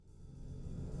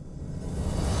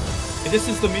This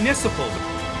is the municipal.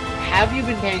 Have you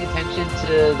been paying attention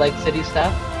to like city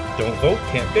stuff? Don't vote,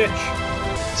 can't bitch.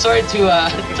 Sorry to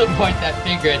to point that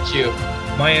finger at you.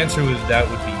 My answer would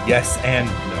be yes and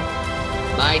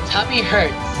no. My tummy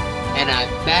hurts, and I'm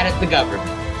mad at the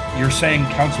government. You're saying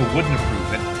council wouldn't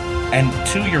approve it, and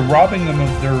two, you're robbing them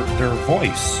of their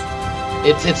voice.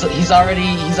 He's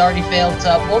already failed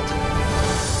to uphold.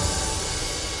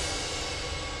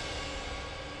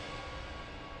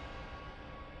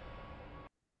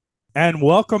 And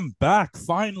welcome back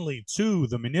finally to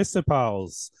the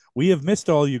Municipals. We have missed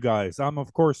all you guys. I'm,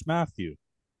 of course, Matthew.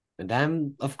 And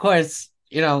I'm, of course,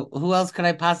 who else could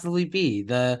I possibly be?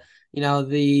 The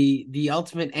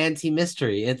ultimate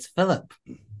anti-mystery. It's Philip.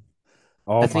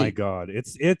 Oh That's my me. God.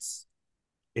 It's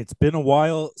been a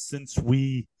while since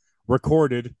we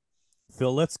recorded.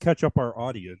 Phil, let's catch up our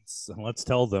audience and let's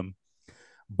tell them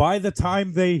by the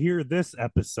time they hear this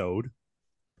episode,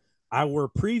 our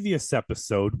previous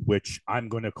episode, which I'm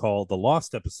going to call the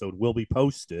Lost episode, will be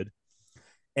posted.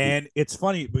 And it's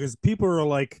funny because people are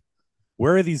like,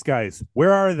 where are these guys?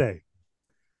 Where are they?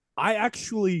 I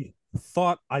actually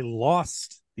thought I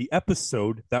lost the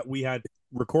episode that we had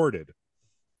recorded.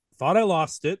 Thought I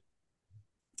lost it.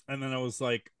 And then I was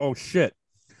like, oh, shit.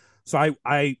 So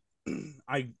I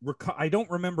don't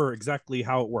remember exactly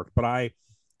how it worked, but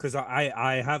because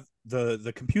I have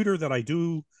the computer that I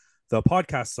do the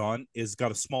podcasts on is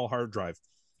got a small hard drive.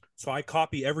 So I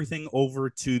copy everything over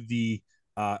to the,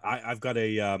 I've got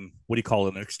a, what do you call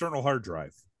it? An external hard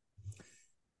drive.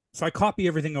 So I copy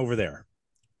everything over there.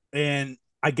 And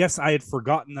I guess I had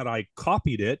forgotten that I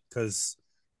copied it because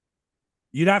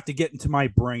you'd have to get into my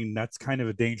brain. That's kind of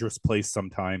a dangerous place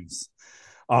sometimes.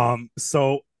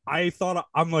 So I thought,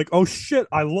 I'm like, oh shit,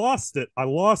 I lost it.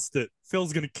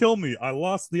 Phil's going to kill me. I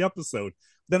lost the episode.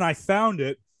 Then I found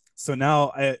it. So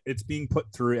now it's being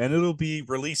put through and it'll be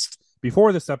released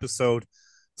before this episode.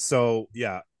 So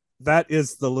yeah, that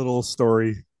is the little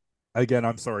story. Again,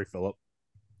 I'm sorry, Philip.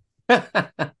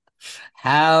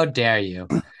 How dare you?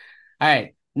 All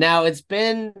right. Now it's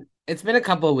been a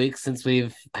couple of weeks since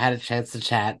we've had a chance to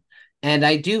chat, and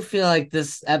I do feel like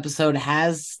this episode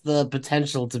has the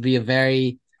potential to be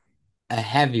a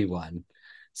heavy one.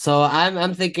 So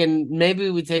I'm thinking maybe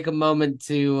we take a moment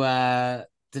to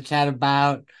chat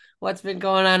about what's been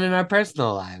going on in our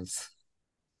personal lives.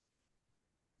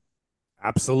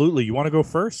 Absolutely. You want to go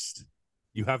first?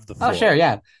 You have the Oh, floor. sure,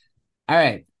 yeah. All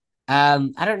right. I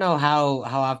don't know how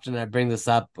often I bring this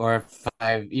up or if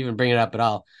I even bring it up at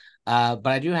all. But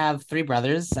I do have three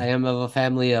brothers. I am of a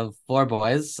family of four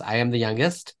boys. I am the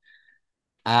youngest.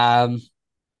 Um,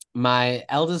 my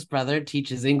eldest brother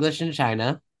teaches English in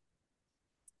China,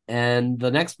 and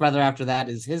the next brother after that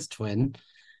is his twin.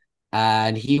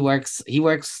 And he works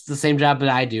the same job that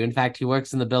I do. In fact, he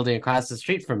works in the building across the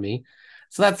street from me.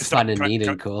 So that's Stop. fun and neat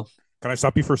and cool. Can I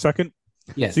stop you for a second?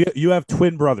 Yes. So you have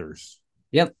twin brothers.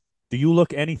 Yep. Do you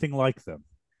look anything like them?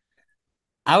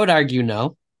 I would argue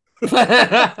no.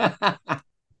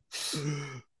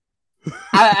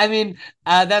 I mean,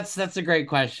 that's a great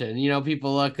question.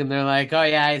 People look and they're like, "Oh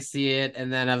yeah, I see it,"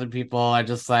 and then other people are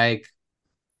just like,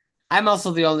 "I'm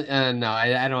also the only." No,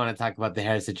 I don't want to talk about the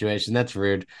hair situation. That's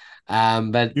rude.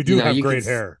 But You do have you can. great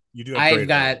hair. You do have I've great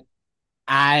hair. got.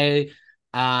 I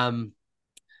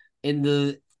in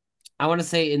the I want to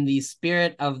say in the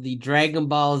spirit of the Dragon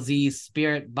Ball Z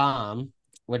Spirit Bomb,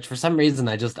 which for some reason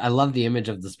I love the image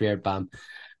of the Spirit Bomb.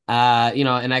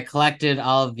 And I collected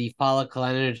all of the follicle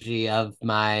energy of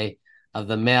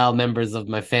the male members of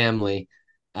my family.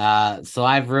 So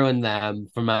I've ruined them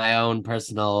for my own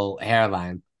personal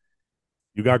hairline.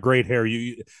 You got great hair.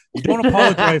 You don't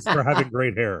apologize for having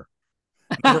great hair.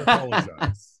 Never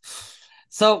apologize.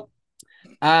 So,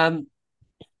 um,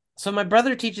 so my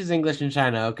brother teaches English in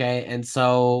China, okay? And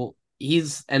so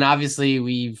and obviously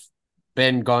we've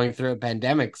been going through a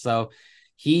pandemic, so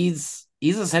he's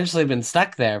essentially been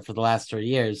stuck there for the last 3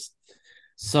 years.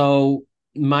 So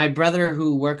my brother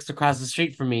who works across the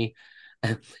street from me,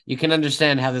 you can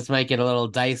understand how this might get a little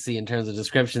dicey in terms of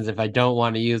descriptions if I don't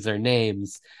want to use their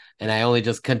names and I only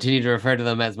just continue to refer to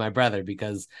them as my brother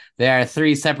because they are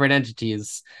three separate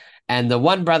entities. And the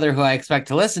one brother who I expect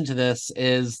to listen to this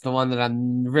is the one that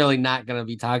I'm really not going to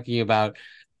be talking about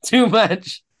too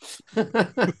much.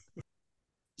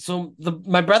 So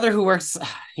my brother who works,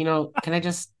 can I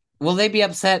just, will they be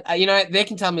upset? They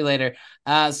can tell me later.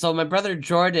 So my brother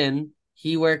Jordan,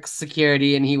 he works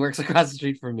security and he works across the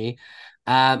street from me.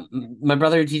 My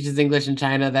brother who teaches English in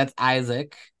China, that's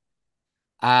Isaac.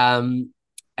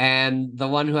 And the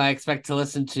one who I expect to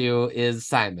listen to is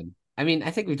Simon. I mean, I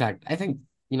think we talked. I think,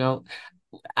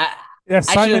 I, Yeah,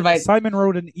 I should invite. Simon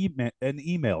wrote an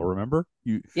email. Remember?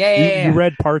 You Yeah.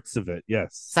 read parts of it.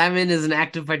 Yes. Simon is an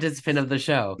active participant of the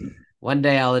show. One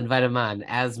day I'll invite him on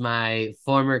as my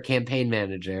former campaign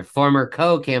manager, former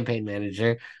co-campaign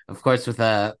manager, of course, with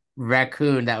a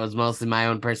raccoon that was mostly my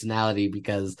own personality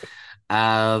because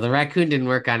the raccoon didn't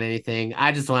work on anything.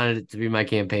 I just wanted it to be my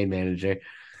campaign manager.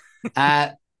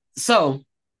 So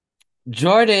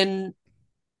Jordan,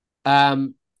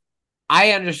 um,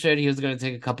 I understood he was going to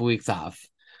take a couple weeks off.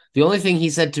 The only thing he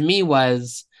said to me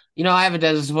was, I have a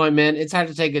dentist appointment. It's hard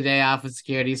to take a day off with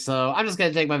security, so I'm just going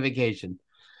to take my vacation.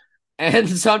 And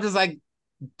so I'm just like,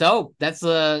 dope. That's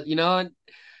uh, you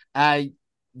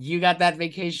got that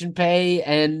vacation pay,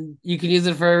 and you can use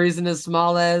it for a reason as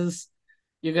small as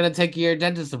you're going to take your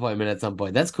dentist appointment at some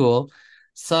point. That's cool.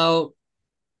 So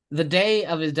the day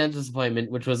of his dentist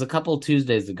appointment, which was a couple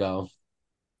Tuesdays ago,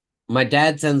 my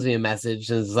dad sends me a message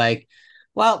and is like,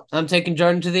 well, I'm taking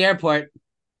Jordan to the airport.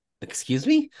 Excuse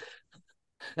me?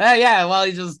 Yeah, well,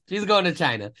 he's going to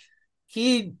China.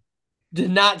 He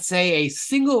did not say a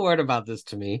single word about this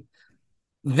to me.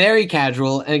 Very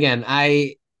casual. And again,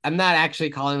 I'm not actually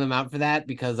calling them out for that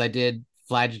because I did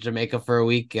fly to Jamaica for a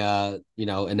week,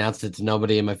 announced it to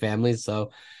nobody in my family.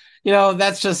 So,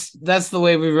 that's the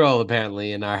way we roll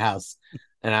apparently in our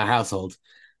household.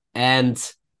 And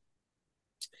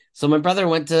so my brother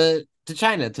went to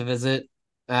China to visit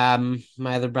my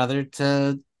other brother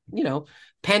to,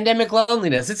 pandemic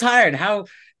loneliness. It's hard. How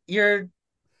you're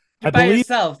I by believe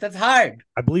yourself. That's hard.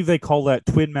 I believe they call that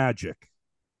twin magic.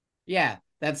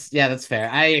 That's fair.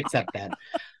 I accept that.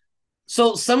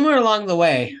 So somewhere along the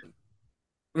way,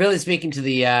 really speaking to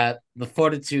the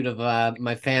fortitude of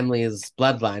my family's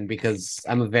bloodline, because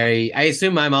I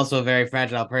assume I'm also a very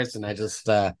fragile person. I just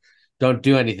don't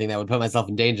do anything that would put myself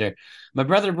in danger. My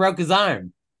brother broke his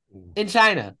arm in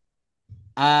China.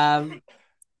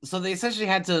 So they essentially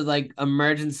had to like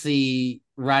emergency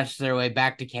rush their way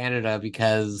back to Canada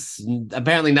because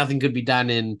apparently nothing could be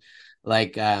done in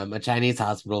like a Chinese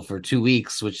hospital for 2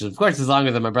 weeks, which of course is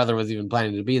longer than my brother was even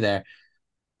planning to be there.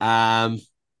 Um,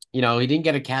 he didn't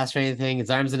get a cast or anything. His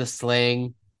arm's in a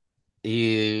sling.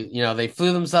 They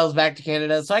flew themselves back to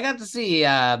Canada. So I got to see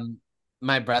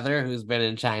my brother who's been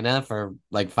in China for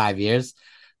like 5 years.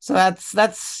 So that's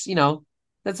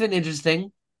been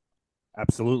interesting.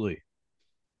 Absolutely.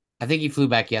 I think he flew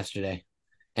back yesterday.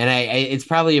 And it's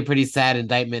probably a pretty sad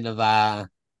indictment of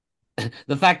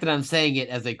the fact that I'm saying it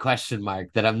as a question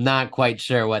mark, that I'm not quite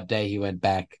sure what day he went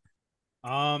back.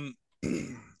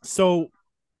 So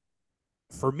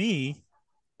for me,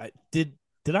 did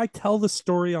I tell the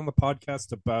story on the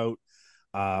podcast about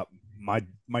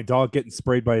my dog getting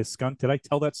sprayed by a skunk? Did I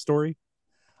tell that story?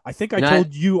 I think I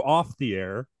told you off the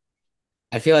air.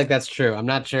 I feel like that's true. I'm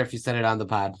not sure if you said it on the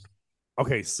pod.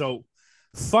 Okay, so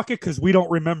fuck it, because we don't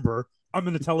remember. I'm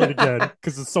going to tell it again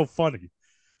because it's so funny.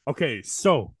 Okay,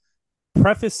 so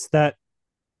preface that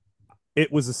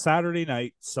it was a Saturday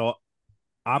night, so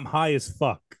I'm high as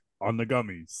fuck on the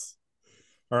gummies.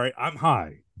 All right, I'm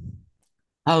high.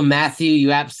 Oh, Matthew,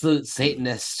 you absolute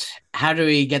Satanist. How do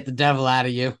we get the devil out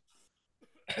of you?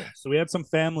 So we had some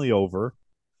family over.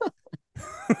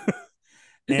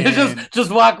 And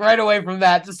just walk right away from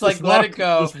that. Just like let it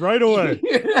go. Just right away.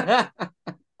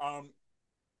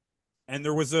 And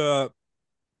there was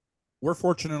we're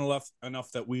fortunate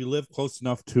enough that we live close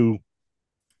enough to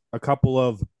a couple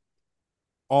of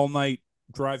all-night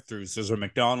drive-thrus. There's a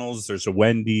McDonald's, there's a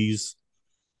Wendy's.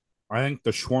 I think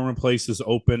the shawarma place is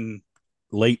open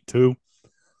late too.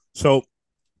 So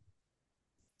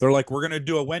they're like, we're going to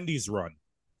do a Wendy's run.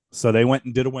 So they went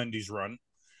and did a Wendy's run.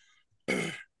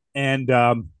 And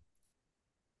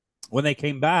when they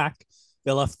came back,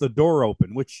 they left the door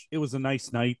open, which it was a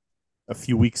nice night a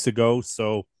few weeks ago.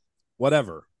 So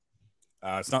whatever.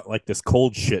 It's not like this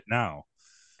cold shit now.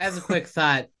 As a quick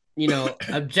thought,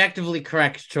 objectively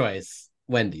correct choice,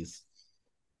 Wendy's.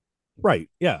 Right.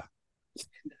 Yeah.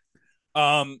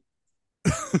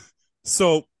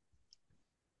 So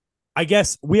I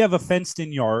guess we have a fenced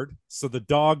in yard, so the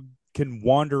dog can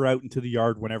wander out into the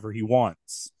yard whenever he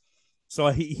wants.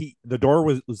 So the door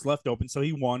was left open, so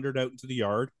he wandered out into the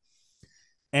yard,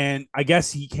 and I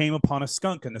guess he came upon a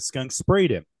skunk, and the skunk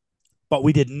sprayed him, but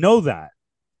we didn't know that.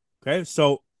 Okay,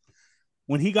 so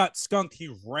when he got skunked,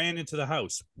 he ran into the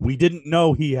house. We didn't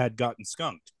know he had gotten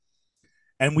skunked,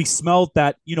 and we smelled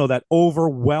that, that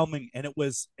overwhelming, and it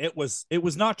was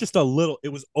not just a little, it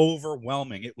was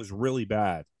overwhelming. It was really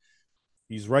bad.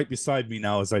 He's right beside me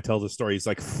now as I tell the story. He's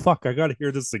like, fuck, I gotta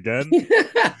hear this again.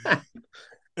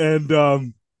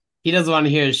 And he doesn't want to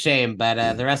hear his shame,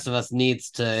 but the rest of us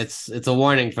needs to. It's a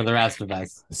warning for the rest of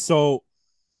us. So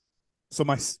So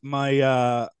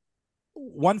my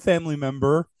one family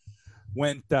member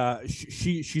went.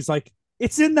 She's like,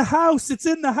 "It's in the house. It's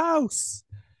in the house."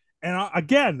 And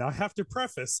again, I have to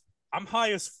preface, I'm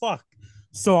high as fuck.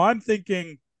 So I'm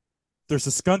thinking there's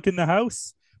a skunk in the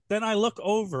house. Then I look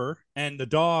over and the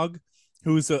dog,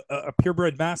 who's a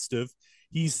purebred mastiff,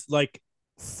 he's like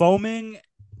foaming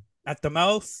at the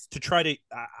mouth to try to.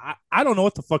 I don't know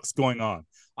what the fuck's going on.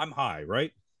 I'm high,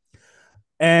 right?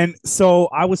 And so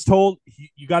I was told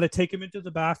you got to take him into the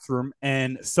bathroom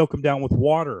and soak him down with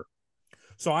water.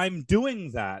 So I'm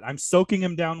doing that. I'm soaking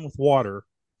him down with water,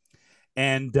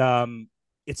 and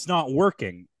it's not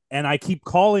working. And I keep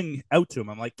calling out to him.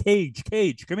 I'm like, Cage,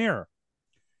 Cage, come here.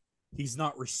 He's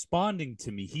not responding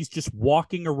to me. He's just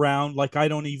walking around like I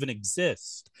don't even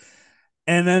exist.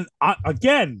 And then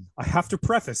again, I have to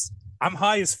preface, I'm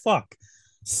high as fuck.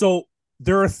 So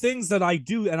there are things that I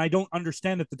do and I don't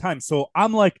understand at the time. So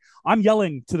I'm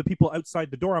yelling to the people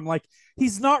outside the door. I'm like,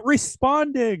 he's not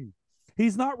responding.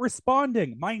 He's not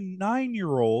responding. My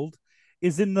 9-year-old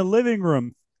is in the living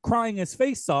room crying his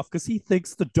face off because he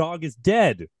thinks the dog is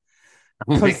dead.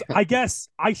 Because I guess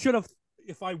I should have,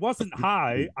 if I wasn't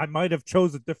high, I might have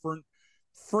chose a different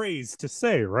phrase to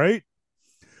say, right?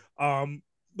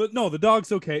 But no, the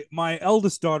dog's okay. My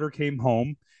eldest daughter came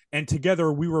home, and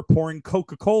together we were pouring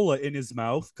Coca-Cola in his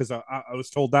mouth because I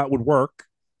was told that would work.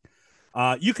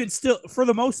 You can still, for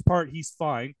the most part, he's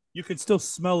fine. You can still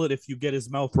smell it if you get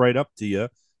his mouth right up to you.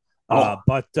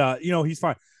 But he's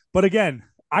fine. But again,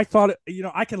 I thought,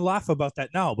 I can laugh about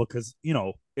that now because,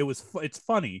 it's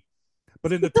funny.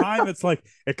 But in the time, it's like,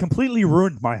 it completely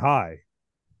ruined my high.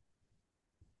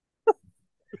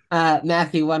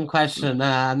 Matthew, one question.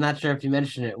 I'm not sure if you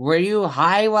mentioned it. Were you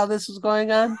high while this was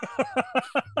going on?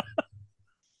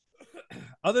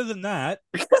 Other than that,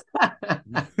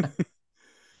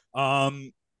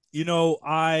 I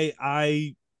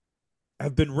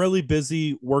have been really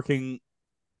busy working,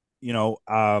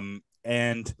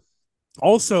 and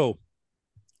also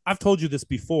I've told you this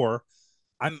before.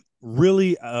 I'm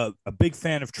really a big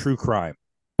fan of true crime,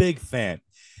 big fan,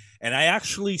 and I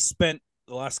actually spent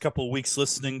the last couple of weeks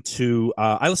listening to.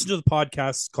 I listened to the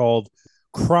podcast called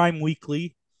Crime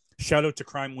Weekly. Shout out to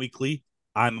Crime Weekly.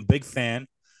 I'm a big fan.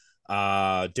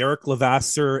 Derek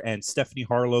Levasseur and Stephanie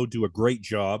Harlow do a great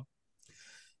job,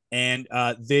 and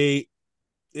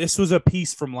this was a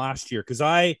piece from last year because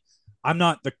I'm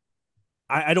not the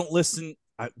I don't listen.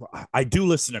 I do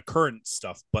listen to current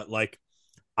stuff, but like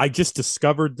I just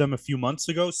discovered them a few months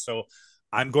ago, so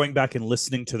I'm going back and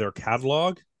listening to their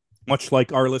catalog, much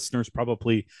like our listeners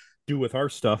probably do with our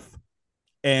stuff.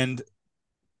 And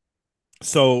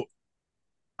so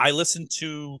I listened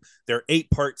to their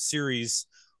 8-part series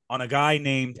on a guy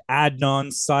named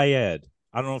Adnan Syed.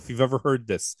 I don't know if you've ever heard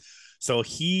this. So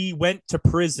he went to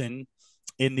prison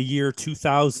in the year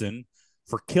 2000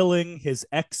 for killing his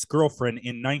ex-girlfriend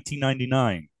in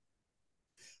 1999.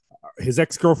 His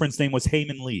ex-girlfriend's name was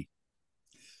Heyman Lee.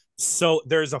 So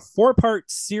there's a 4-part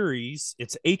series.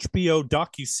 It's HBO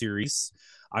docuseries.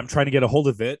 I'm trying to get a hold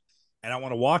of it, and I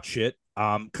want to watch it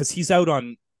because he's out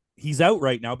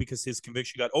right now because his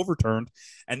conviction got overturned,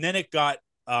 and then it got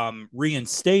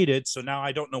reinstated. So now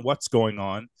I don't know what's going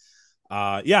on.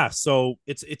 So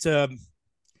it's a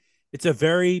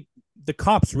very the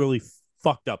cops really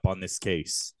fucked up on this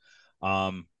case.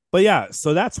 But yeah,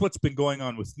 so that's what's been going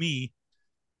on with me.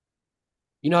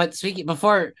 You know what? Speaking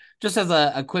before, just as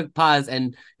a quick pause,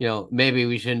 and maybe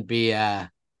we shouldn't be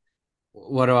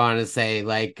what do I want to say,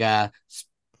 like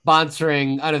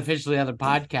sponsoring unofficially other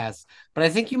podcasts, but I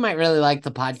think you might really like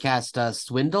the podcast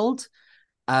Swindled.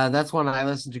 That's one I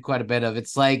listen to quite a bit of.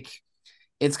 It's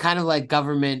kind of like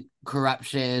government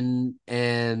corruption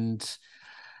and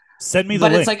send me the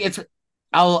but link. It's like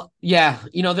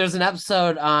there's an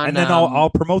episode on and then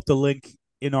I'll promote the link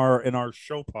in our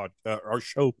show our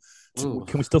show. Can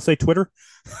we still say Twitter?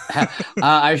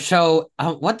 Our show.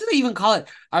 What do they even call it?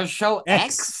 Our show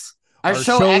X. Our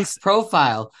show X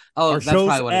profile. Oh, that's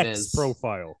probably what X it is.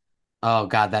 Profile. Oh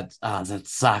God, that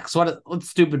sucks. What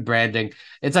stupid branding.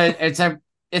 It's our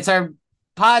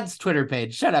pod's Twitter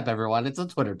page. Shut up, everyone. It's a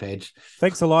Twitter page.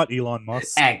 Thanks a lot, Elon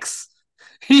Musk. X.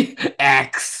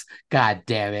 X. God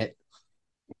damn it.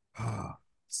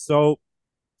 So,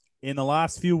 in the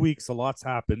last few weeks, a lot's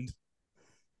happened,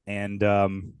 and I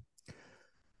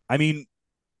mean,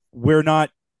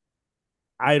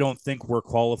 I don't think we're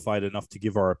qualified enough to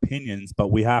give our opinions, but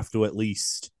we have to at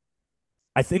least.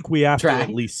 I think we have to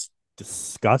at least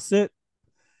discuss it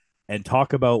and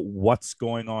talk about what's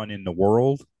going on in the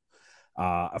world.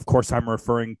 Of course, I'm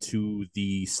referring to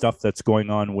the stuff that's going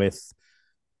on with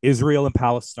Israel and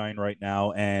Palestine right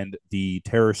now, and the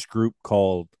terrorist group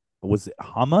called, was it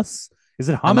Hamas? Is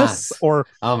it Hamas Hamas. or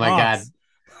Oh my God. Hamas?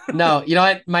 No, you know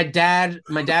what? My dad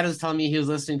was telling me he was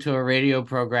listening to a radio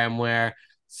program where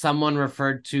someone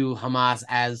referred to Hamas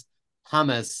as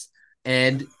hummus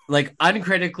and like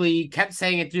uncritically kept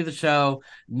saying it through the show.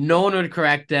 No one would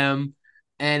correct them.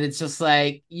 And it's just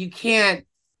like you can't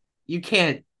you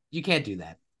can't do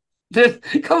that.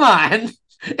 Come on.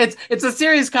 It's a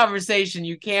serious conversation.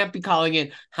 You can't be calling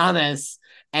it hummus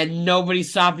and nobody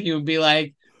stop you and be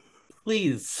like,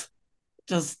 please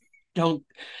just don't.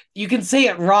 You can say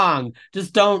it wrong.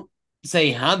 Just don't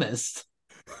say hummus.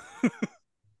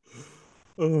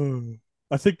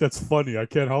 I think that's funny. I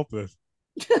can't help it.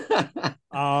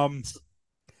 Um,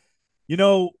 you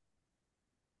know,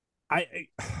 I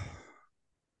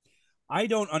I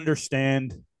don't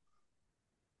understand.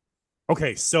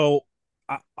 Okay, so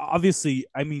obviously,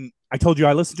 I mean, I told you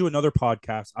I listened to another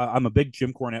podcast. I'm a big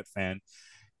Jim Cornette fan,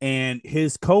 and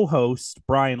his co-host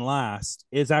Brian Last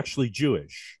is actually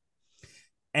Jewish.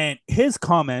 And his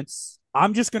comments,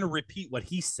 I'm just going to repeat what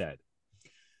he said.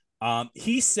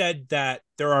 He said that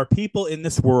there are people in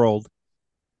this world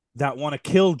that want to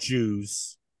kill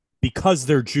Jews because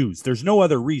they're Jews. There's no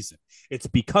other reason. It's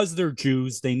because they're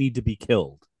Jews, they need to be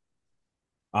killed.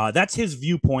 That's his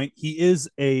viewpoint. He is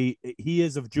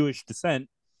of Jewish descent,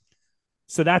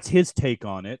 so that's his take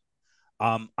on it.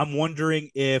 I'm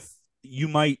wondering if you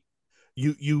might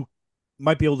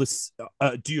be able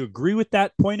to. Do you agree with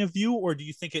that point of view, or do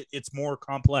you think it's more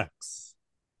complex?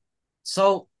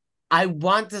 So I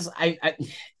want this. I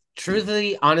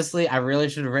truthfully, honestly, I really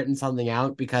should have written something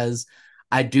out because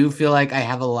I do feel like I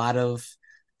have a lot of.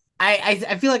 I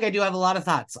feel like I do have a lot of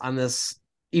thoughts on this,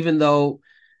 even though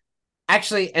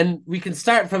actually, and we can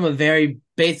start from a very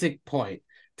basic point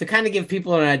to kind of give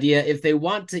people an idea if they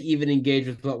want to even engage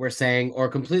with what we're saying or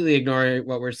completely ignore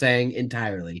what we're saying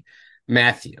entirely.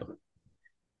 Matthew,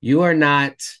 you are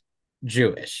not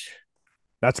Jewish.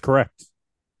 That's correct.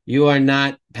 You are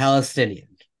not Palestinian.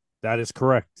 That is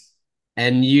correct.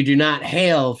 And you do not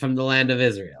hail from the land of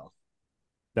Israel.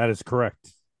 That is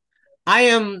correct. I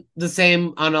am the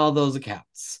same on all those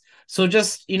accounts. So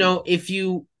just, if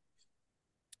you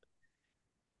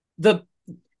the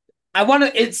I want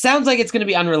to it sounds like it's going to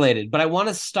be unrelated, but I want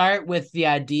to start with the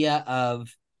idea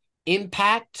of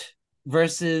impact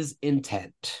versus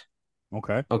intent.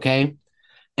 Okay. Okay?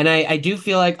 And I do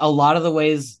feel like a lot of the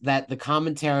ways that the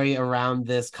commentary around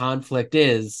this conflict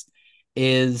is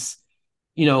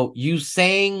you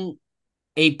saying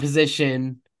a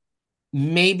position,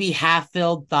 maybe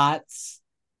half-filled thoughts,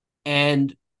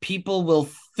 and people will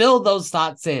fill those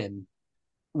thoughts in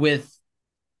with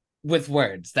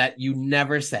words that you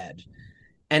never said.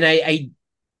 And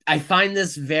I find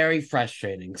this very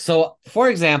frustrating. So, for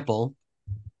example,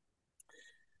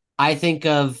 I think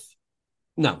of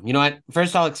no, you know what?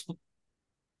 First,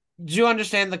 do you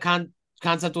understand the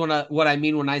concept when what I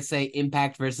mean when I say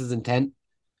impact versus intent?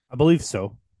 I believe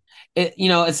so.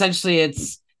 Essentially,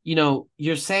 it's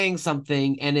you're saying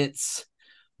something, and it's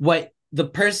what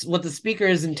what the speaker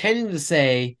is intending to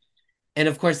say, and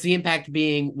of course the impact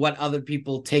being what other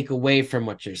people take away from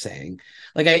what you're saying.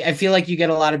 Like I feel like you get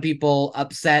a lot of people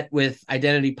upset with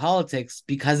identity politics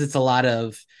because it's a lot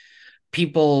of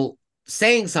people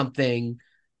saying something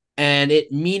and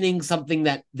it meaning something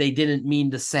that they didn't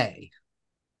mean to say.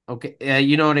 Okay,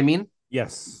 you know what I mean?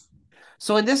 Yes.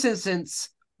 So in this instance,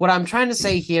 what I'm trying to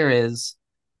say here is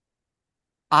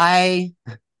I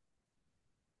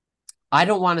I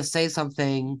don't want to say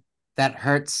something that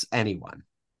hurts anyone.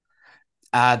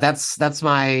 That's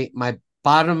my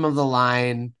bottom of the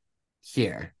line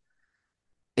here.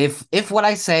 If what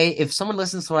I say, if someone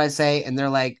listens to what I say and they're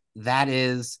like, that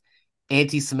is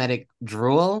anti-Semitic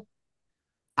drool,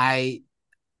 I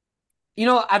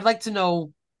I'd like to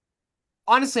know,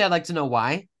 honestly, I'd like to know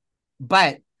why,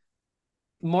 but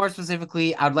more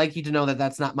specifically, I'd like you to know that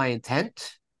that's not my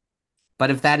intent.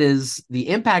 But if that is the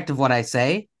impact of what I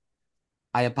say,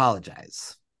 I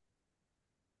apologize.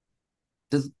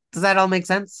 Does that all make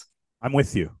sense? I'm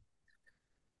with you.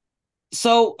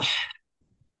 So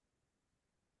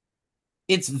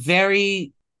it's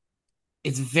very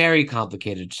it's very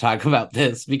complicated to talk about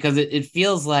this because it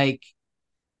feels like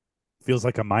Feels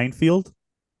like a minefield.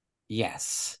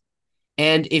 yes.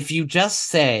 And if you just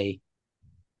say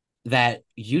that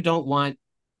you don't want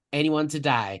anyone to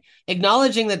die,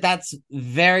 acknowledging that that's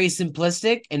very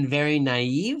simplistic and very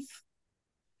naive,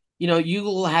 you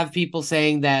will have people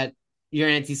saying that you're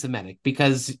anti-Semitic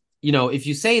because, if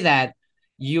you say that,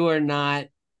 you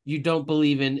don't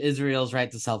believe in Israel's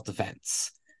right to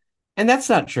self-defense. And that's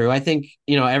not true. I think,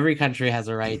 every country has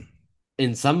a right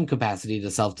in some capacity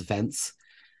to self-defense.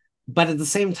 But at the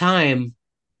same time,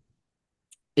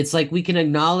 it's like we can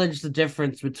acknowledge the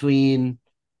difference between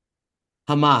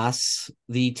Hamas,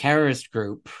 the terrorist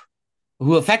group,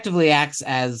 who effectively acts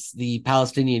as the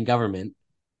Palestinian government.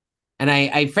 And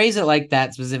I phrase it like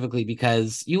that specifically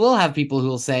because you will have people who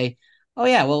will say, oh,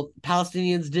 yeah, well,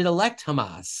 Palestinians did elect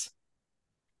Hamas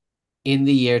in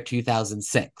the year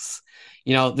 2006.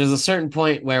 There's a certain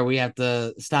point where we have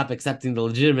to stop accepting the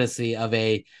legitimacy of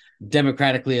a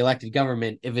democratically elected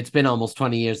government if it's been almost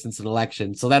 20 years since an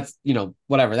election. So that's,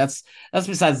 whatever. That's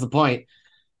besides the point.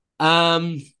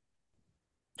 And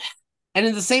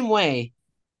in the same way,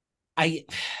 I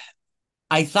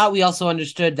thought we also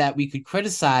understood that we could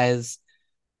criticize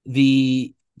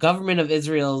the government of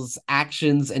Israel's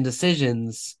actions and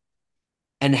decisions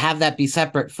and have that be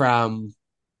separate from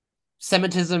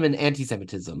Semitism and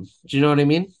anti-Semitism. Do you know what I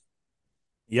mean?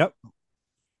 Yep.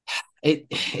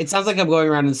 It sounds like I'm going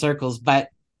around in circles, but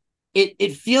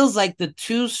it feels like the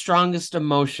two strongest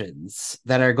emotions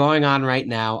that are going on right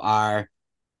now are,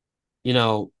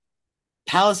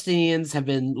 Palestinians have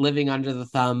been living under the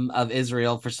thumb of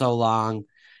Israel for so long,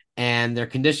 and their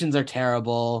conditions are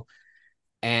terrible,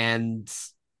 and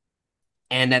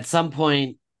at some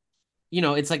point,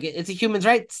 it's like it's a human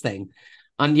rights thing.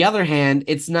 On the other hand,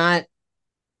 it's not.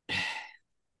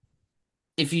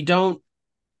 If you don't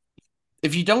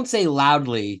say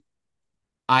loudly,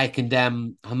 I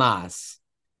condemn Hamas,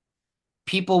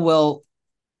 people will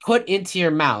put into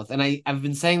your mouth, and I've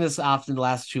been saying this often the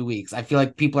last 2 weeks. I feel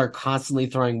like people are constantly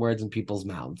throwing words in people's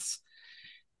mouths.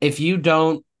 If you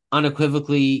don't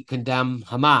unequivocally condemn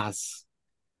Hamas,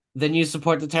 then you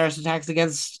support the terrorist attacks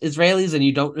against Israelis and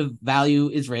you don't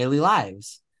value Israeli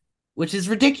lives, which is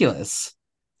ridiculous.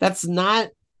 That's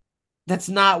not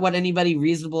what anybody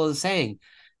reasonable is saying.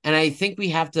 And I think we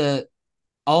have to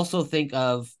also think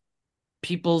of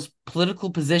people's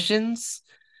political positions,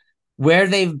 where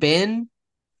they've been,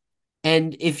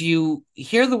 and if you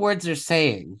hear the words they're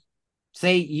saying,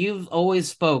 say you've always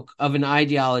spoke of an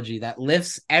ideology that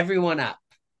lifts everyone up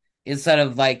instead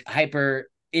of like hyper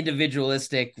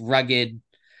individualistic, rugged,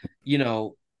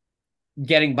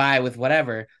 getting by with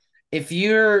whatever. If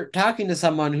you're talking to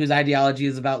someone whose ideology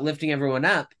is about lifting everyone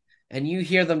up and you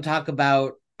hear them talk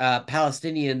about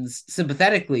Palestinians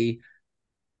sympathetically,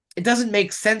 it doesn't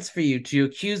make sense for you to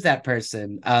accuse that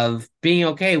person of being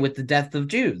okay with the death of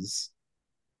Jews.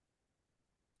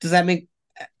 Does that make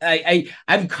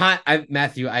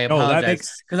Matthew, I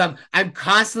apologize because I'm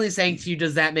constantly saying to you,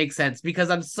 does that make sense? Because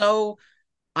I'm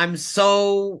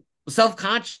so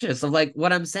self-conscious of like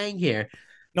what I'm saying here.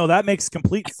 No, that makes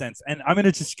complete sense. And I'm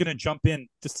just gonna jump in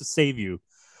just to save you.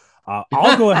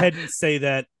 I'll go ahead and say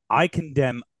that I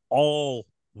condemn all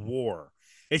war.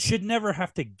 It should never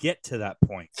have to get to that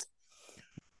point.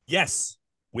 Yes,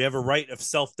 we have a right of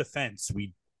self-defense.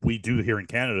 We do here in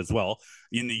Canada as well.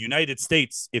 In the United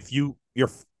States, if you're good,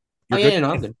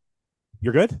 I'm good.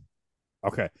 You're good?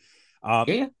 Okay.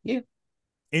 Yeah.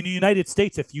 In the United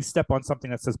States, if you step on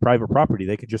something that says private property,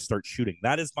 they could just start shooting.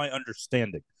 That is my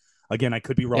understanding. Again, I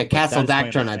could be wrong. Yeah, Castle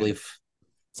Doctrine, I believe.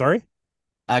 Sorry?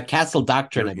 Castle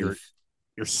Doctrine, I believe.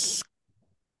 You're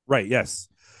right, yes.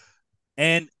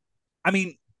 And I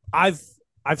mean, I've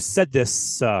said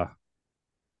this I've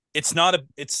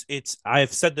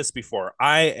said this before.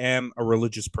 I am a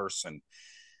religious person.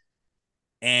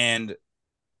 And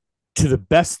to the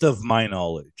best of my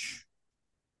knowledge,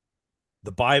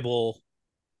 the Bible,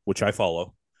 which I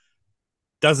follow,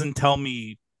 doesn't tell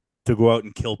me to go out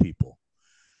and kill people,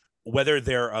 whether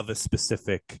they're of a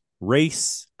specific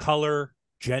race, color,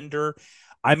 gender.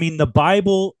 I mean, the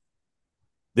Bible,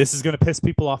 this is going to piss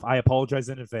people off. I apologize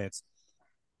in advance.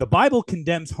 The Bible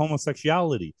condemns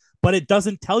homosexuality, but it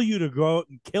doesn't tell you to go out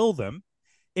and kill them.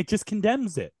 It just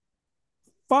condemns it.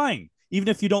 Fine. Even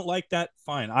if you don't like that,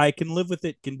 fine. I can live with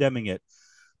it condemning it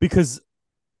because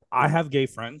I have gay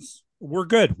friends. We're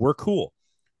good. We're cool.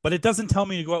 But it doesn't tell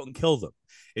me to go out and kill them.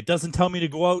 It doesn't tell me to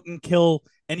go out and kill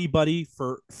anybody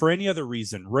for any other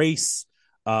reason, race,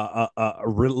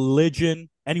 religion.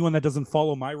 Anyone that doesn't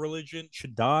follow my religion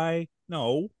should die.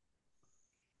 No.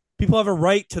 People have a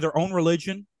right to their own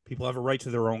religion. People have a right to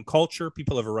their own culture.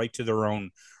 People have a right to their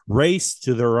own race,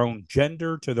 to their own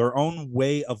gender, to their own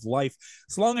way of life,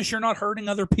 as long as you're not hurting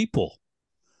other people.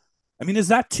 I mean, is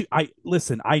that too...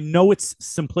 Listen, I know it's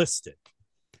simplistic,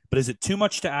 but is it too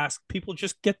much to ask? People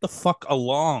just get the fuck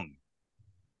along.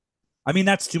 I mean,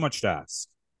 that's too much to ask.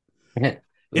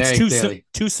 It's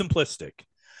too simplistic.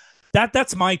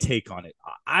 That's my take on it.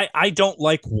 I don't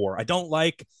like war. I don't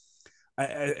like,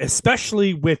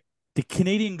 especially with the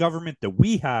Canadian government that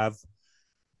we have,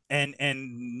 and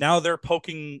now they're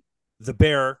poking the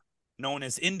bear known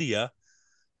as India.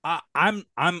 I'm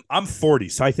 40,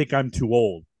 so I think I'm too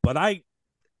old. But I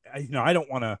don't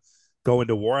want to go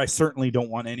into war. I certainly don't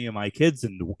want any of my kids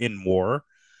in war.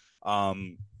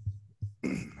 Um,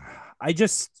 I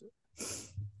just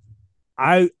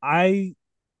I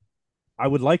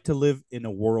would like to live in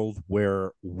a world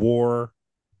where war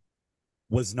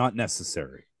was not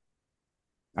necessary.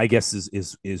 I guess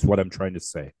is what I'm trying to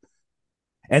say.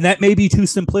 And that may be too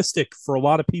simplistic for a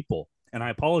lot of people, and I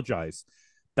apologize.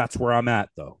 That's where I'm at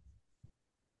though.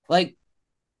 Like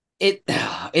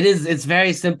it's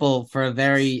very simple for a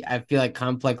very, I feel like,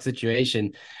 complex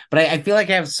situation. But I feel like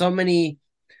I have so many.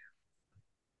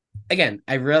 Again,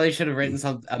 I really should have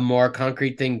written a more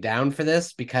concrete thing down for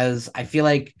this, because I feel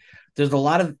like there's a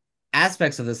lot of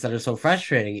aspects of this that are so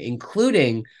frustrating,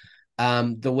 including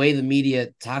the way the media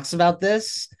talks about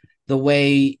this, the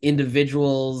way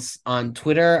individuals on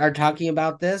Twitter are talking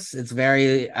about this. It's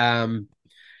very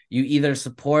you either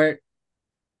support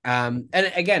and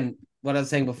again, what I was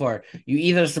saying before, you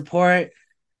either support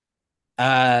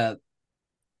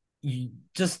you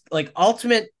just like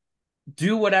ultimate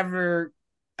do whatever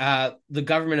the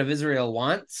government of Israel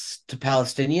wants to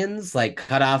Palestinians, like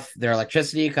cut off their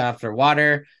electricity, cut off their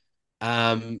water,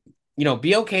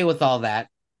 be okay with all that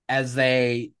as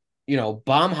they,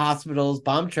 bomb hospitals,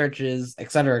 bomb churches,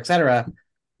 et cetera, et cetera.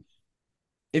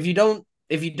 If you don't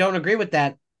agree with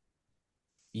that,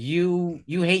 you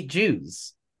hate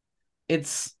Jews.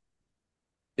 It's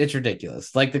it's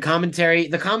ridiculous. Like the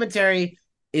commentary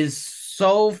is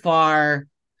so far,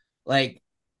 like,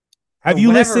 for Have you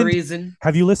whatever listened? reason.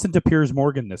 Have you listened to Piers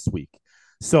Morgan this week?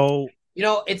 So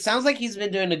It sounds like he's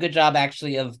been doing a good job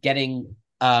actually of getting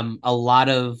a lot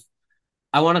of,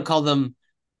 I want to call them,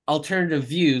 alternative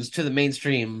views to the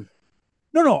mainstream.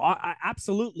 no, I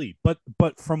absolutely. But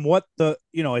from what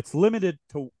it's limited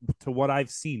to what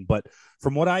I've seen. But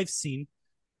from what I've seen,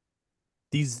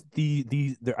 I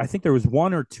think there was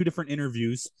one or two different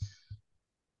interviews.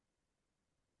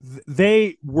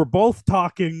 They were both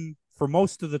talking for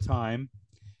most of the time,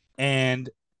 and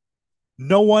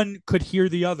no one could hear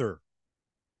the other.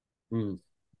 Mm.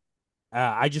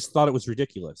 I just thought it was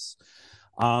ridiculous.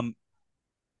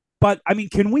 But I mean,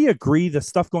 can we agree the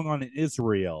stuff going on in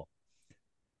Israel?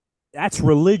 That's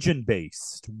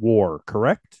religion-based war,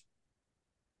 correct?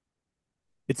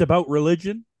 It's about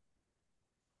religion,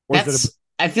 or is it?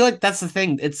 I feel like that's the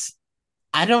thing.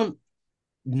 I don't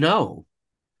know.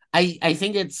 I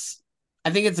think it's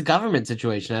a government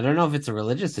situation. I don't know if it's a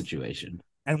religious situation.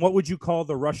 And what would you call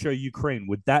the Russia-Ukraine?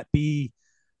 That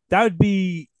would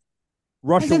be I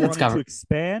Russia think it's wanting to government.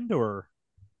 expand, or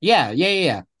Yeah, yeah, yeah,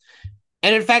 yeah.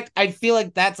 And in fact, I feel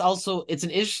like it's an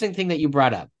interesting thing that you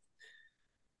brought up,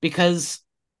 because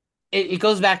it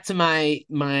goes back to my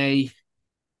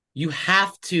you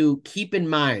have to keep in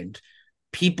mind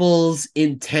people's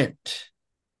intent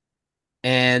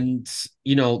and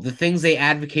the things they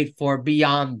advocate for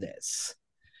beyond this.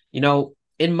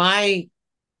 In my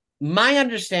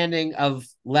understanding of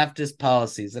leftist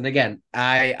policies, and again,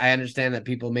 I understand that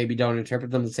people maybe don't interpret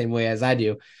them the same way as I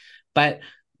do, but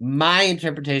my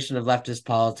interpretation of leftist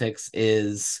politics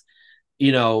is,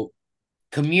 you know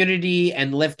community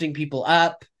and lifting people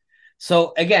up.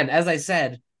 So again, as I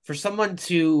said, for someone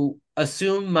to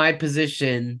assume my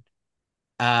position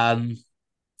um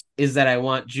is that I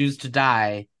want Jews to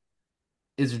die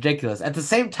is ridiculous. At the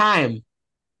same time,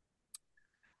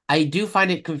 I do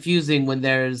find it confusing when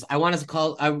I want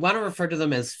to refer to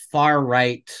them as far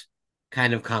right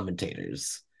kind of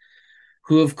commentators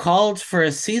who have called for a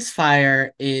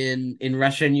ceasefire in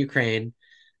Russia and Ukraine.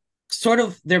 Sort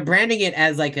of, they're branding it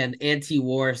as like an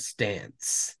anti-war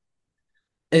stance.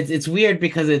 It's weird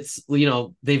because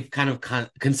they've kind of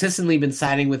consistently been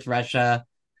siding with Russia,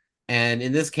 and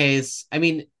in this case, I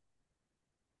mean,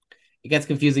 it gets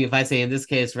confusing if I say in this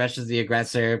case Russia's the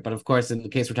aggressor, but of course in the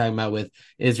case we're talking about with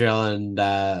Israel and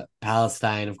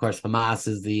Palestine, of course Hamas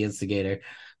is the instigator.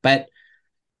 But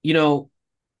you know,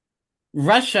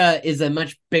 Russia is a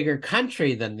much bigger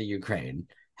country than the Ukraine,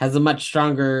 has a much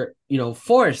stronger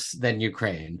force than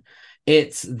Ukraine.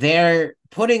 They're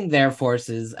putting their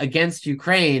forces against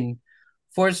Ukraine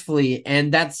forcefully,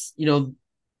 and that's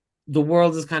the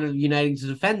world is kind of uniting to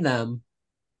defend them.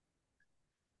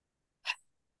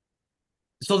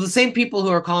 So the same people who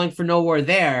are calling for no war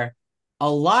there, a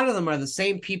lot of them are the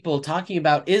same people talking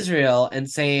about Israel and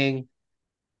saying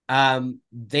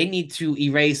they need to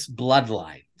erase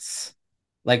bloodlines,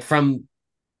 like from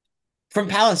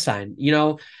Palestine.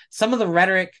 Some of the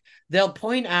rhetoric they'll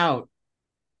point out.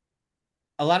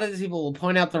 A lot of these people will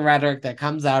point out the rhetoric that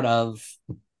comes out of,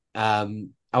 I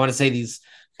want to say, these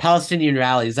Palestinian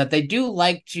rallies, that they do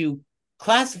like to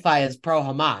classify as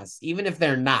pro-Hamas, even if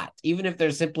they're not, even if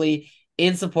they're simply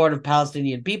in support of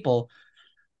Palestinian people.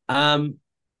 Um,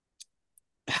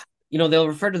 they'll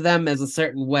refer to them as a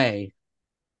certain way,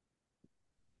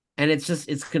 and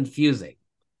it's confusing.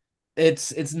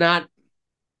 It's not,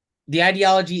 the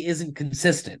ideology isn't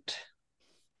consistent.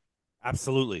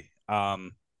 Absolutely.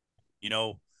 You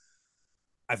know,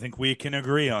 I think we can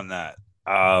agree on that.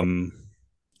 Um,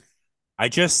 I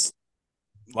just,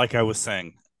 like I was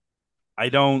saying, I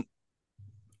don't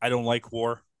like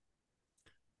war.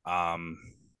 Um,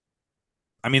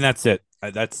 I mean, that's it.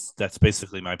 That's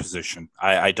basically my position.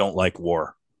 I don't like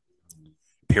war.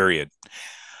 Period.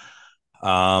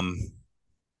 Um,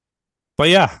 but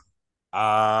yeah.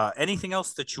 Anything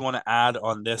else that you want to add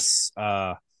on this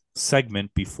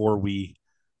segment before we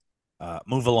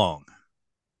move along?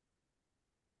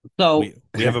 So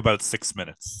We have about 6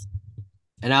 minutes.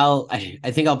 and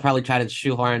I think I'll probably try to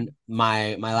shoehorn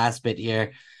my last bit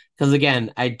here, because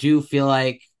again, I feel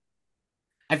like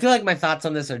my thoughts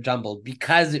on this are jumbled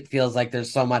because it feels like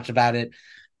there's so much about it,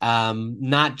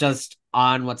 not just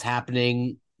on what's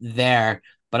happening there,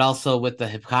 but also with the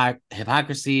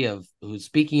hypocrisy of who's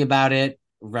speaking about it,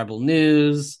 Rebel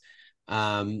News,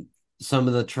 um, some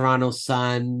of the Toronto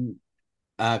Sun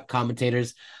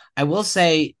commentators. I will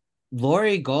say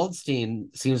Lori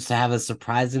Goldstein seems to have a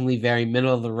surprisingly very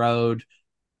middle of the road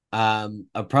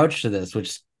approach to this,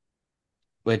 which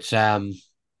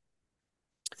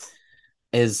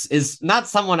is not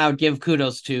someone I would give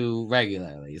kudos to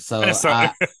regularly. So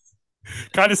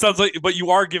Kind of sounds like, but you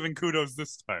are giving kudos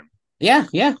this time. yeah,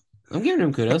 I'm giving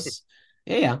him kudos.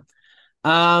 Yeah.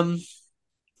 But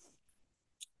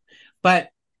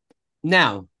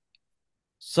now,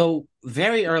 so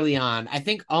very early on, I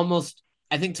think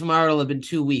tomorrow will have been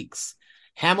 2 weeks.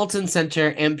 Hamilton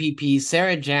Center MPP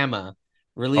Sarah Jama Oh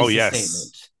released a yes.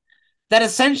 statement that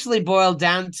essentially boiled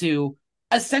down to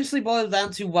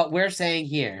what we're saying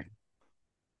here.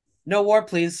 No war,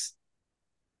 please.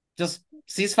 Just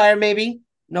ceasefire, maybe.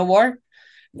 No war.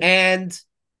 And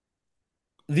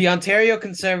the Ontario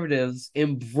Conservatives,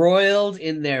 embroiled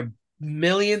in their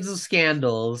millions of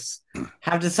scandals,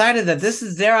 have decided that this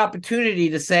is their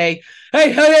opportunity to say,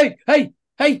 hey,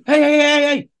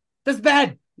 that's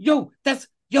bad.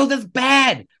 That's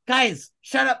bad. Guys,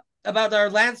 shut up about our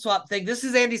land swap thing. This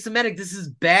is anti-Semitic. This is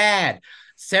bad.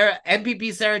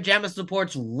 MPP Sarah Jama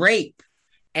supports rape.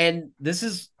 And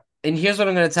here's what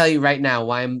I'm going to tell you right now,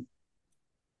 why I'm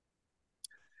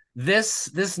this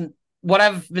what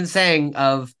I've been saying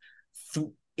of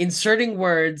inserting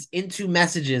words into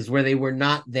messages where they were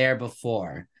not there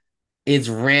before is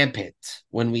rampant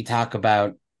when we talk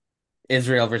about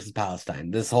Israel versus Palestine,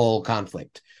 this whole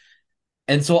conflict.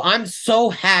 And so I'm so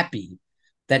happy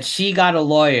that she got a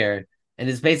lawyer and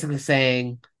is basically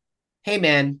saying, hey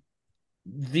man,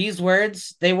 these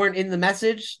words, they weren't in the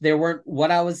message. They weren't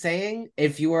what I was saying.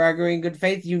 If you were arguing in good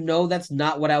faith, that's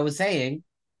not what I was saying.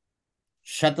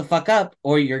 Shut the fuck up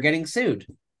or you're getting sued.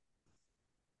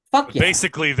 Fuck yeah.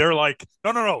 Basically, they're like,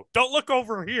 no, don't look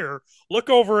over here. Look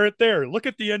over it there. Look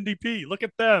at the NDP. Look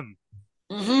at them.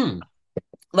 Mm-hmm.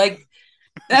 Like,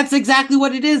 that's exactly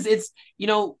what it is. It's,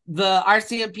 the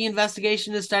RCMP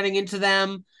investigation is starting into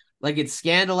them. Like, it's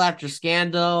scandal after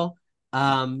scandal.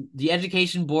 The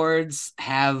education boards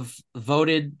have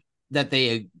voted that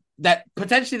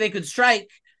potentially they could strike.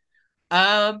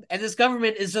 And this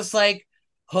government is just like,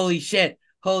 holy shit.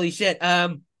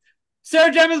 Sarah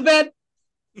Jama's bad.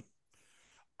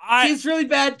 She's really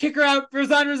bad. Kick her out.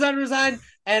 Resign.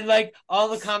 And like all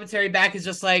the commentary back is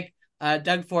just like,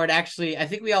 Doug Ford, actually, I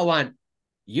think we all want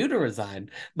you to resign.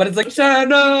 But it's like,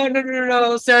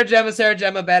 no. Sarah Jama,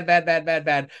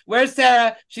 bad. Where's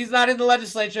Sarah? She's not in the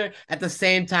legislature at the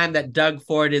same time that Doug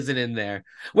Ford isn't in there.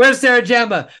 Where's Sarah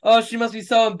Jama? Oh, she must be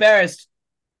so embarrassed.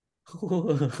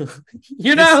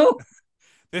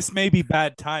 This may be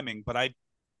bad timing, but I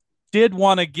did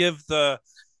want to give the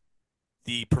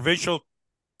provincial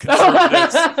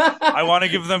Conservatives. I want to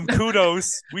give them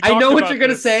kudos. I know what you're going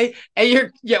to say.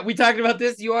 And we talked about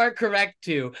this. You are correct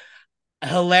too.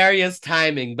 Hilarious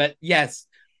timing, but yes,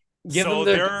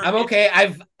 I'm okay.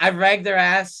 I've ragged their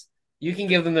ass. You can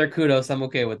give them their kudos. I'm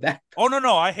okay with that. Oh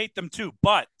no, I hate them too.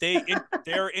 But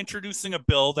they're introducing a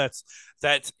bill that's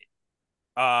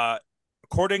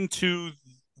according to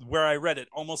where I read it,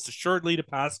 almost assuredly to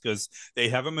pass because they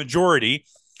have a majority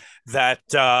that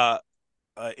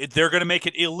they're going to make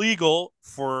it illegal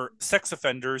for sex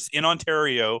offenders in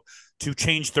Ontario to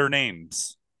change their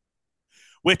names.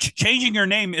 Which changing your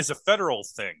name is a federal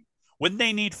thing. Wouldn't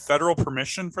they need federal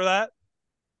permission for that?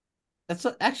 That's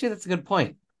a good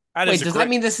point. Wait, does that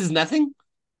mean this is nothing?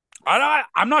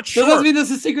 I'm not That must sure. mean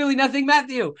this is secretly nothing,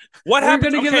 Matthew. What We're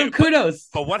happens? going to give Okay, him kudos.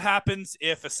 but what happens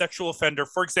if a sexual offender,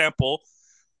 for example,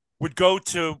 would go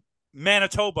to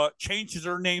Manitoba, changes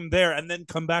their name there, and then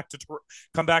come back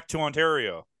to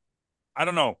Ontario? I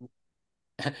don't know.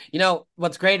 You know,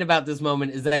 what's great about this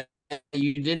moment is that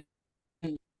you didn't,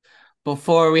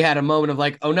 before we had a moment of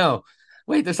like, oh no,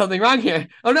 wait, there's something wrong here.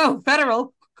 Oh no,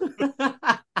 federal.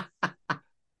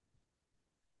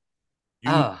 You,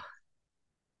 Oh,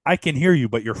 I can hear you,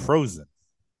 but you're frozen.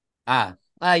 you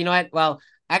know what? Well,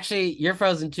 actually, you're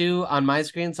frozen too on my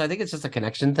screen, so I think it's just a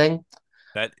connection thing.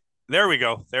 That There we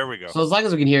go. There we go. So as long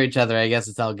as we can hear each other, I guess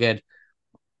it's all good.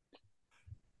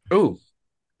 Ooh,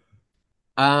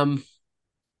 um,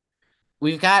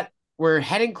 we're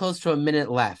heading close to a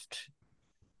minute left.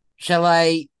 Shall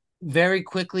I very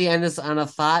quickly end this on a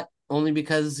thought, only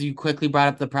because you quickly brought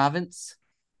up the province?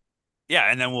 Yeah,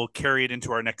 and then we'll carry it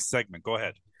into our next segment. Go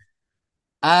ahead.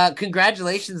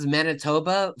 Congratulations,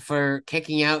 Manitoba, for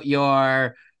kicking out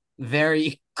your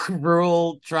very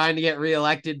cruel trying to get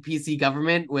reelected PC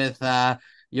government with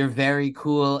your very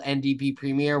cool NDP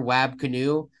premier Wab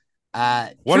Canoe. What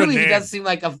a Truly, he name! does seem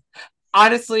like a.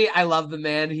 Honestly, I love the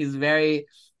man.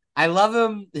 I love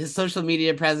him. His social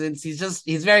media presence.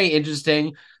 He's very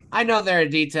interesting. I know there are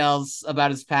details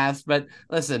about his past, but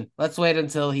listen, let's wait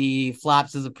until he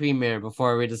flops as a premier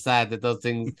before we decide that those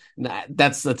things. Nah,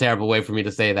 that's a terrible way for me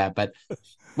to say that, but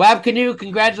Wab Canoe,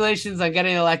 congratulations on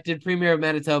getting elected premier of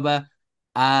Manitoba.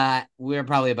 We're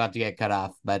probably about to get cut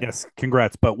off, but Yes,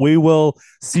 congrats. But we will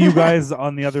see you guys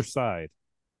on the other side.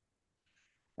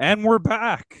 And we're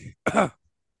back.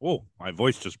 Oh, my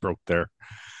voice just broke there.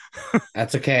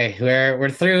 that's okay. We're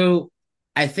through.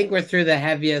 I think we're through the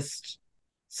heaviest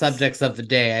subjects of the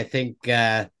day. I think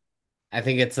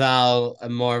it's all a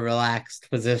more relaxed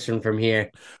position from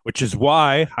here. Which is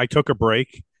why I took a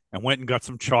break and went and got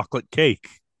some chocolate cake.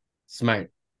 Smart.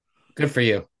 Good for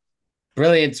you.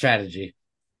 Brilliant strategy.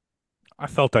 I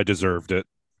felt I deserved it.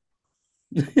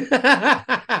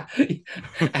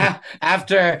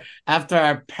 after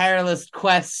our perilous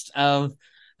quest of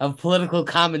political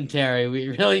commentary, we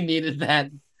really needed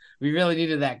that. We really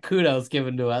needed that kudos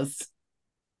given to us.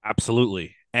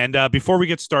 Absolutely. And before we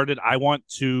get started, I want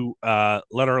to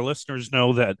let our listeners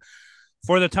know that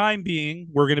for the time being,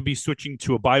 we're going to be switching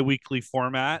to a bi-weekly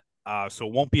format. So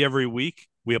it won't be every week.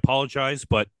 We apologize,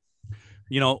 but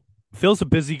Phil's a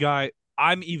busy guy.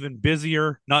 I'm even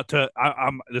busier. Not to.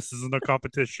 I'm. This isn't a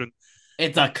competition.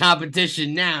 It's a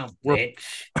competition now, bitch.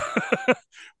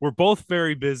 We're both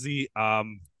very busy.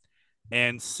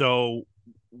 And so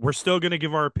we're still going to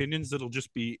give our opinions. It'll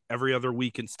just be every other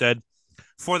week instead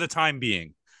for the time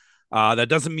being. That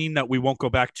doesn't mean that we won't go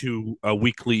back to a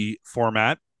weekly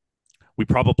format. We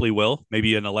probably will,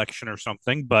 maybe an election or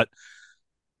something, but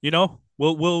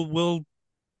we'll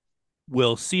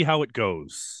see how it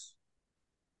goes.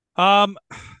 I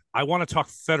want to talk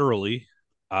federally,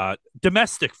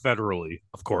 domestic federally,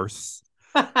 of course.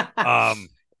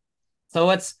 So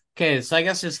what's okay? So I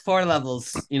guess there's four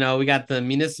levels. You know, we got the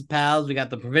municipals, we got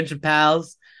the provincial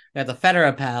pals, we got the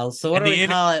federal pals. So what do we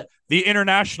call it? The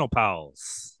international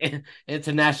pals.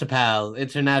 International pals.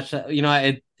 International. You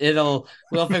know,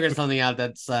 we'll figure something out.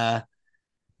 That's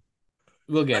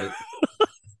we'll get it.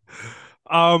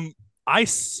 I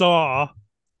saw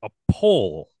a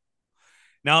poll.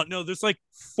 Now, no, there's like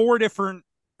four different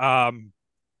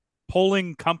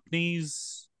polling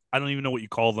companies. I don't even know what you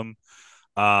call them.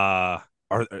 Are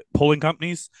polling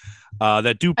companies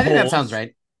that do polls. I think that sounds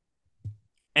right.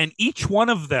 And each one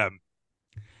of them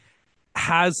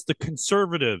has the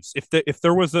conservatives. If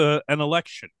there was an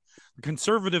election, the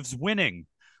conservatives winning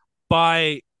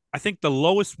by, I think the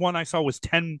lowest one I saw was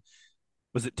 10.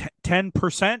 Was it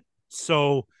 10%?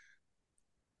 So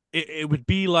it would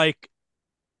be like,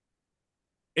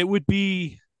 it would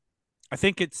be, I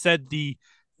think it said the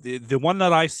one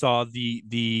that I saw,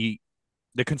 the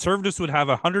conservatives would have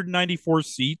 194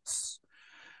 seats.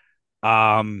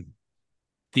 The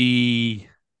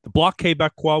Bloc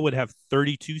Québécois would have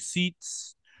 32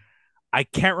 seats. I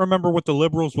can't remember what the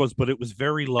Liberals was, but it was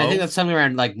very low. I think that's something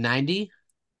around like 90.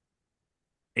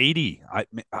 80,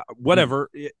 whatever.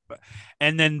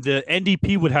 And then the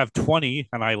NDP would have 20,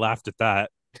 and I laughed at that.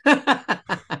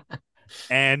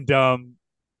 and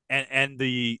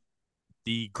the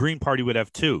Green Party would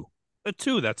have 2.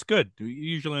 Two, that's good. We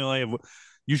usually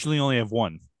only have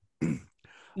 1.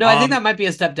 No, I think that might be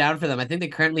a step down for them. I think they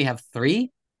currently have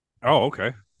 3. Oh,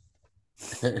 okay.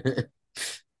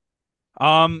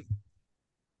 I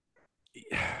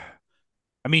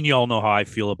mean, you all know how I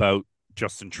feel about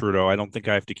Justin Trudeau. I don't think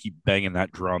I have to keep banging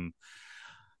that drum.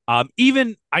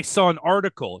 Even I saw an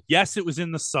article. Yes, it was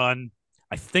in the Sun.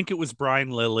 I think it was Brian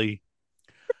Lilly,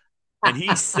 and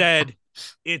he said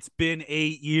it's been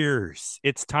 8 years.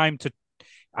 It's time to.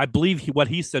 I believe what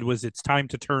he said was it's time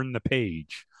to turn the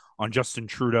page on Justin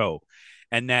Trudeau,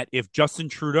 and that if Justin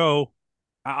Trudeau,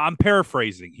 I'm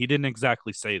paraphrasing, he didn't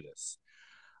exactly say this.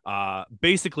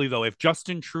 Basically, though, if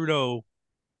Justin Trudeau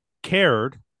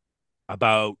cared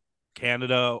about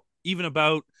Canada, even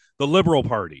about the Liberal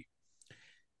Party,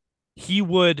 he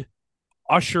would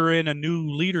usher in a new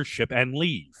leadership and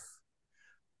leave.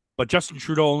 But Justin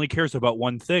Trudeau only cares about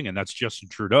one thing, and that's Justin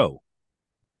Trudeau.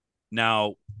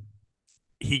 Now,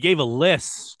 he gave a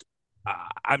list.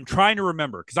 I'm trying to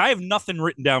remember because I have nothing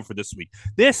written down for this week.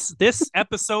 This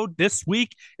episode this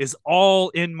week is all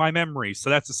in my memory, so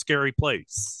that's a scary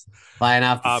place. Flying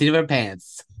off the seat of our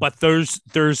pants. But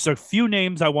there's a few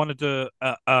names I wanted to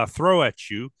throw at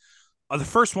you. The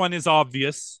first one is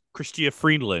obvious: Chrystia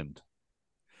Freeland.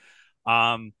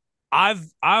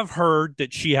 I've heard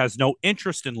that she has no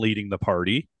interest in leading the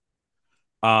party.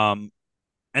 And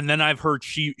then I've heard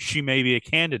she may be a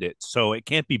candidate, so it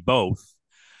can't be both.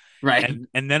 Right.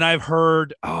 And then I've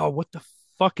heard, what the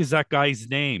fuck is that guy's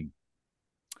name?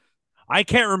 I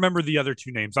can't remember the other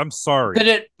two names. I'm sorry. Could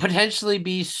it potentially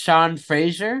be Sean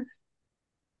Fraser?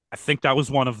 I think that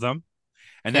was one of them.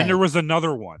 And then there was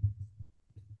another one.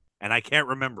 And I can't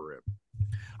remember it.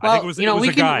 Well, I think it was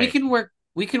a guy.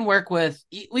 We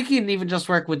can even just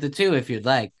work with the two if you'd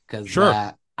like, because sure.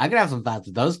 I could have some thoughts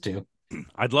with those two.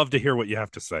 I'd love to hear what you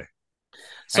have to say.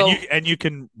 So, and you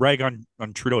can rag on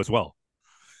Trudeau as well.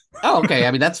 Oh, okay.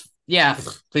 I mean,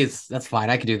 please, that's fine.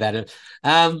 I can do that.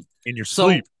 In your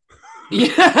sleep.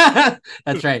 Yeah,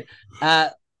 that's right.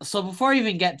 So before I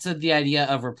even get to the idea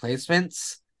of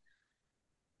replacements,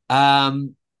 I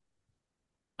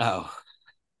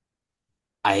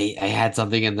had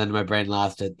something and then my brain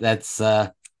lost it. That's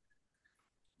what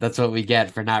we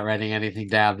get for not writing anything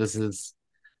down. This is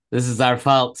our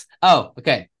fault. Oh,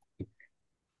 okay.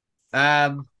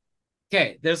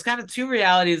 Okay, there's kind of two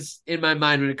realities in my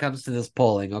mind when it comes to this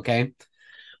polling, okay?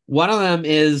 One of them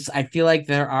is I feel like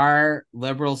there are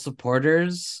Liberal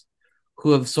supporters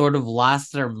who have sort of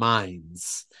lost their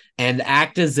minds and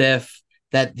act as if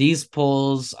that these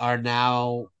polls are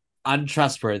now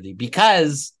untrustworthy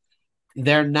because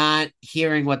they're not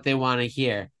hearing what they want to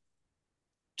hear.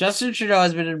 Justin Trudeau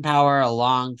has been in power a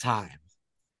long time,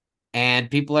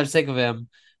 and people are sick of him.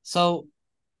 So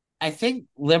I think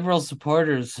Liberal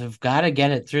supporters have got to get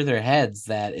it through their heads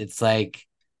that it's like,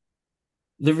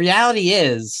 the reality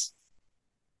is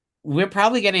we're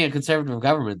probably getting a conservative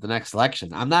government the next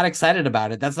election. I'm not excited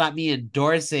about it. That's not me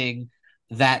endorsing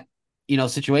that,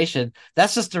 situation.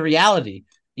 That's just a reality.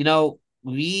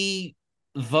 We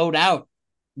vote out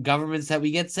governments that we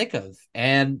get sick of,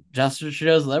 and Justin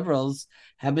Trudeau's Liberals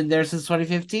have been there since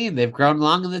 2015. They've grown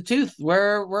long in the tooth.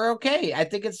 We're okay. I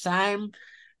think it's time.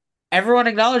 Everyone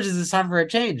acknowledges it's time for a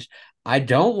change. I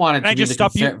don't want it to be the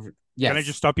conservative. Yes. Can I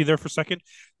just stop you there for a second?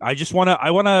 I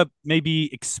want to maybe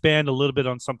expand a little bit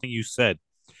on something you said.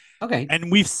 Okay.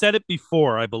 And we've said it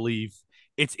before, I believe.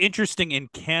 It's interesting in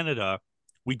Canada,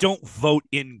 we don't vote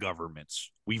in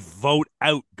governments. We vote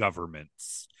out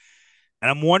governments. And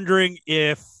I'm wondering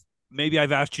if maybe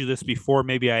I've asked you this before,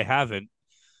 maybe I haven't.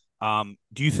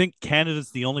 Do you think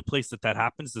Canada's the only place that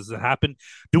happens? Does it happen?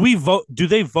 Do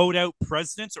they vote out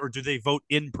presidents or do they vote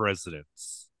in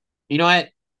presidents? You know what?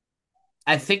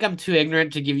 I think I'm too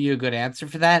ignorant to give you a good answer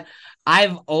for that.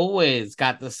 I've always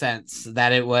got the sense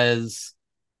that it was.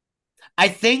 I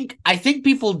think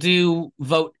people do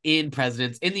vote in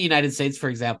presidents in the United States, for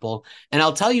example, and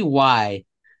I'll tell you why.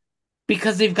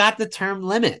 Because they've got the term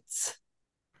limits.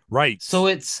 Right. So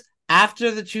it's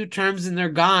after the 2 terms and they're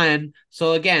gone.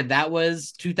 So again, that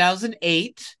was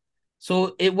 2008.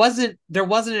 So there wasn't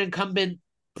an incumbent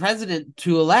president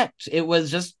to elect. It was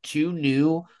just 2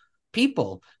 new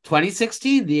people.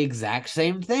 2016, the exact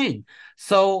same thing.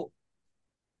 So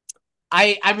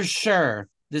I'm sure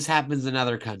this happens in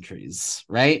other countries,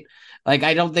 right? Like,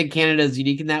 I don't think Canada is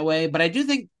unique in that way, but I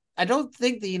don't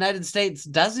think the United States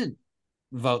doesn't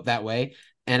vote that way.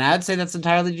 And I would say that's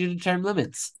entirely due to term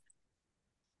limits.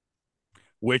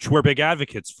 Which we're big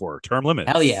advocates for, term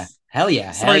limits. Hell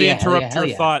yeah. Sorry to interrupt your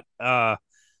thought. But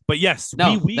yes,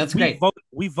 that's great.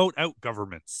 We vote out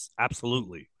governments.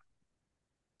 Absolutely.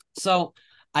 So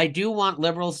I do want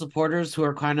Liberal supporters who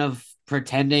are kind of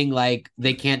pretending like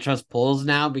they can't trust polls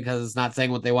now because it's not saying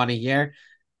what they want to hear.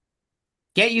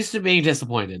 Get used to being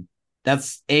disappointed.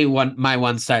 That's my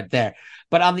one start there.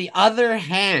 But on the other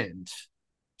hand,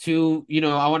 I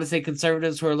want to say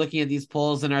conservatives who are looking at these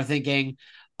polls and are thinking,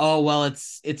 oh, well,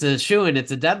 it's a shoo-in,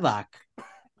 it's a deadlock.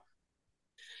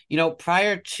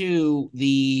 prior to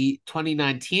the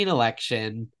 2019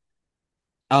 election,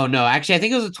 oh no, actually I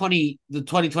think it was the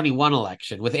 2021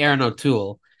 election with Aaron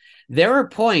O'Toole. There were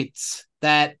points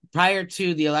that prior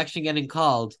to the election getting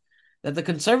called that the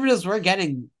conservatives were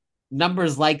getting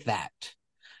numbers like that.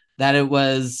 That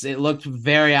it looked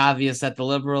very obvious that the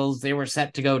liberals, they were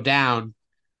set to go down.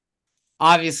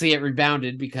 Obviously it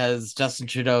rebounded because Justin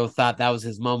Trudeau thought that was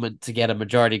his moment to get a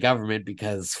majority government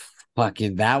because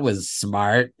fucking that was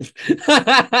smart.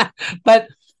 But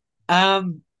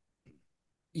um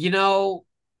you know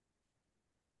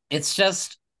it's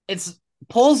just it's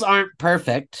polls aren't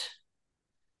perfect,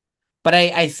 but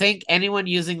I think anyone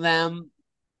using them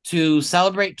to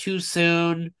celebrate too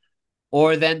soon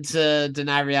or then to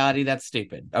deny reality, that's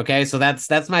stupid. Okay, so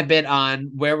that's my bit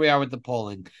on where we are with the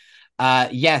polling.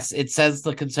 Yes, it says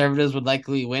the conservatives would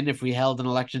likely win if we held an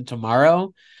election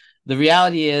tomorrow. The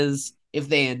reality is, if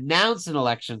they announce an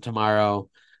election tomorrow,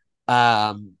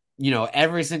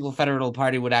 every single federal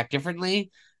party would act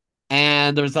differently,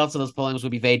 and the results of those pollings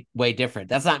would be way different.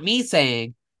 That's not me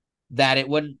saying that it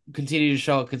wouldn't continue to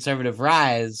show a conservative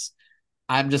rise.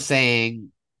 I'm just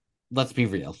saying, let's be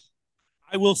real.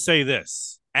 I will say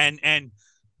this, and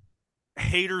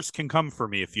haters can come for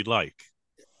me if you'd like.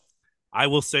 I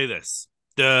will say this: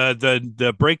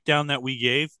 the breakdown that we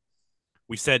gave,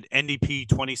 we said NDP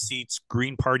 20 seats,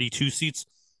 Green Party 2 seats.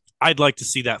 I'd like to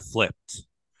see that flipped.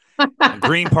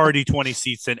 Green Party 20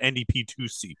 seats and NDP 2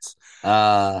 seats. For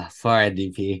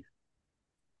NDP.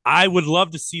 I would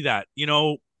love to see that.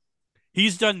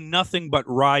 He's done nothing but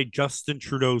ride Justin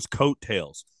Trudeau's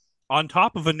coattails. On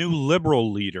top of a new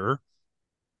Liberal leader,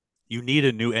 you need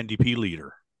a new NDP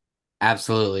leader.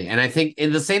 Absolutely. And I think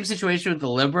in the same situation with the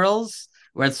Liberals,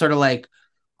 where it's sort of like,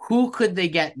 who could they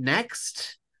get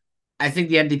next? I think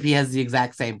the NDP has the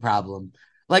exact same problem.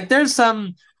 Like,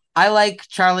 I like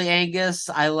Charlie Angus.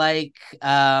 I like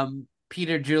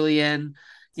Peter Julian.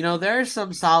 There are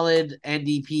some solid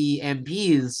NDP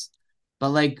MPs, but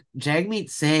like Jagmeet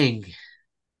Singh,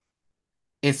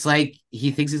 it's like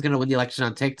he thinks he's going to win the election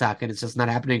on TikTok, and it's just not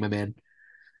happening, my man.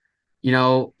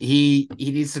 He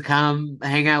needs to come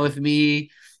hang out with me,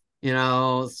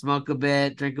 smoke a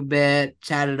bit, drink a bit,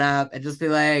 chat it up, and just be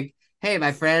like, hey,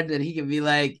 my friend. And he can be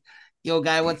like, yo,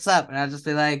 guy, what's up? And I'll just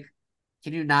be like,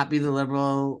 can you not be the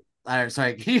liberal?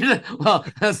 Sorry, well,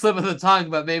 a slip of the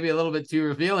tongue, but maybe a little bit too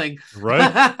revealing.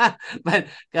 Right. But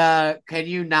can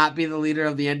you not be the leader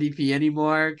of the NDP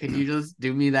anymore? Can you just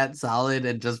do me that solid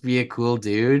and just be a cool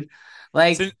dude?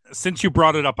 Like, since you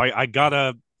brought it up, I got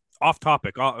a off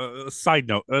topic, side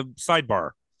note,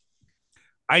 sidebar.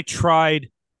 I tried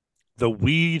the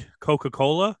weed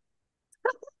Coca-Cola,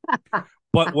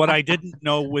 but what I didn't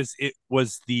know was it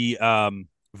was the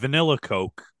vanilla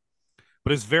Coke,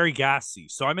 but it's very gassy.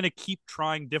 So I'm going to keep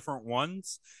trying different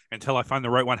ones until I find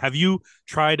the right one. Have you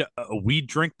tried a weed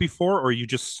drink before, or you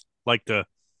just like to?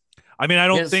 I mean, I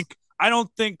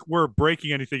don't think we're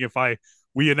breaking anything if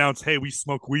we announce, hey, we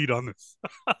smoke weed on this.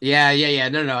 Yeah.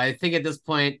 No. I think at this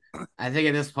point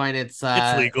it's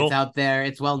legal. It's out there.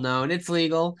 It's well known. It's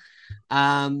legal.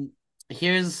 I'll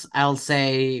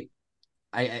say,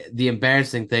 the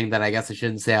embarrassing thing that I guess I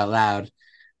shouldn't say out loud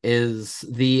is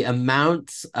the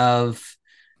amount of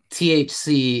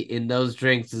THC in those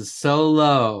drinks is so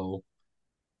low.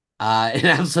 It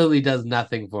absolutely does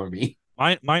nothing for me.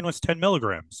 Mine was 10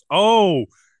 milligrams.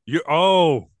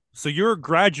 So you're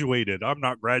graduated. I'm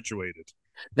not graduated.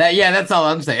 That's all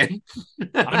I'm saying.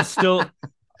 I'm still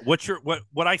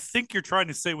what I think you're trying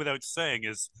to say without saying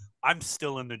is I'm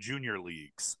still in the junior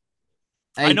leagues.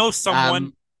 I know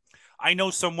someone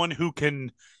who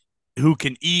can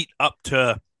eat up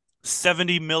to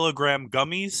 70 milligram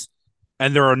gummies,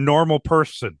 and they're a normal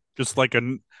person,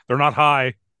 they're not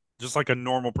high, just like a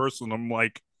normal person. I'm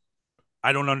like,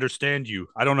 I don't understand you.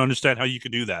 I don't understand how you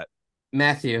could do that.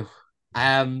 Matthew,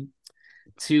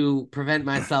 to prevent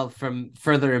myself from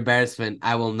further embarrassment,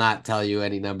 I will not tell you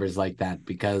any numbers like that,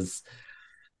 because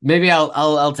maybe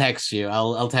I'll text you.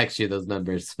 I'll text you those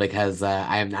numbers, because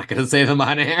I am not going to say them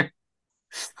on air.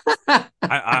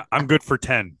 I'm good for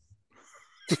 10.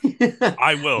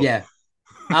 I will. Yeah.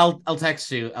 I'll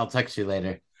text you. I'll text you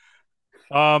later.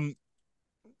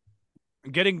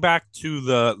 Getting back to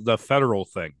the federal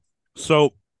thing.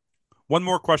 So, one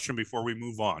more question before we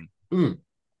move on.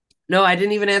 No, I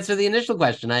didn't even answer the initial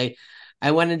question. I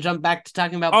went and jumped back to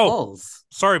talking about polls.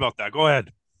 Sorry about that. Go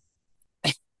ahead.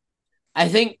 I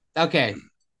think, okay.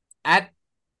 I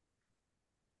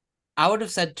would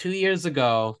have said 2 years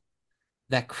ago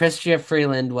that Chrystia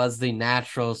Freeland was the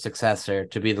natural successor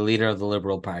to be the leader of the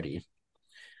Liberal Party.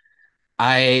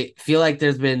 I feel like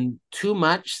there's been too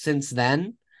much since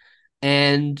then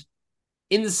And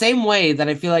in the same way that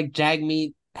I feel like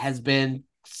Jagmeet has been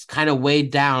kind of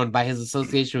weighed down by his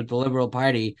association with the Liberal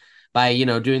Party by,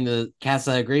 doing the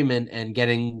CASA agreement and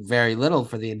getting very little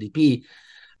for the NDP,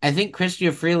 I think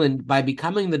Chrystia Freeland, by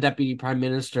becoming the deputy prime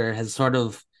minister, has sort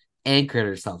of anchored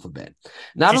herself a bit.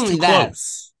 Not She's only too that,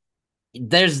 close.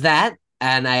 there's that,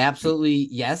 and I absolutely,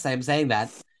 yes, I'm saying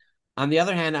that. On the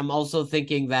other hand, I'm also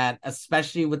thinking that,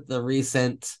 especially with the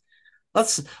recent,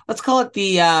 let's call it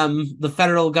the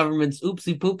federal government's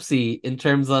oopsie poopsie in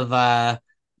terms of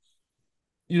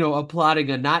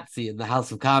applauding a Nazi in the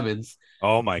House of Commons.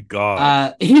 Oh my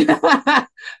God. We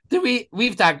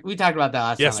talked about that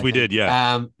last time, Yes, I we think. did.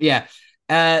 Yeah. Yeah.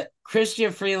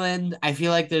 Chrystia Freeland, I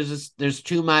feel like there's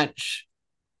too much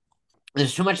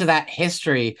of that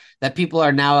history that people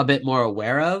are now a bit more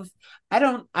aware of. I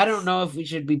don't know if we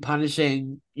should be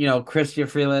punishing, Chrystia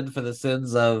Freeland for the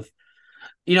sins of,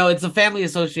 it's a family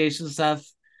association stuff.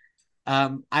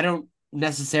 I don't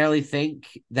necessarily think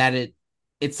that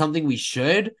it's something we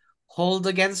should hold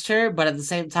against her, but at the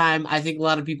same time, I think a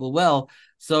lot of people will.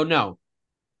 So no,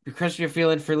 Chrystia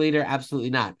Freeland for leader, absolutely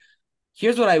not.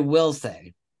 Here's what I will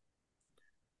say.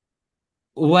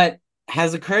 What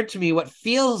has occurred to me, what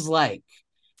feels like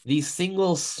the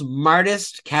single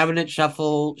smartest cabinet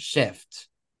shuffle shift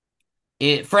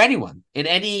for anyone in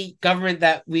any government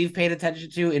that we've paid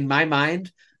attention to, in my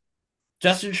mind,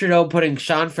 Justin Trudeau putting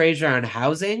Sean Fraser on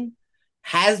housing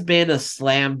has been a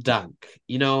slam dunk.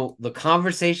 The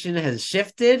conversation has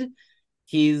shifted.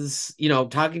 He's,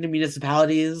 talking to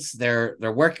municipalities. They're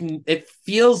working. It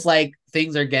feels like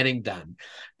things are getting done.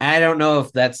 I don't know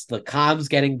if that's the comms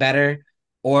getting better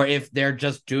or if they're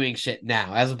just doing shit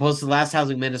now, as opposed to the last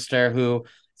housing minister who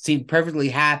seemed perfectly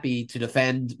happy to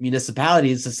defend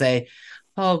municipalities to say,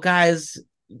 oh, guys,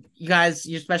 you guys,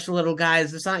 you special little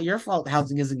guys, it's not your fault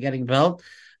housing isn't getting built.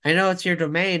 I know it's your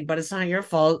domain, but it's not your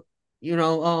fault.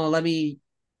 Let me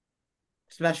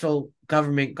special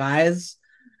government guys.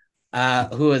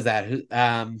 Who is that?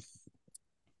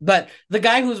 But the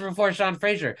guy who's before Sean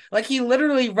Fraser, like he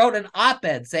literally wrote an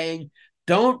op-ed saying,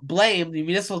 don't blame the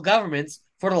municipal governments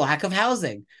for the lack of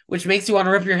housing, which makes you want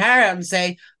to rip your hair out and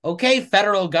say, okay,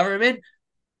 federal government,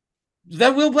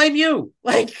 then we'll blame you.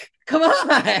 Like, come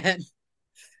on.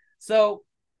 So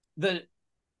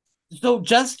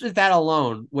just with that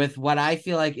alone, with what I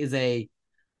feel like is a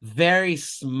very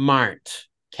smart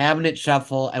cabinet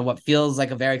shuffle and what feels like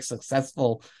a very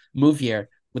successful move here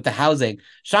with the housing,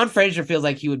 Sean Fraser feels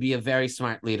like he would be a very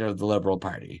smart leader of the Liberal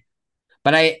Party.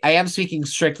 But I am speaking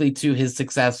strictly to his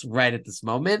success right at this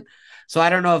moment. So I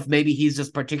don't know if maybe he's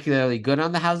just particularly good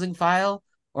on the housing file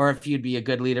or if he'd be a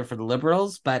good leader for the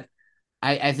Liberals. But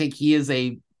I think he is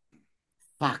it's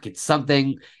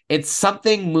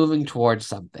something moving towards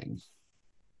something.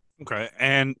 Okay.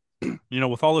 And,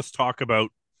 with all this talk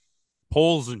about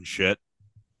polls and shit,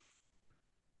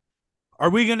 are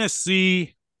we going to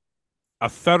see a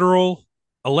federal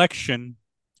election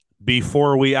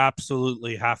before we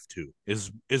absolutely have to?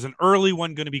 Is an early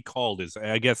one going to be called? Is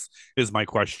my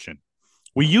question.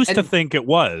 We used to think it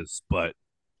was, but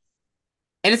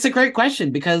it's a great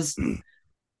question because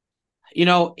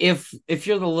if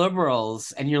you're the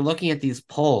Liberals and you're looking at these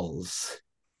polls,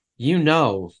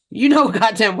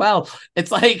 goddamn well, it's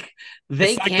like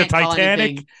they can't the call Titanic,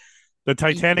 anything. the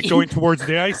Titanic going towards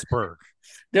the iceberg.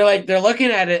 They're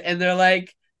looking at it and they're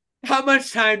like, how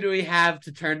much time do we have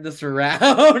to turn this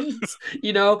around?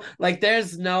 Like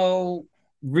there's no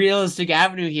realistic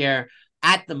avenue here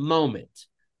at the moment.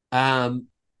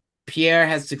 Pierre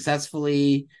has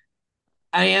successfully,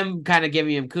 I am kind of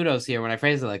giving him kudos here when I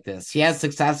phrase it like this. He has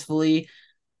successfully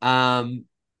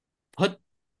put,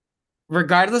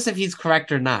 regardless if he's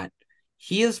correct or not,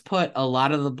 he has put a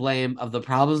lot of the blame of the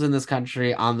problems in this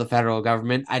country on the federal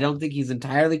government. I don't think he's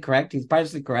entirely correct. He's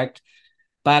partially correct,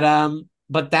 but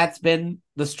that's been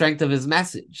the strength of his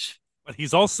message. But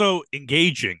he's also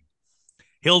engaging.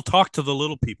 He'll talk to the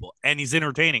little people, and he's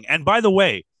entertaining. And by the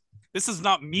way, this is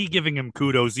not me giving him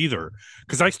kudos either,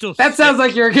 because I still sounds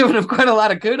like you're giving him quite a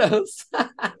lot of kudos.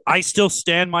 I still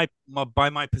stand by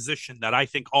my position that I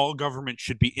think all government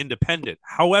should be independent.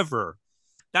 However,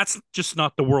 that's just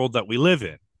not the world that we live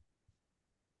in.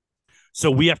 So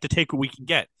we have to take what we can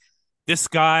get. This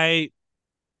guy,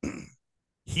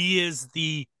 he is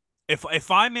the if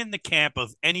I'm in the camp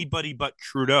of anybody but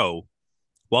Trudeau,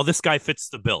 well, this guy fits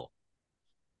the bill.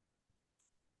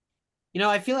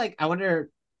 I feel like I wonder.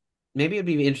 Maybe it'd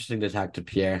be interesting to talk to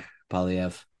Pierre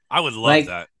Poilievre. I would love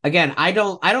that. Again, I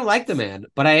don't like the man,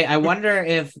 but I wonder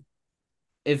if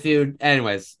you.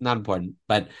 Anyways, not important.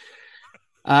 But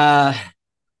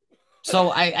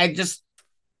so I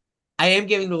I am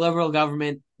giving the Liberal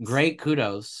government great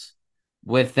kudos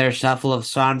with their shuffle of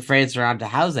Sean Fraser onto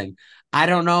housing. I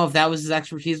don't know if that was his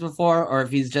expertise before, or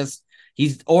if he's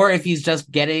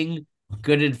just getting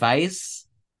good advice.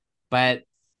 But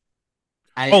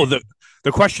Oh, I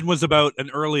the question was about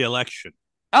an early election.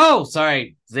 oh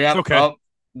sorry, It's yep. okay. Oh,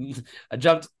 I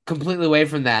jumped completely away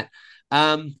from that.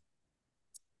 Um,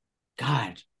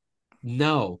 God,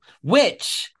 no.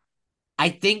 Which I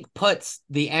think puts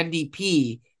the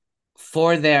NDP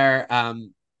for their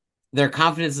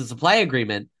confidence and supply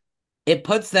agreement. It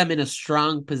puts them in a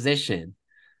strong position.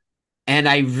 And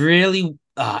I really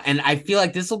and I feel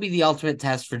like this will be the ultimate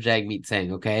test for Jagmeet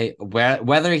Singh, okay?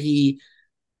 Whether he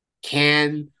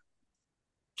can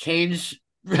change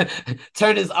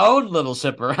turn his own little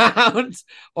ship around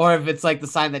or if it's like the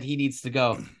sign that he needs to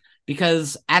go.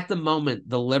 Because at the moment,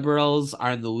 the Liberals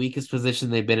are in the weakest position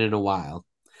they've been in a while.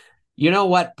 You know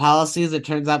what policies it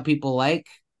turns out people like?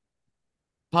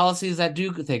 Policies that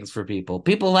do things for people.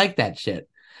 People like that shit.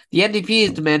 The NDP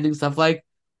is demanding stuff like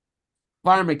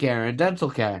pharmacare and dental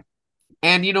care.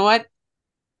 And you know what?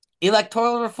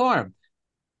 Electoral reform.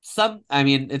 I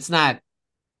mean, it's not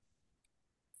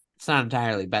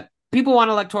entirely, but people want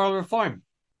electoral reform.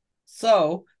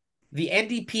 So the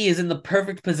NDP is in the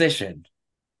perfect position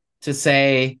to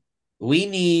say, we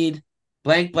need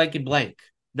blank, blank, and blank.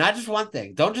 Not just one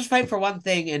thing. Don't just fight for one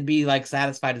thing and be like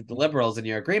satisfied with the Liberals in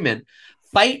your agreement.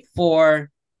 Fight for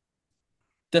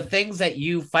the things that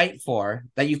you fight for,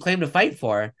 that you claim to fight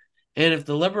for. And if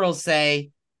the Liberals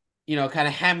say, kind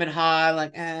of hem and haw,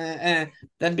 like,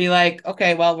 then be like,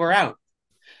 okay, well, we're out.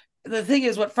 The thing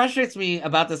is, what frustrates me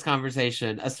about this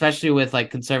conversation, especially with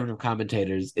like conservative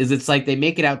commentators, is it's like they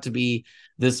make it out to be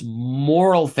this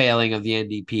moral failing of the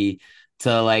NDP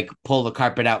to like pull the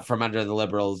carpet out from under the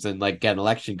Liberals and like get an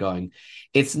election going.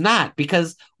 It's not,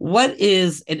 because what are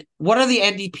the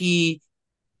NDP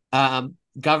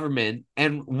government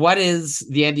and what is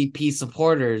the NDP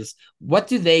supporters? What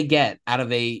do they get out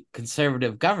of a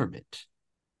conservative government?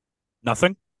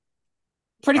 Nothing.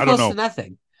 Pretty I don't close know. to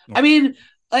nothing. No. I mean,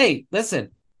 hey,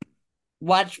 listen,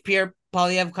 watch Pierre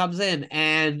Polyev comes in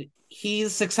and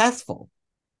he's successful.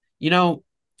 You know,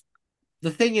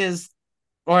 the thing is,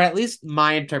 or at least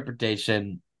my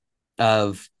interpretation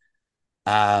of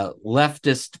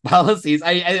leftist policies,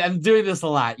 I'm doing this a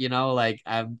lot, like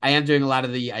I am doing a lot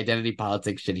of the identity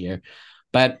politics shit here.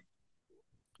 But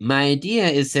my idea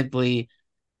is simply,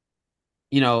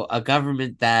 a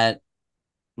government that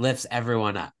lifts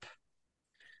everyone up.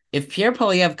 If Pierre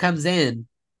Polyev comes in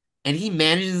and he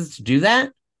manages to do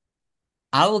that,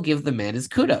 I will give the man his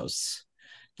kudos.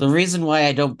 The reason why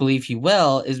I don't believe he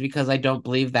will is because I don't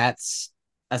believe that's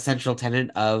a central tenet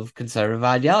of conservative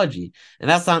ideology. And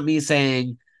that's not me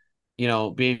saying,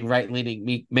 being right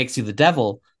leaning makes you the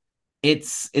devil.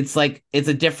 It's like it's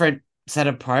a different set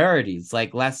of priorities,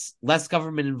 like less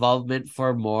government involvement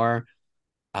for more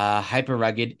hyper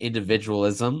rugged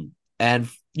individualism and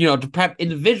to prep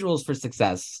individuals for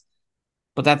success.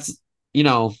 But that's you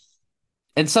know,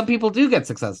 and some people do get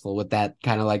successful with that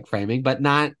kind of like framing, but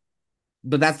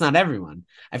that's not everyone.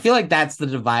 I feel like that's the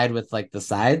divide with like the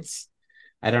sides.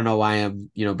 I don't know why I'm,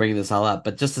 bringing this all up,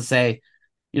 but just to say,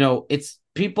 it's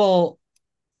people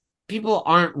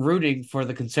aren't rooting for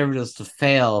the conservatives to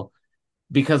fail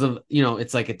because of,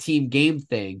 it's like a team game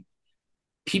thing.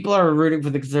 People are rooting for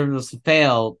the conservatives to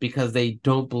fail because they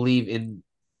don't believe in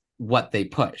what they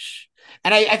push.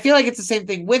 And I feel like it's the same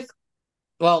thing with,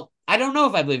 well, I don't know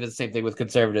if I believe it's the same thing with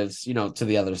conservatives, to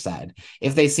the other side.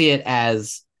 If they see it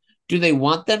as, do they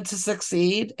want them to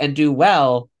succeed and do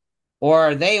well, or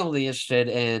are they only interested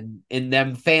in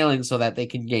them failing so that they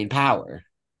can gain power?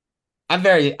 I'm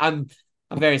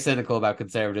very cynical about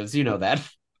conservatives, you know that.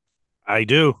 I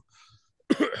do.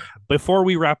 Before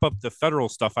we wrap up the federal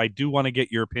stuff, I do want to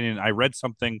get your opinion. I read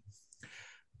something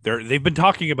they've been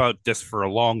talking about this for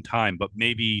a long time, but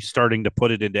maybe starting to put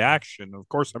it into action. Of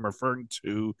course, I'm referring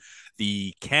to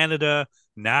the Canada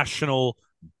National.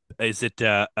 Is it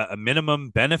a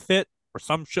minimum benefit or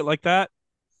some shit like that?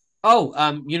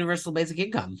 Oh, universal basic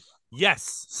income.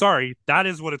 Yes, sorry, that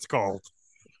is what it's called.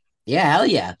 Yeah, hell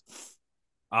yeah.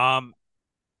 Um,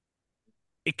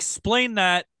 explain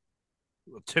that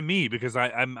to me because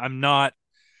I'm not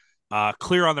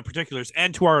clear on the particulars,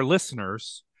 and to our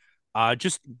listeners,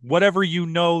 just whatever you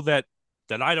know that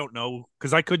I don't know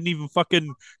because I couldn't even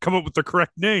fucking come up with the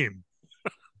correct name.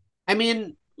 I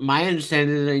mean, my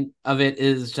understanding of it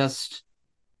is just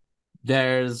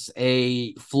there's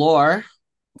a floor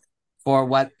for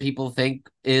what people think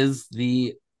is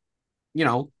the,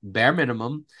 bare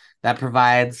minimum that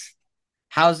provides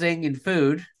housing and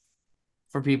food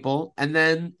for people, and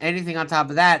then anything on top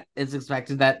of that is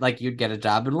expected that like you'd get a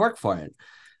job and work for it.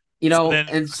 So then,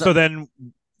 And so then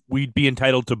we'd be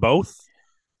entitled to both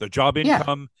the job yeah,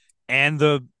 income and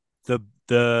the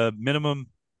minimum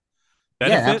yeah,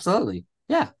 benefit. absolutely,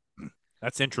 yeah.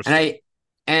 That's And interesting. I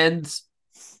and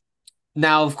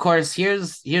now, of course,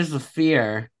 here's the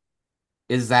fear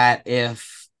is that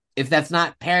if that's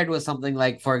not paired with something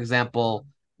like, for example,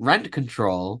 rent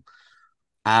control,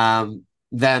 then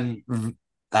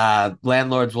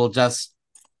landlords will just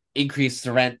increase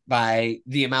the rent by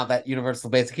the amount that universal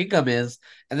basic income is,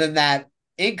 and then that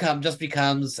income just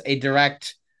becomes a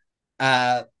direct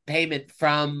payment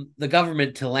from the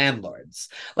government to landlords.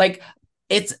 Like,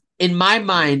 it's in my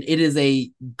mind, it is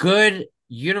a good,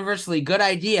 universally good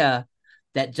idea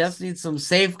that just needs some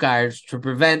safeguards to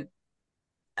prevent.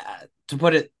 To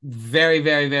put it very,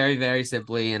 very, very, very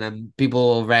simply, and people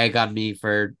will rag on me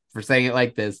for saying it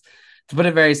like this. To put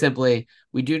it very simply,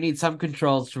 we do need some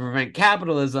controls to prevent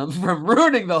capitalism from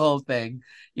ruining the whole thing.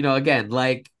 Again,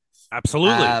 like,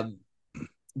 Absolutely. um,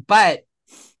 but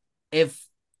if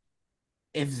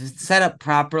it's set up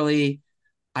properly,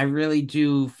 I really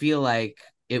do feel like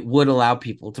it would allow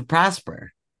people to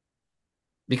prosper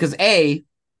because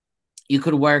you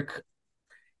could work.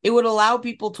 It would allow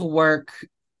people to work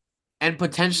and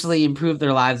potentially improve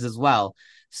their lives as well.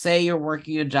 Say you're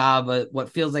working a job,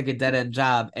 what feels like a dead end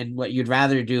job, and what you'd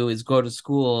rather do is go to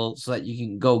school so that you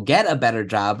can go get a better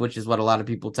job, which is what a lot of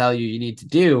people tell you need to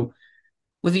do.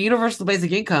 With a universal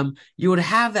basic income, you would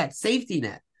have that safety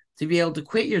net to be able to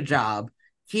quit your job,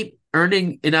 keep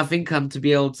earning enough income to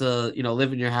be able to,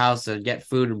 live in your house and get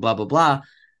food and blah, blah, blah.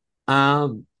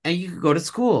 And you could go to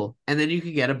school and then you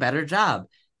could get a better job.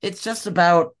 It's just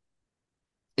about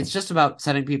it's just about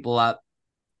setting people up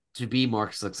to be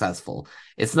more successful.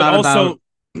 It's But not also,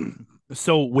 about.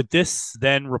 so would this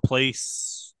then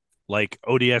replace like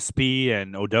ODSP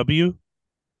and OW?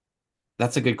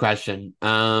 That's a good question.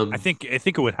 I think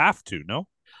it would have to, no?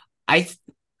 I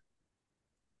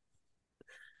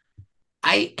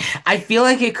I I feel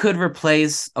like it could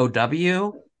replace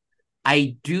OW.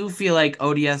 I do feel like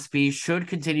ODSP should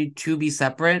continue to be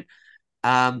separate.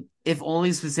 If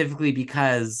only specifically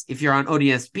because if you're on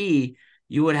ODSP,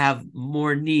 you would have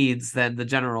more needs than the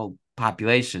general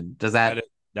population. Does That that is,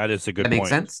 that is a good that make point.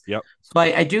 sense? Yep. So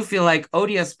I do feel like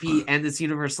ODSP and this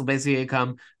universal basic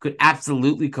income could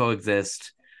absolutely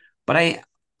coexist. But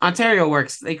Ontario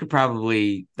Works, that could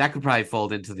probably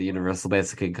fold into the universal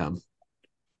basic income.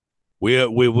 We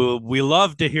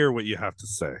love to hear what you have to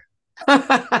say.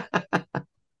 I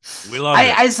We love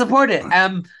it. I support it.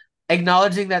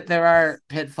 Acknowledging that there are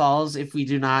pitfalls if we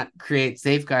do not create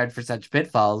safeguard for such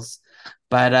pitfalls,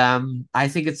 but I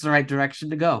think it's the right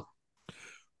direction to go.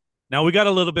 Now we got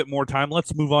a little bit more time.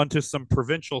 Let's move on to some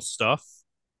provincial stuff.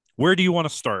 Where do you want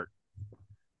to start?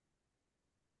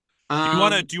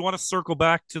 Um, Do you want to circle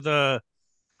back to the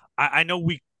I know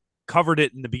we covered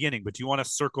it in the beginning, but do you want to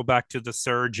circle back to the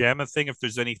Sarah Jama thing if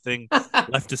there's anything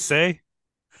left to say?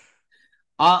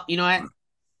 you know what?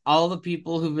 All the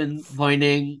people who've been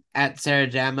pointing at Sarah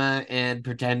Jama and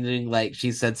pretending like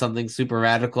she said something super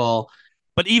radical.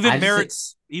 But I just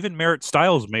say, Even Merritt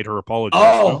Styles made her apologize,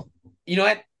 no? oh, you know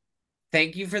what?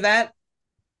 Thank you for that.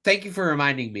 Thank you for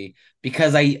reminding me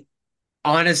because I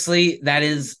honestly, that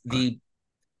is the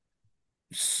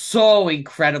so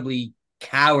incredibly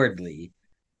cowardly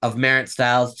of Merritt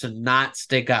Styles to not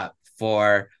stick up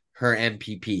for her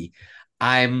MPP.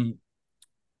 I'm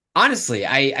honestly,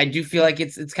 I do feel like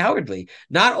it's cowardly.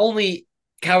 Not only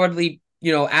cowardly,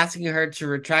 asking her to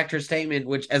retract her statement,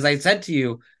 which, as I said to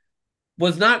you,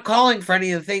 was not calling for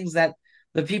any of the things that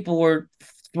the people were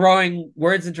throwing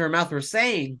words into her mouth were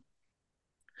saying,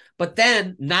 but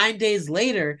then 9 days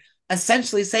later,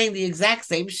 essentially saying the exact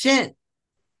same shit.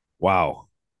 Wow.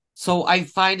 So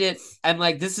I'm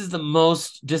like, this is the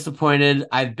most disappointed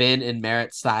I've been in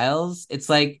Merritt Styles. It's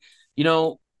like,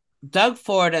 Doug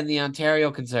Ford and the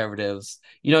Ontario Conservatives,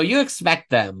 you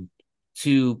expect them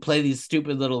to play these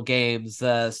stupid little games,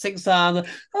 sing song,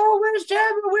 oh, where's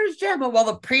Gemma? Where's Gemma? Well,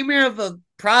 the premier of the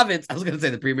province, I was going to say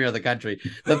the premier of the country,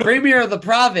 the premier of the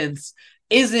province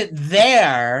isn't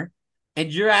there,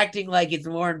 and you're acting like it's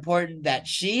more important that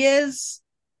she is.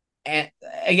 And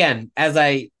again, as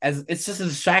it's just a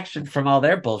distraction from all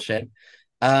their bullshit.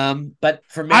 But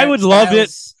for I Merritt would love it.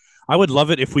 Styles, I would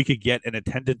love it if we could get an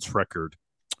attendance record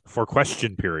for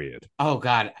question period. oh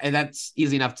god, and that's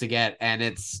easy enough to get, and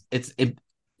it's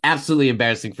absolutely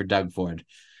embarrassing for Doug Ford,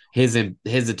 his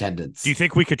attendance. Do you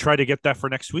think we could try to get that for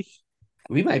next week?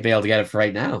 We might be able to get it for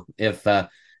right now if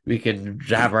we can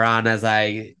jabber on as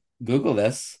I Google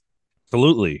this.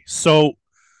 Absolutely. So,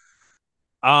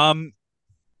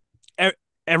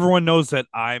 everyone knows that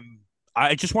I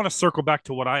just want to circle back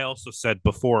to what I also said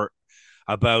before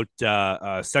about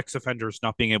sex offenders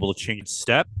not being able to change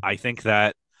step. I think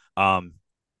that um,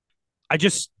 I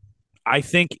just I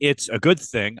think it's a good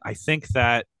thing. I think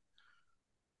that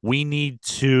we need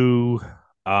to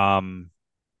um,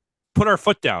 put our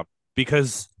foot down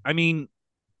because I mean,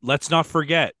 let's not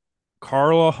forget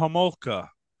Carla Homolka.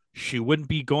 She wouldn't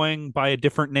be going by a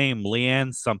different name,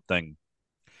 Leanne something,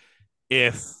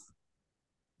 if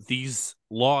these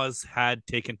laws had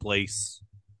taken place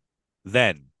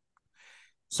then.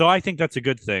 So I think that's a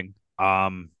good thing. I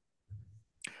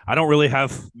don't really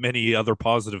have many other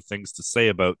positive things to say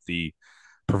about the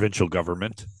provincial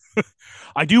government.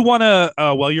 I do want to,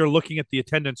 while you're looking at the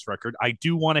attendance record, I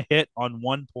do want to hit on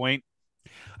one point.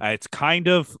 It's kind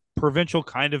of provincial,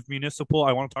 kind of municipal.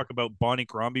 I want to talk about Bonnie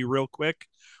Crombie real quick.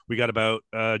 We got about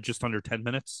just under 10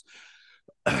 minutes.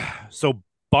 So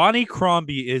Bonnie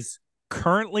Crombie is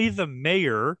currently the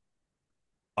mayor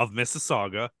of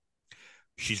Mississauga.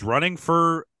 She's running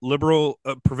for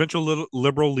provincial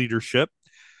liberal leadership.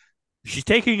 She's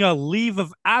taking a leave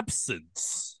of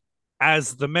absence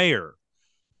as the mayor.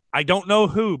 I don't know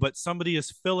who, but somebody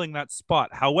is filling that spot.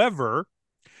 However,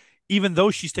 even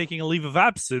though she's taking a leave of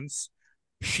absence,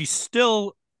 she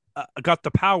still got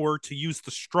the power to use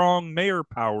the strong mayor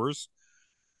powers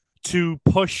to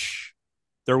push.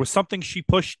 There was something she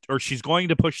pushed, or she's going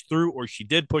to push through, or she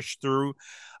did push through.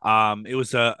 It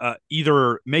was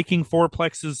either making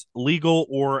fourplexes legal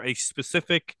or a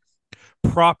specific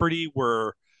property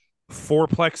where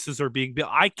fourplexes are being built.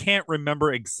 I can't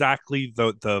remember exactly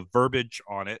the verbiage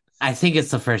on it. I think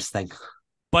it's the first thing.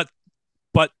 But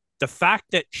the fact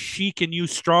that she can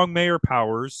use strong mayor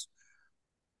powers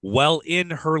well in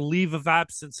her leave of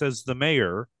absence as the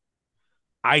mayor,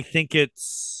 I think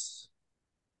it's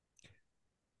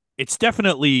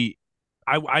definitely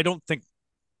I don't think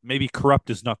maybe corrupt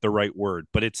is not the right word,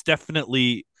 but it's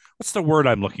definitely what's the word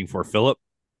I'm looking for, Philip?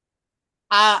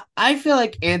 I feel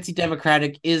like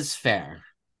anti-democratic is fair.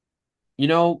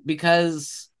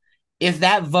 Because if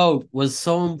that vote was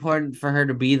so important for her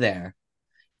to be there,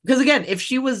 because again, if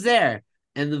she was there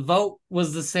and the vote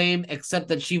was the same except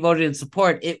that she voted in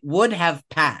support, it would have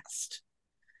passed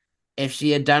if she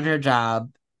had done her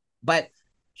job. But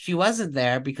she wasn't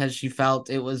there because she felt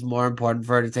it was more important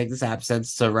for her to take this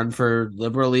absence to run for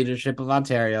Liberal leadership of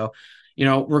Ontario.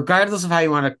 Regardless of how you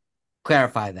want to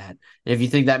clarify that, if you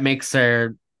think that makes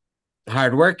her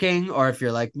hardworking, or if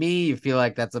you're like me, you feel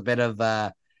like that's a bit of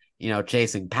a,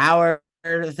 chasing power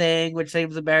thing, which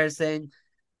seems embarrassing.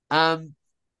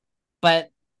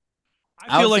 But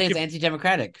I would say it's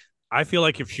anti-democratic. I feel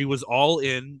like if she was all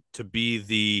in to be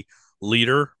the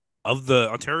leader of the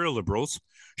Ontario Liberals,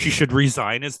 she should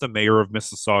resign as the mayor of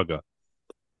Mississauga.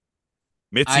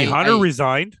 Mitzi Hunter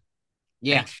resigned.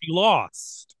 Yeah. And she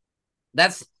lost.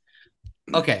 That's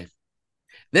okay.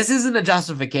 This isn't a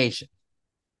justification.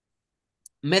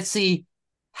 Mitzi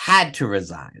had to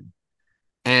resign.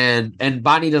 And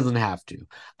Bonnie doesn't have to.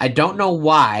 I don't know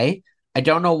why.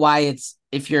 It's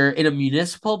if you're in a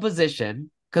municipal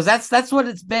position, because that's what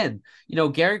it's been.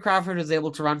 Gary Crawford was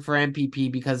able to run for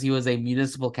MPP because he was a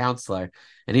municipal councillor,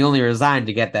 and he only resigned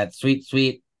to get that sweet,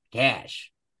 sweet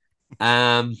cash.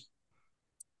 But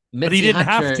he didn't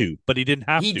have to.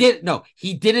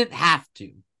 He didn't have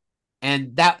to.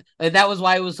 And that was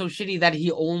why it was so shitty that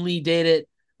he only did it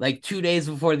like 2 days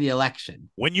before the election.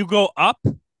 When you go up,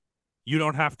 you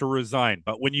don't have to resign.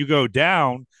 But when you go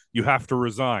down, you have to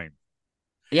resign.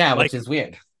 Yeah, which is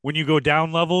weird. When you go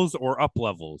down levels or up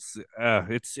levels,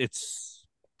 it's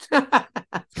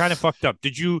kind of fucked up.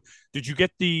 Did you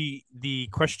get the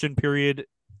question period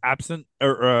absent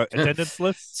or attendance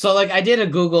list? So I did a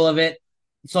Google of it.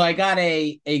 So I got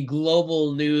a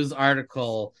global news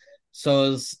article.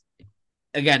 So it's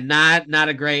again not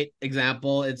a great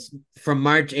example. It's from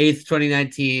March 8th,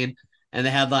 2019, and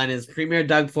the headline is Premier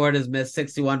Doug Ford has missed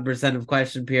 61% of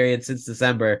question period since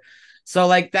December. So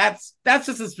that's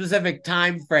just a specific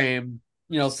time frame,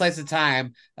 slice of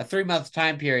time, a 3-month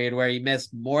time period where he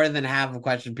missed more than half of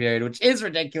question period, which is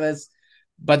ridiculous,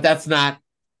 but that's not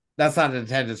an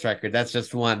attendance record. That's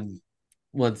just one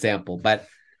sample. But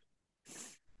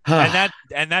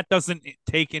and that doesn't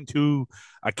take into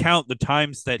account the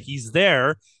times that he's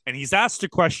there and he's asked a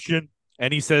question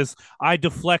and he says, I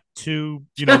deflect to,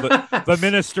 the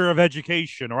Minister of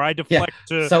Education, or I deflect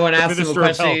to someone asks him a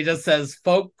question, he just says,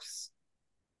 folks.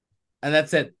 And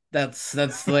that's it. That's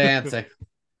the answer.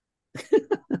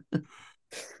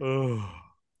 Oh,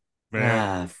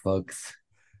 man. Folks.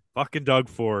 Fucking Doug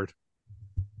Ford.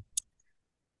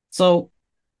 So,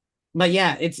 but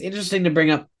yeah, it's interesting to bring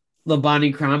up the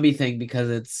Bonnie Crombie thing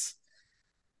because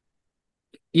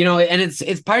and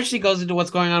it's partially goes into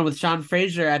what's going on with Sean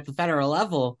Fraser at the federal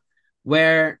level,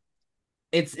 where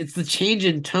it's the change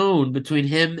in tone between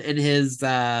him and his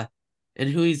and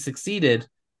who he succeeded.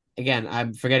 Again,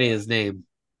 I'm forgetting his name.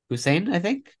 Hussein, I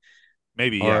think.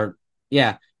 Maybe, yeah. Or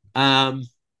yeah.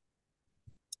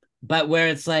 But where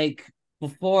it's like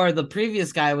before, the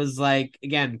previous guy was like,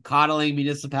 again, coddling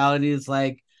municipalities,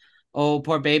 like, oh,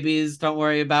 poor babies, don't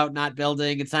worry about not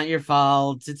building, it's not your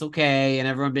fault, it's okay, and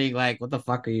everyone being like, what the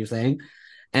fuck are you saying?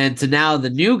 And to now the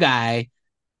new guy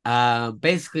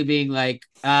basically being like,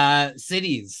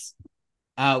 cities,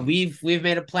 we've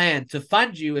made a plan to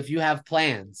fund you if you have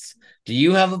plans. Do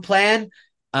you have a plan?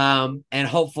 And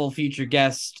hopeful future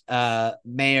guest,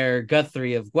 Mayor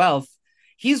Guthrie of Guelph,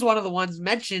 he's one of the ones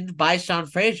mentioned by Sean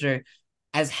Fraser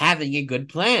as having a good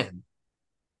plan.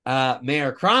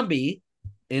 Mayor Crombie,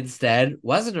 instead,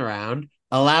 wasn't around,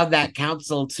 allowed that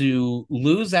council to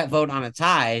lose that vote on a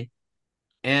tie,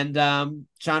 and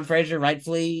Sean Fraser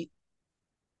rightfully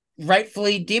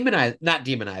demonized, not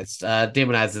demonized,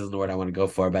 demonized isn't the word I want to go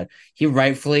for, but he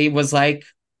rightfully was like,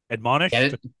 Admonished.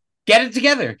 Get it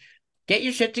together, get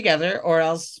your shit together, or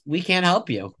else we can't help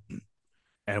you.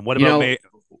 And what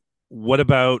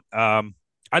about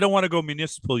I don't want to go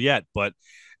municipal yet, but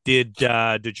did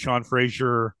Sean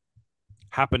Fraser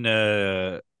happen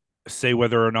to say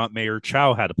whether or not Mayor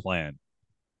Chow had a plan?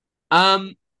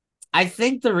 I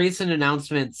think the recent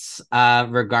announcements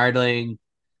regarding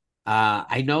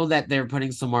I know that they're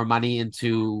putting some more money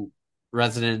into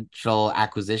residential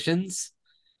acquisitions.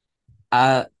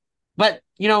 But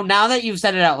now that you've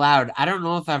said it out loud, I don't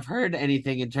know if I've heard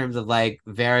anything in terms of like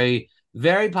very,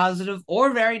 very positive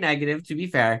or very negative, to be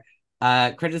fair,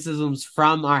 criticisms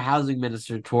from our housing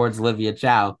minister towards Olivia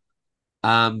Chow.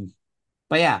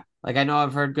 But yeah, like I know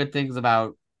I've heard good things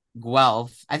about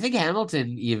Guelph. I think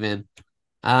Hamilton even.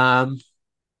 Um,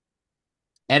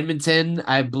 Edmonton,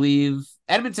 I believe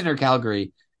Edmonton or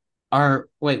Calgary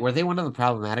were they one of the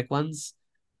problematic ones?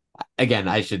 Again,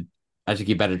 I should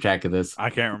keep better track of this. I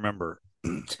can't remember.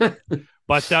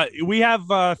 But we have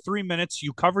 3 minutes.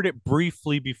 You covered it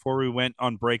briefly before we went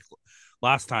on break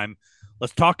last time.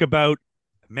 Let's talk about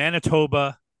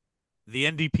Manitoba, the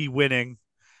NDP winning.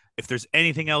 If there's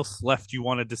anything else left you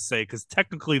wanted to say, because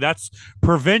technically that's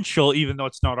provincial, even though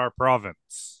it's not our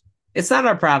province. It's not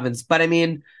our province, but I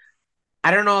mean,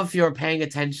 I don't know if you were paying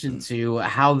attention to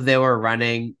how they were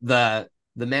running the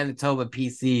Manitoba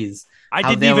PCs, I how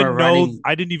didn't they were even know. running.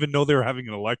 I didn't even know they were having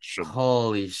an election.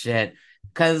 Holy shit.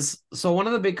 Because so one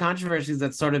of the big controversies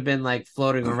that's sort of been like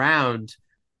floating around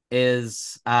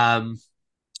is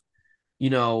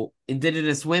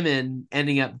indigenous women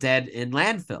ending up dead in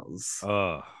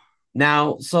landfills.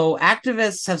 Now, so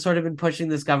activists have sort of been pushing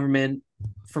this government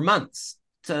for months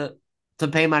to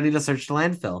pay money to search the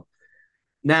landfill.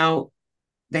 Now,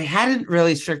 they hadn't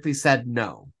really strictly said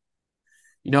no.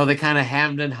 They kind of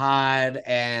hammed and hawed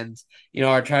and,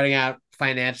 are trying out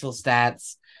financial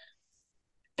stats.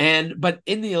 But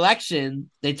in the election,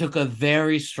 they took a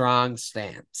very strong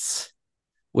stance,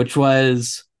 which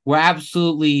was, we're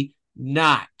absolutely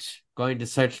not going to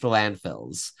search for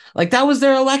landfills. Like that was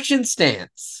their election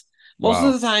stance. Most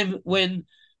of the time when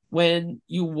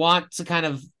you want to kind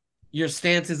of, your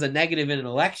stance is a negative in an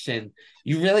election,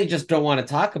 you really just don't want to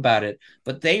talk about it.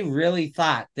 But they really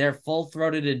thought their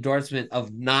full-throated endorsement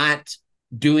of not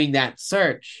doing that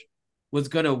search was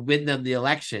going to win them the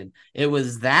election. It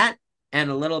was that and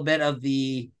a little bit of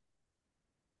the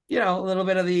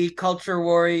culture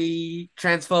warry,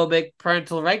 transphobic,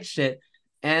 parental rights shit.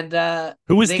 And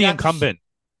who was the incumbent?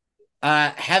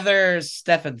 Heather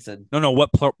Stephenson. No.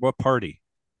 What party?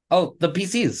 Oh, the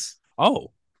PCs.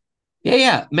 Oh.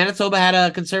 Yeah. Manitoba had a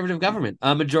conservative government,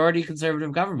 a majority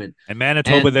conservative government. And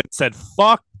Manitoba then said,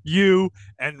 fuck you,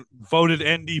 and voted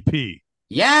NDP.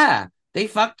 Yeah. They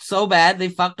fucked so bad. They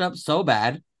fucked up so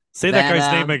bad. Say that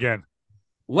guy's name again.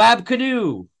 Wab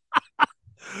Canoe.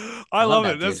 I love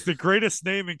it. That's the greatest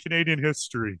name in Canadian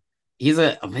history. He's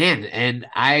a man, and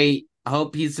I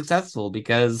hope he's successful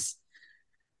because,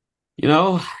 here's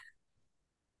the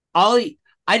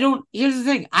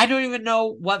thing. I don't even know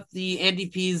what the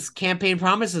NDP's campaign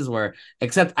promises were,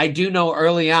 except I do know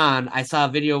early on, I saw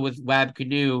a video with Wab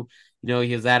Canoe.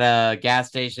 He was at a gas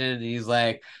station and he's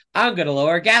like, I'm going to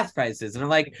lower gas prices. And I'm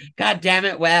like, God damn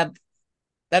it, Wab.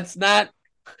 That's not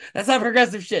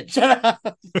progressive shit. Shut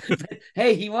up.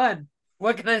 Hey, he won.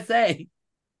 What can I say?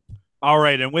 All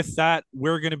right. And with that,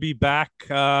 we're going to be back.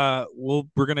 We're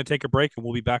going to take a break and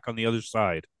we'll be back on the other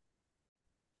side.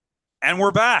 And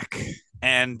we're back.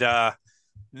 And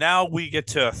now we get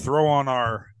to throw on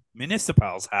our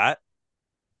municipals hat.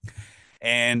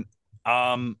 And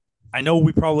I know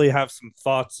we probably have some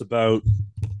thoughts about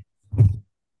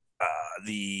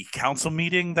the council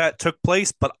meeting that took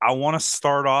place, but I want to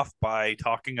start off by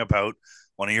talking about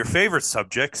one of your favorite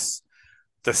subjects,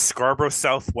 the Scarborough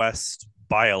Southwest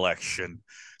by-election,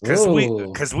 because we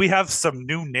Ooh. because we have some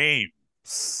new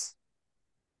names.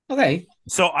 Okay.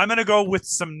 So I'm gonna go with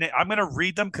I'm gonna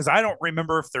read them because I don't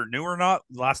remember if they're new or not.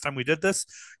 Last time we did this,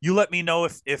 you let me know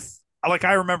if like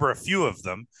I remember a few of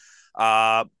them.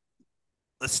 Uh,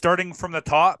 starting from the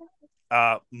top,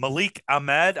 Malik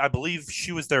Ahmed, I believe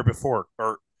she was there before,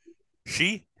 or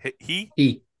she, he,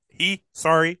 He. he.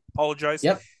 Sorry, apologize.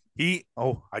 Yep. He.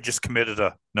 Oh, I just committed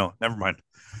a no. Never mind.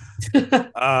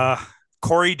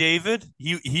 Corey David,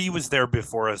 he was there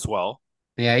before as well.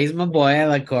 Yeah, he's my boy. I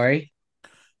like Corey.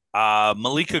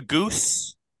 Malika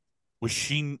Goose, was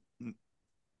she?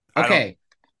 I don't. Okay.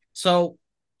 So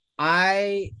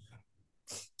I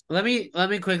let me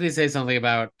quickly say something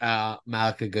about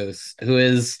Malika Goose,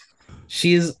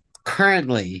 she's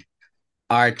currently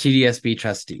our TDSB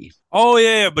trustee. Oh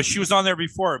yeah, but she was on there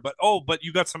before. But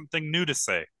you got something new to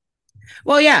say.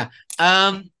 Well, yeah.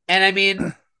 And I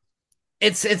mean,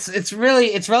 it's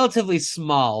relatively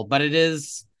small, but it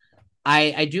is.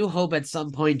 I do hope at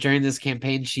some point during this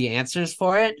campaign she answers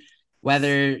for it,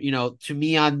 whether to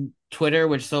me on Twitter,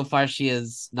 which so far she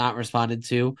has not responded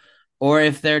to, or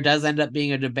if there does end up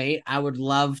being a debate. I would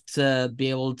love to be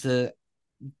able to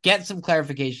get some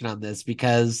clarification on this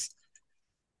because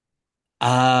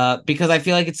I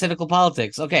feel like it's cynical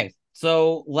politics. Okay,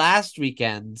 so last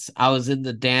weekend I was in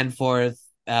the Danforth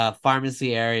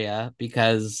pharmacy area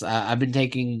because I've been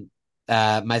taking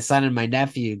my son and my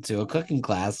nephew to a cooking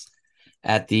class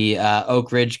at the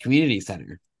Oak Ridge Community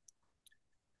Center.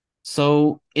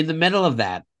 So in the middle of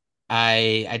that,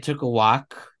 I took a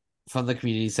walk from the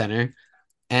community center,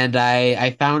 and I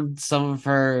found some of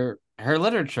her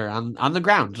literature on the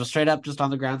ground, just straight up, just on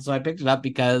the ground. So I picked it up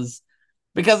because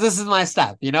this is my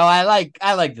stuff. I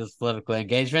like this political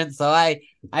engagement. So I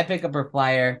pick up her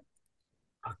flyer.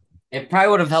 It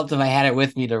probably would have helped if I had it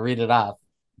with me to read it off.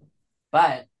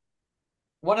 But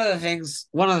one of the things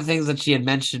that she had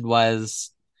mentioned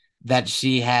was that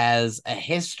she has a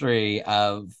history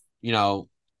of,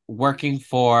 working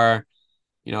for,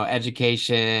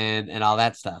 education and all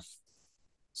that stuff.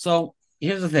 So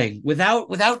here's the thing.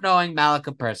 Without knowing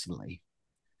Malika personally,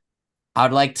 I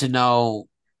would like to know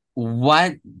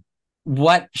what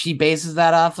what she bases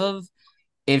that off of,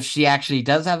 if she actually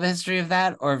does have a history of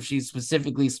that, or if she's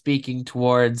specifically speaking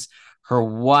towards her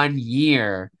 1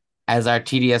 year as our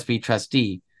TDSB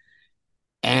trustee.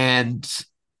 And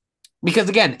because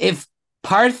again, if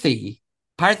Parthy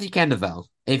Kendeville,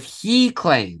 if he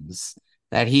claims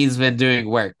that he's been doing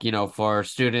work, for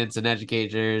students and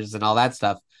educators and all that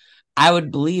stuff, I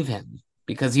would believe him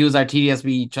because he was our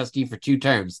TDSB trustee for 2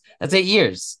 terms. That's 8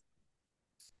 years.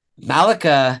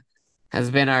 Malika has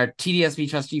been our TDSB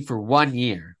trustee for 1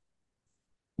 year.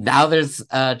 Now there's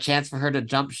a chance for her to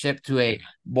jump ship to a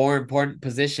more important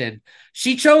position.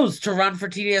 She chose to run for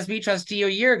TDSB trustee a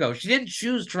year ago. She didn't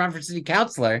choose to run for city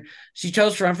councilor. She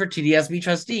chose to run for TDSB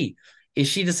trustee. Is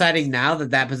she deciding now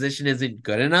that that position isn't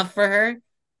good enough for her?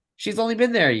 She's only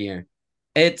been there a year.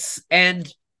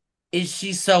 And is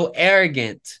she so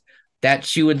arrogant that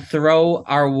she would throw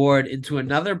our ward into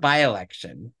another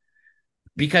by-election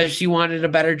because she wanted a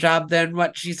better job than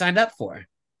what she signed up for?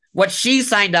 What she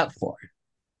signed up for.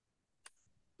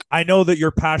 I know that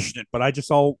you're passionate, but I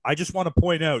just want to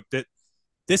point out that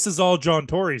this is all John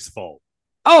Tory's fault.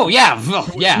 Oh yeah,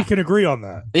 yeah. We can agree on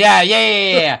that.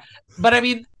 Yeah. But I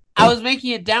mean, I was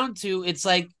making it down to, it's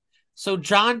like, so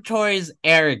John Tory's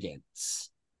arrogance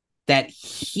that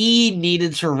he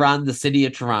needed to run the city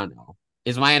of Toronto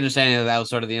is my understanding that was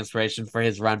sort of the inspiration for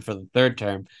his run for the 3rd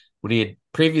term, when he had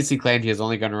previously claimed he was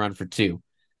only going to run for 2.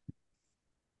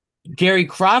 Gary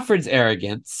Crawford's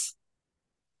arrogance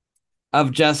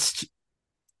of just,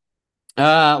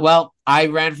 well, I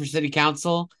ran for city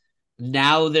council.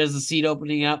 Now there's a seat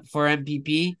opening up for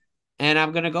MPP, and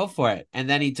I'm going to go for it. And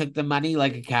then he took the money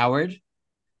like a coward.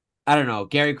 I don't know,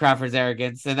 Gary Crawford's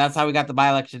arrogance, and that's how we got the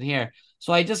by-election here.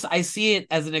 So I see it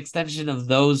as an extension of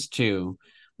those two,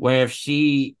 where if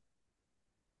she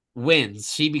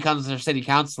wins, she becomes our city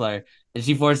councilor, and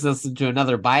she forces us into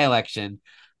another by-election.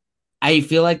 I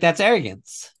feel like that's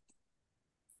arrogance.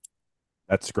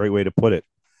 That's a great way to put it.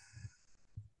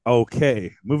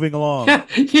 Okay, moving along.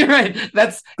 You're right.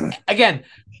 That's, again,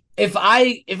 if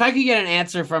I could get an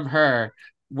answer from her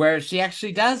where she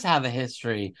actually does have a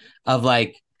history of,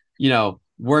 like,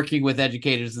 working with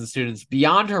educators and students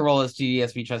beyond her role as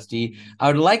TDSB trustee, I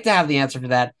would like to have the answer for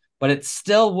that, but it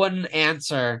still wouldn't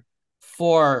answer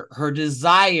for her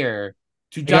desire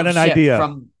to I got jump an ship idea.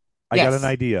 from. I got Yes. an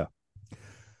idea.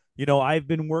 I've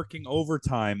been working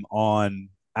overtime on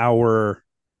our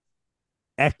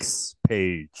X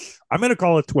page. I'm going to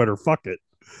call it Twitter. Fuck it.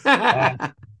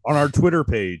 On our Twitter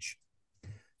page,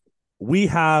 we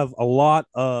have a lot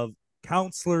of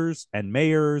counselors and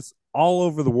mayors all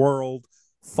over the world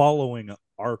following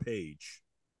our page.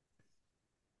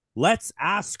 Let's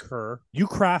ask her. You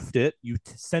craft it. You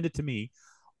send it to me.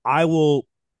 I will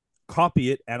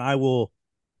copy it and I will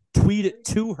tweet it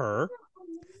to her.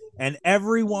 And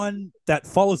everyone that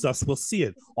follows us will see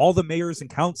it. All the mayors and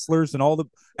counselors and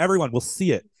everyone will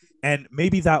see it. And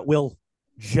maybe that will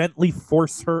gently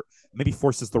force her. Maybe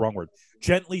force is the wrong word.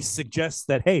 Gently suggest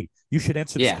that, hey, you should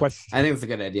answer this question. I think it's a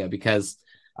good idea because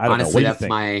I don't honestly, know. What do you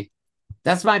think?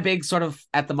 that's my big sort of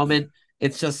at the moment.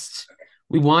 It's just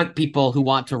we want people who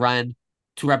want to run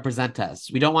to represent us.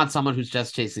 We don't want someone who's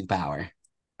just chasing power.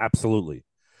 Absolutely.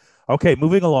 Okay,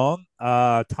 moving along.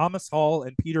 Thomas Hall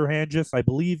and Peter Hangis, I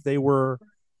believe they were.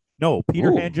 No,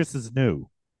 Peter Hangis is new,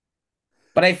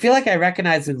 but I feel like I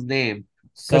recognize his name.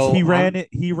 because So he ran it.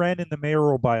 He ran in the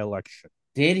mayoral by-election.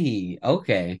 Did he?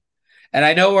 Okay. And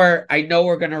I know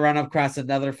we're gonna run across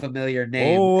another familiar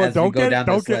name as we go down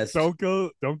this list. Don't go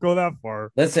that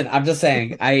far. Listen, I'm just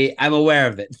saying, I'm aware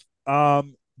of it.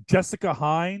 Jessica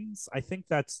Hines, I think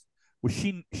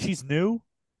she's new.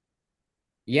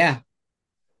 Yeah.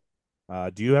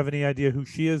 Do you have any idea who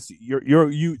she is?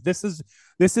 This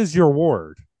is your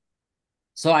ward.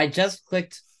 So I just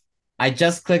clicked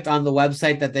on the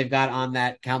website that they've got on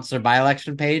that counselor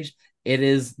by-election page. It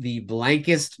is the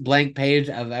blankest blank page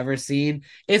I've ever seen.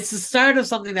 It's the start of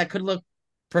something that could look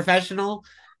professional,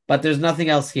 but there's nothing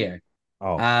else here.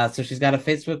 Oh. So she's got a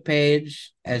Facebook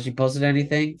page. Has she posted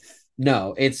anything?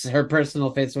 No, it's her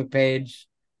personal Facebook page.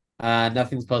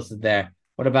 Nothing's posted there.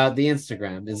 What about the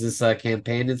Instagram? Is this a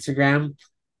campaign Instagram?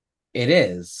 It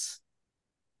is.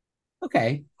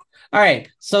 Okay. All right.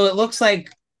 So it looks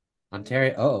like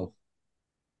Ontario. Oh.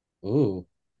 Ooh.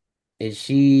 Is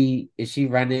she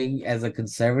running as a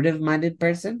conservative minded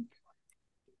person?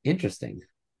 Interesting.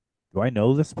 Do I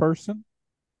know this person?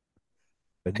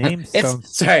 The name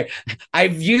sounds. Sorry.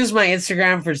 I've used my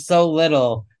Instagram for so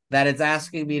little that it's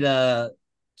asking me to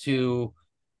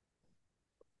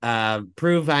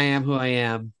prove I am who I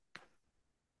am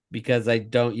because I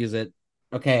don't use it.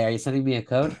 Okay, are you sending me a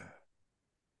code?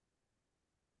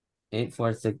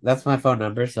 846. That's my phone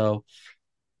number, so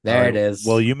there it is.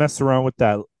 Well, you mess around with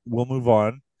that. We'll move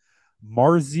on.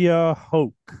 Marzia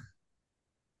Hoke.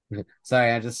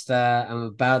 Sorry, I'm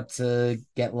about to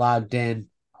get logged in.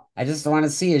 I just want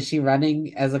to see, is she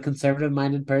running as a conservative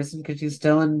minded person? Because she's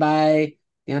still in by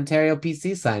the Ontario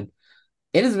PC sign.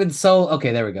 It has been so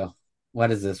okay, there we go.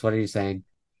 What is this? What are you saying?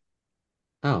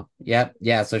 Oh, yep,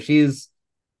 yeah. So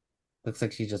looks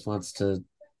like she just wants to.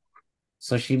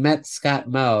 So she met Scott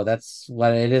Moe. That's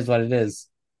what it is. What it is.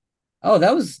 Oh,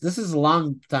 this is a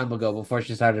long time ago before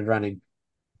she started running.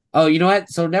 Oh, you know what?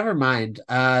 So never mind.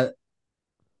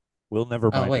 We'll never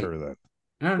mind wait. her then.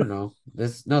 I don't know.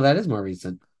 That is more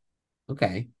recent.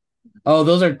 Okay. Oh,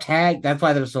 those are tagged. That's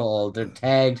why they're so old. They're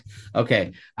tagged.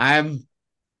 Okay. I'm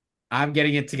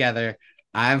getting it together.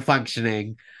 I'm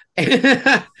functioning.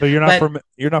 So you're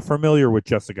not familiar with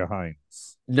Jessica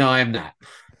Hines? No, I'm not.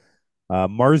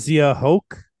 Marzia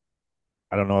Hoke.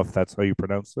 I don't know if that's how you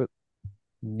pronounce it.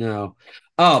 No.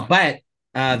 Oh, but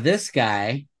this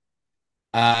guy,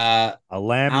 Alamgir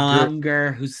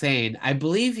Hussein, I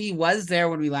believe he was there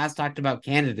when we last talked about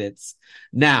candidates.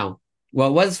 Now,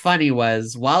 what was funny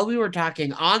was while we were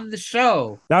talking on the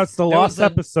show, that's the last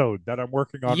episode that I'm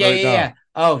working on right now. Yeah.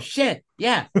 Oh shit.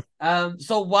 Yeah.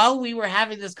 So while we were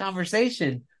having this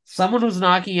conversation, someone was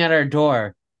knocking at our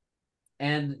door.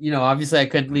 And obviously I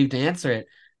couldn't leave to answer it.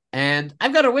 And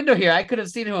I've got a window here. I could have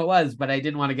seen who it was, but I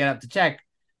didn't want to get up to check.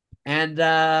 And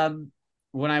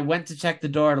when I went to check the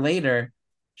door later,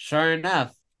 sure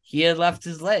enough, he had left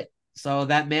his lit. So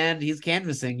that man, he's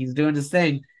canvassing, he's doing his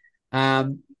thing. I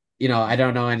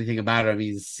don't know anything about him.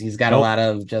 He's got a lot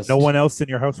of just. No one else in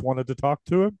your house wanted to talk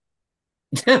to him.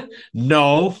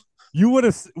 No, you would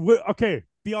have. Okay,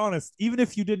 be honest. Even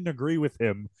if you didn't agree with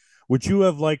him, would you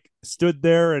have stood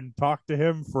there and talked to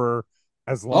him for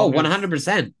as long?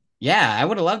 100%. Yeah, I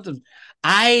would have loved him.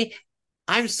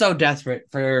 I'm so desperate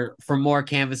for more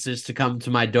canvassers to come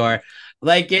to my door.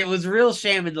 It was a real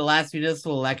shame in the last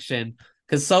municipal election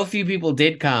because so few people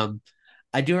did come.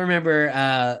 I do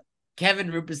remember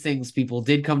Kevin Rupesing's people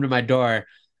did come to my door.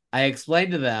 I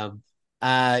explained to them,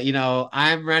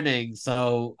 I'm running,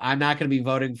 so I'm not going to be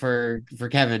voting for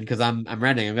Kevin because I'm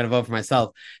running. I'm going to vote for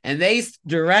myself. And they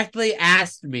directly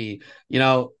asked me,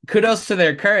 kudos to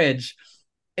their courage.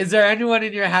 Is there anyone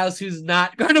in your house who's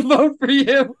not going to vote for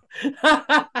you?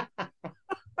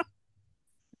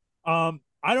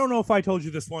 I don't know if I told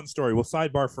you this one story. We'll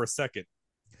sidebar for a second.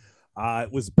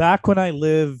 It was back when I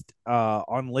lived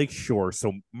on Lakeshore,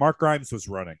 so Mark Grimes was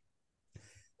running,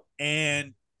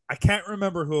 and I can't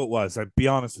remember who it was. I'll be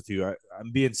honest with you.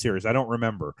 I'm being serious. I don't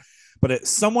remember, but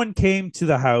someone came to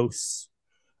the house.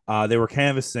 They were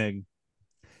canvassing,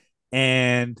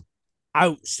 and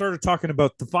I started talking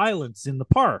about the violence in the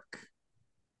park.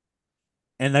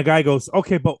 And the guy goes,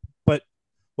 "Okay, but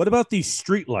what about these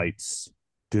street lights?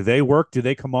 Do they work? Do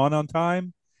they come on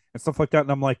time and stuff like that?"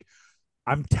 And I'm like,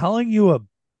 "I'm telling you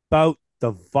about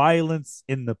the violence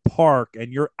in the park,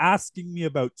 and you're asking me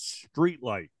about street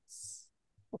lights.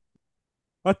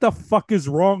 What the fuck is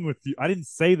wrong with you?" I didn't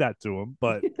say that to him,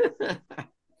 but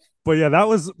yeah, that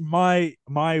was my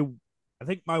I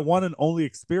think my one and only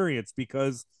experience,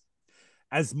 because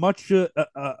as much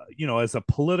as a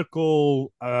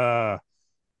political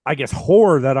I guess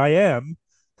whore that I am,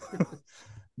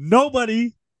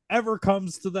 nobody ever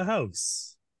comes to the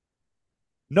house.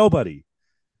 Nobody.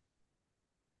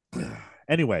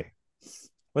 Anyway,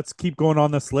 let's keep going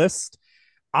on this list.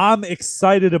 I'm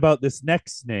excited about this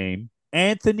next name,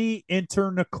 Anthony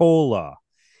Internicola.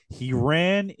 He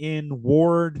ran in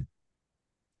Ward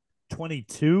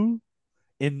 22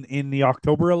 in the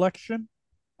October election.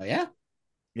 Oh yeah.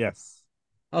 Yes.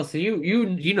 Oh, so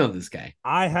you know this guy.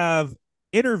 I have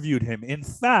interviewed him. In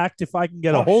fact, if I can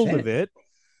get a Oh hold shit. of it,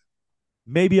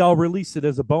 maybe I'll release it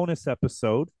as a bonus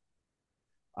episode.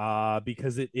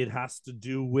 Because it has to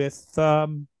do with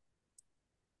the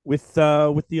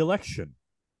election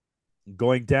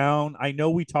going down. I know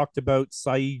we talked about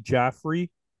Saeed Jaffrey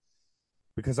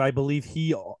because I believe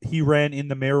he ran in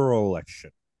the mayoral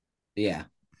election. Yeah.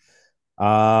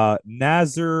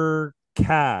 Nazir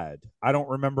Cad, I don't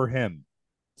remember him,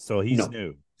 so he's No.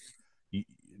 new. He,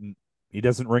 he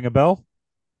doesn't ring a bell.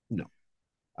 No.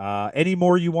 Any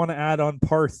more you want to add on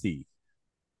Parthi?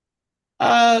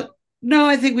 No,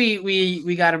 I think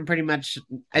we got him pretty much.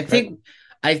 Okay.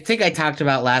 I think I talked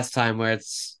about last time where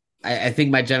I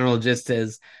think my general gist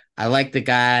is I like the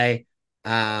guy.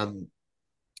 Um,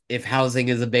 if housing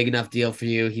is a big enough deal for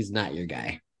you, he's not your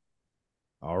guy.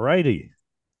 All righty.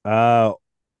 Uh,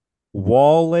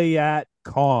 Walayat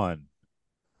Khan.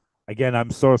 Again,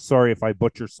 I'm so sorry if I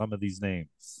butcher some of these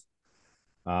names.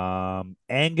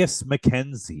 Angus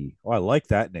McKenzie. Oh, I like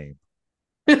that name.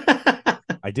 It's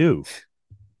I do.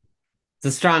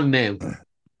 a strong name.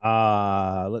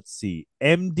 Let's see.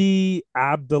 MD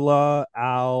Abdullah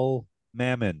Al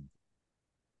Mammon.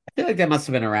 I feel like that must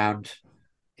have been around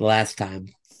the last time.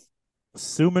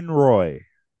 Suman Roy.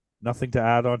 Nothing to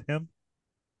add on him.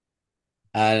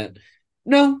 Uh,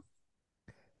 no.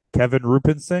 Kevin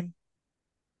Rupensing.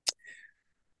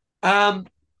 Um,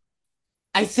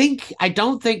 I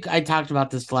don't think I talked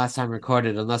about this last time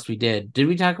recorded, unless we did. Did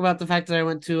we talk about the fact that I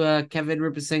went to a Kevin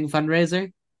Rupert Singh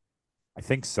fundraiser? I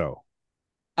think so.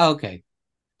 Oh, okay.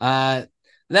 Uh,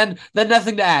 then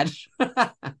nothing to add.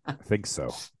 I think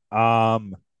so.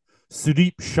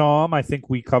 Sudeep Sham. I think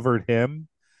we covered him.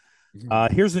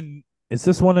 Here's an. Is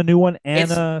this one a new one?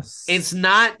 Anna. It's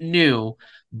not new,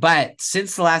 but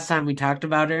since the last time we talked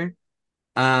about her,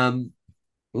 um,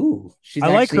 she's I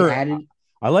like actually her. added.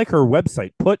 I like her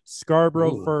website. Put Ooh.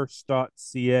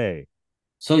 scarboroughfirst.ca.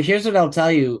 So here's what I'll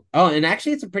tell you. Oh, and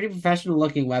actually, it's a pretty professional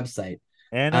looking website.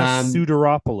 Anna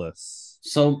Suderopoulos.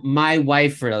 So my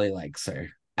wife really likes her.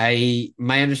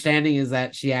 My understanding is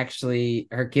that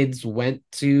her kids went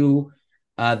to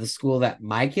the school that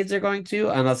my kids are going to,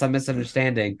 unless I'm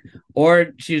misunderstanding,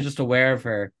 or she was just aware of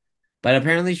her. But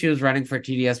apparently she was running for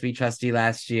TDSB trustee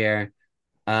last year.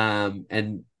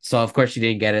 And so of course she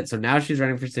didn't get it. So now she's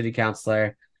running for city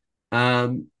councilor.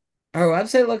 Um, her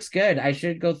website looks good. I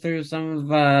should go through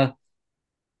some of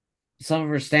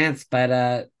her stance,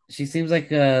 but she seems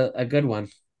like a good one.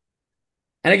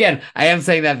 And again, I am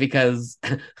saying that because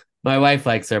my wife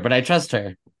likes her, but I trust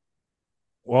her.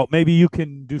 Well, maybe you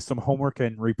can do some homework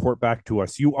and report back to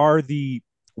us. You are the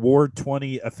Ward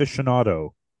 20 aficionado.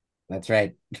 That's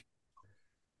right.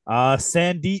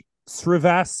 Sandeep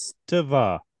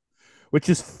Srivastava, which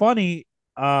is funny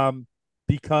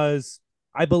because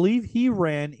I believe he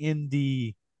ran in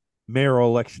the mayoral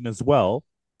election as well.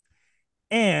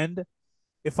 And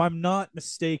if I'm not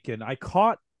mistaken, I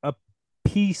caught a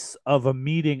piece of a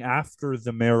meeting after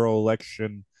the mayoral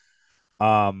election.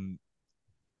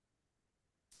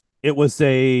 It was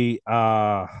it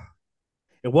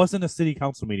wasn't a city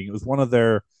council meeting. It was one of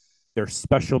their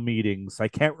special meetings. I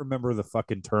can't remember the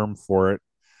fucking term for it.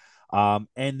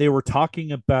 And they were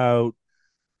talking about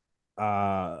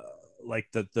uh like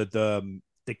the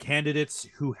the candidates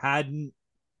who hadn't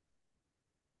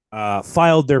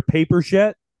filed their papers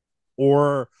yet,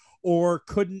 or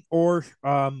couldn't, or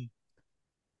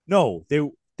no,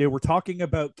 they were talking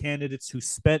about candidates who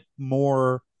spent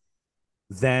more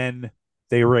than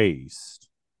they raised.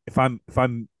 If I'm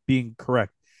being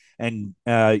correct. And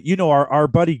our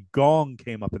buddy Gong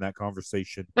came up in that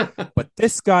conversation, but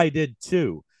this guy did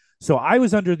too. So I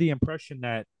was under the impression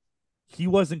that he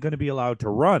wasn't going to be allowed to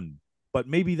run, but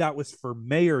maybe that was for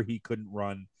mayor. He couldn't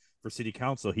run. For city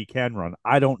council he can run.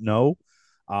 I don't know,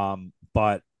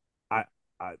 but I,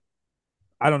 I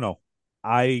I don't know.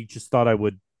 I just thought I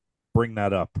would bring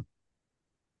that up.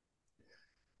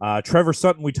 Trevor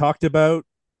Sutton we talked about,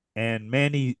 and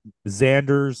Manny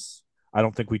Zanders I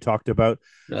don't think we talked about.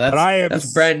 No, but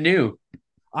that's brand new.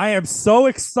 I am so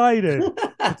excited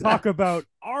to talk about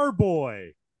our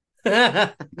boy,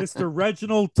 Mr.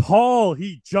 Reginald Tall.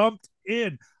 He jumped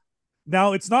in.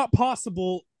 Now, it's not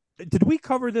possible. Did we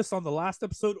cover this on the last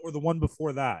episode or the one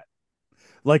before that?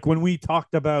 Like when we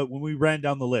ran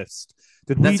down the list.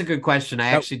 That's a good question. I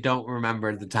actually don't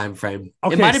remember the time frame.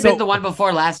 Okay, it might have been the one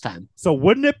before last time. So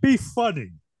wouldn't it be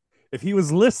funny if he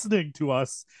was listening to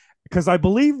us? Because I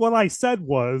believe what I said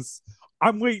was,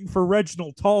 I'm waiting for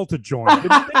Reginald Tall to join.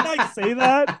 Didn't I say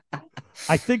that?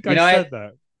 I think I said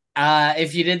that.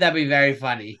 If you did, that'd be very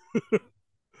funny.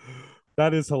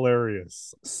 That is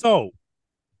hilarious. So,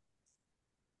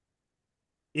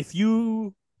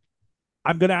 I'm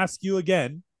going to ask you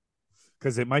again,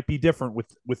 because it might be different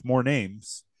with more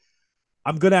names.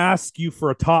 I'm going to ask you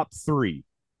for a top three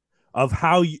of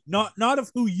how you, not of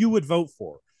who you would vote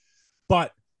for,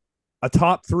 but a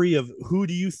top three of who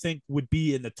do you think would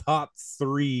be in the top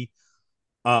three,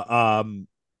 in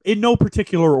no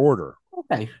particular order.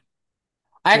 Okay.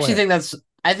 I think that's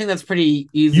pretty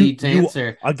easy to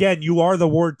answer. Again, you are the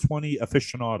Ward 20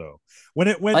 aficionado.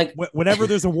 Whenever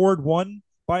there's a Ward 1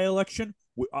 by election,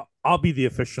 I'll be the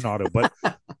aficionado, but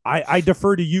I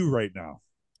defer to you right now.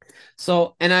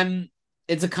 So,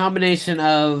 it's a combination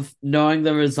of knowing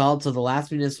the results of the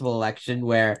last municipal election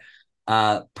where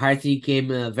Parthy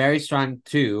came in a very strong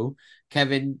 2,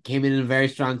 Kevin came in a very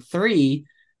strong 3,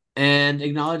 and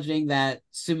acknowledging that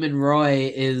Suman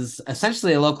Roy is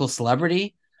essentially a local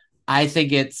celebrity. I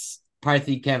think it's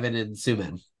Parthy, Kevin, and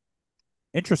Suman.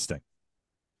 Interesting.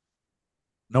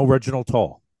 No Reginald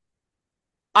Tall.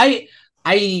 I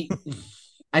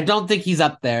don't think he's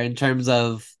up there in terms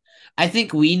of. I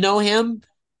think we know him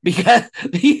because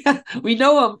we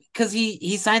know him because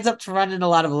he signs up to run in a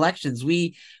lot of elections.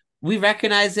 We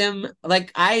recognize him.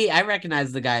 Like I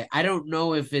recognize the guy. I don't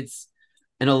know if it's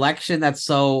an election that's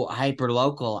so hyper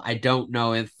local. I don't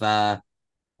know if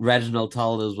Reginald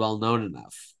Tall is well known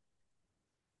enough.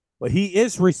 But he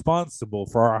is responsible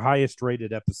for our highest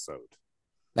rated episode.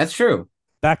 That's true.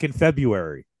 Back in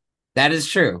February. That is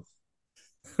true.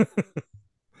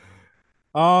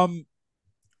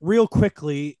 Real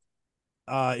quickly,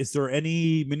 is there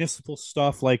any municipal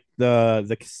stuff like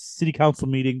the city council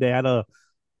meeting? They had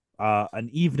an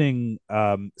evening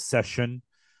session.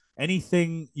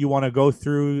 Anything you want to go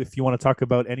through? If you want to talk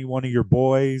about any one of your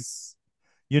boys,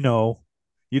 you know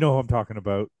who I'm talking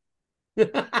about.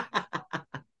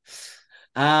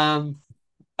 Oh,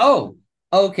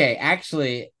 okay.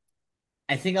 Actually,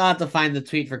 I think I'll have to find the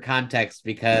tweet for context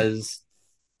because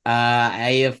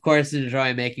I of course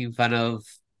enjoy making fun of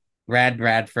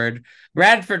Bradford,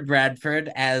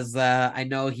 as I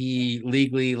know he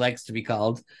legally likes to be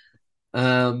called.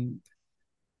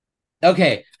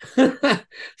 Okay.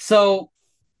 So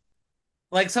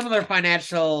like some of their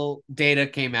financial data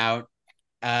came out,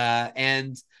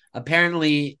 and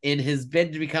apparently in his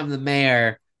bid to become the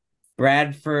mayor,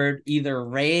 Bradford either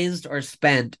raised or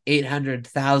spent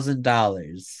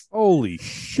 $800,000. Holy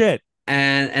shit!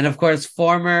 And of course,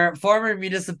 former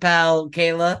municipal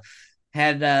Kayla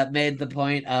had made the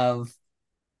point of,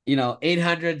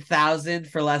 800,000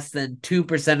 for less than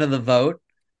 2% of the vote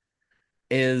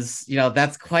is,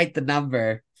 that's quite the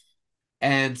number.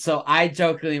 And so I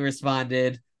jokingly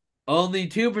responded, only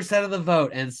 2% of the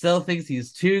vote, and still thinks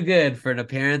he's too good for an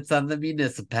appearance on the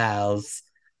municipals.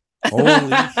 Holy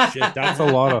shit, that's a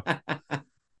lot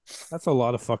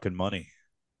of fucking money.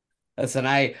 Listen,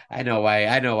 I know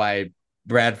why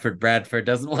Bradford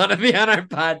doesn't want to be on our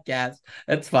podcast.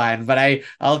 That's fine, but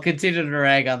I'll continue to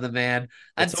rag on the man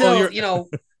until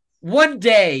one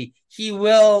day he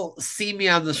will see me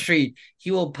on the street. He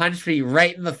will punch me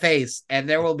right in the face, and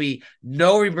there will be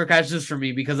no repercussions for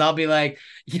me because I'll be like,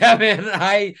 "Yeah,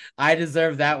 man, I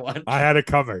deserve that one. I had it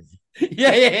covered."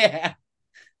 Yeah.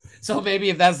 So maybe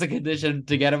if that's the condition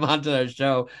to get him onto our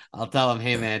show, I'll tell him,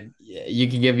 hey man, you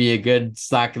can give me a good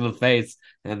sock in the face,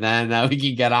 and then we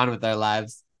can get on with our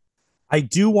lives. I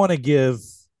do want to give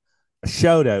a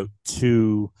shout out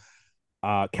to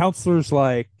counselors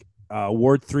like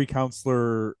Ward 3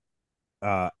 counselor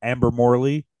Amber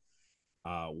Morley,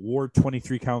 Ward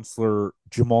 23 counselor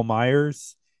Jamal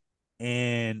Myers,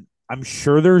 and I'm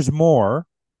sure there's more.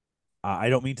 I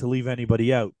don't mean to leave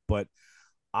anybody out, but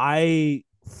I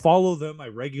follow them. I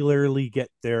regularly get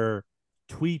their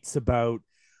tweets about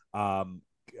um,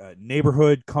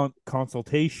 neighborhood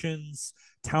consultations,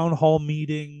 town hall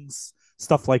meetings,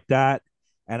 stuff like that.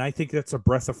 And I think that's a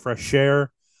breath of fresh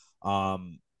air.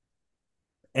 Um,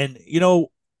 and,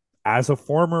 as a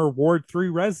former Ward 3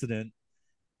 resident,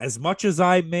 as much as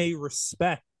I may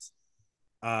respect,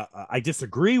 I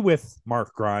disagree with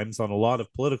Mark Grimes on a lot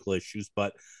of political issues,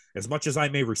 but as much as I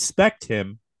may respect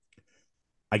him,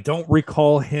 I don't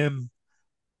recall him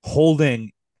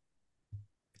holding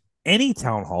any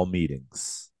town hall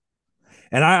meetings.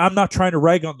 And I'm not trying to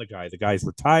rag on the guy. The guy's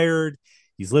retired.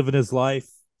 He's living his life.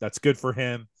 That's good for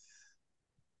him.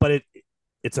 But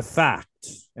it's a fact.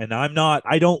 And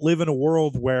I don't live in a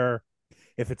world where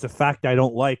if it's a fact I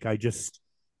don't like, I just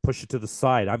push it to the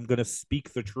side. I'm going to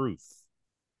speak the truth.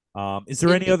 Is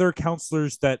there any other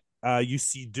counselors that you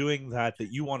see doing that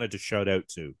you wanted to shout out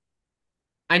to?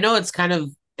 I know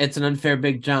it's an unfair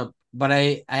big jump, but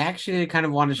I actually kind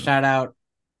of want to shout out,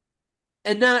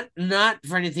 and not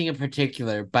for anything in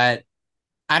particular, but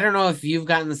I don't know if you've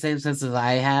gotten the same sense as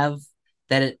I have,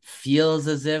 that it feels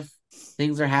as if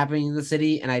things are happening in the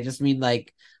city. And I just mean,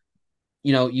 like,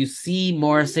 you see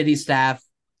more city staff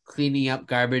cleaning up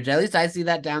garbage. At least I see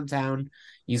that downtown.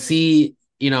 You see,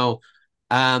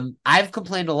 I've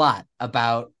complained a lot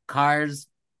about cars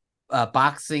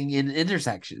boxing in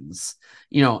intersections,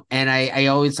 and I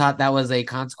always thought that was a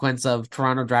consequence of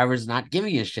Toronto drivers not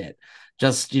giving a shit.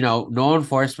 Just, no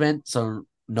enforcement, so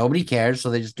nobody cares, so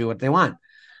they just do what they want.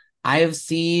 I have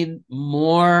seen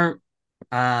more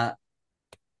uh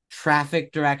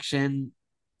traffic direction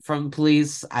from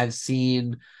police. I've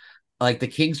seen, like, the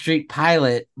King Street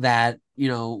pilot that,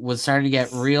 was starting to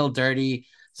get real dirty.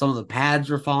 Some of the pads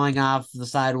were falling off the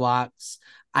sidewalks.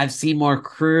 I've seen more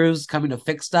crews coming to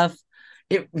fix stuff.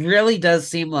 It really does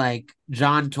seem like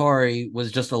John Tory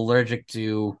was just allergic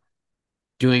to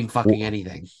doing fucking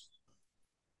anything.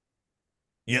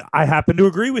 Yeah, I happen to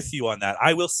agree with you on that.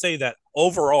 I will say that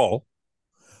overall,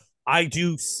 I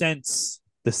do sense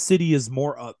the city is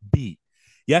more upbeat.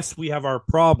 Yes, we have our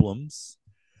problems,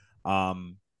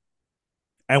 um,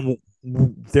 and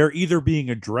they're either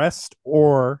being addressed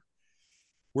or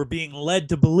we're being led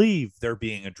to believe they're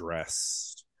being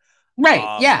addressed.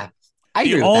 Right? Yeah, I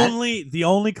agree with that. The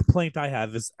only complaint I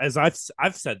have is, as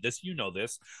I've said this,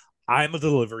 this, I'm a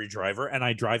delivery driver and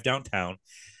I drive downtown,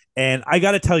 and I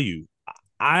got to tell you,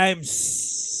 I'm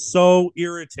so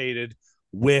irritated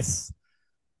with.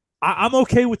 I'm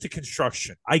okay with the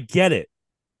construction. I get it.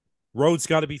 Roads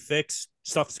got to be fixed.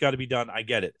 Stuff's got to be done. I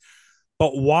get it.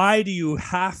 But why do you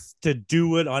have to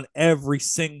do it on every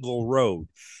single road?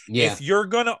 Yeah. If you're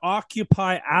going to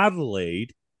occupy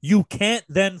Adelaide, you can't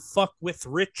then fuck with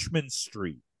Richmond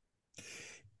Street.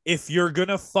 If you're going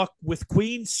to fuck with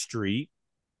Queen Street,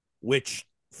 which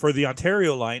for the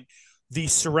Ontario line, the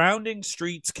surrounding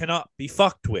streets cannot be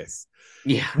fucked with.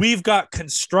 Yeah. We've got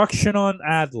construction on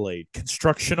Adelaide,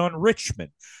 construction on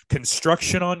Richmond,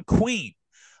 construction on Queen,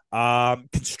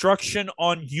 construction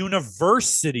on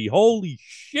University. Holy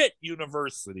shit,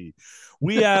 University.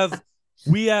 We have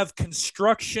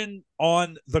construction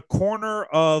on the corner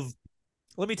of.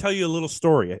 Let me tell you a little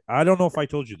story. I don't know if I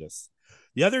told you this.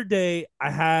 The other day, I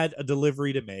had a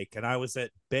delivery to make, and I was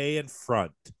at Bay and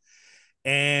Front,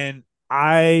 and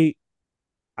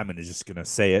I'm just gonna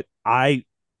say it. I'm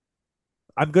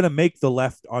gonna make the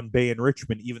left on Bay and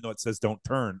Richmond, even though it says don't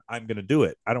turn. I'm gonna do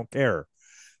it. I don't care.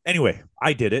 Anyway,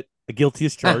 I did it. The guilty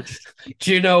is charged.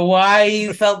 Do you know why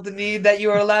you felt the need that you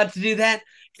were allowed to do that?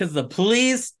 Because the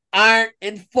police aren't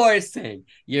enforcing.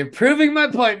 You're proving my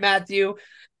point, Matthew.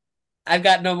 I've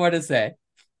got no more to say.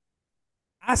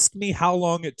 Ask me how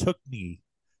long it took me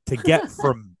to get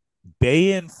from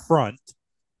Bay and Front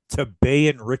to Bay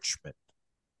and Richmond.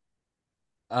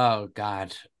 Oh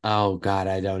God,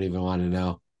 I don't even want to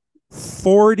know.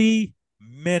 40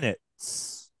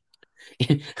 minutes.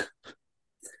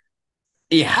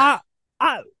 Yeah.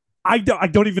 I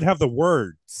don't even have the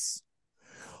words.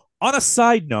 On a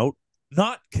side note,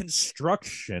 not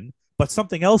construction, but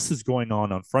something else is going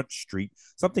on Front Street,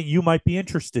 something you might be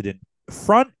interested in.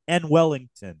 Front and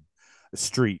Wellington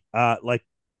Street,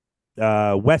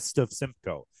 west of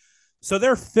Simcoe. So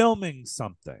they're filming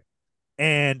something.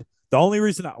 And the only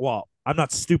reason, I'm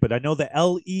not stupid. I know the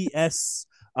LES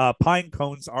pine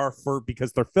cones are for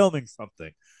because they're filming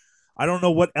something. I don't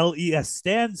know what LES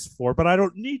stands for, but I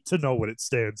don't need to know what it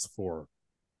stands for.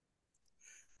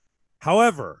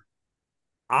 However,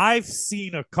 I've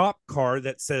seen a cop car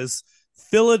that says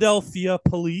Philadelphia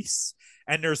Police,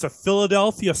 and there's a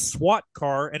Philadelphia SWAT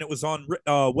car, and it was on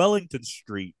Wellington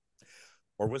Street.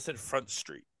 Or was it Front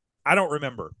Street? I don't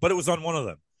remember, but it was on one of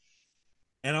them.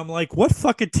 And I'm like, what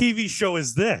fucking TV show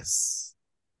is this?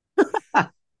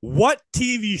 What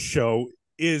TV show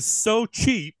is so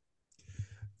cheap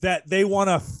that they want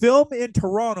to film in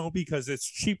Toronto because it's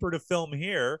cheaper to film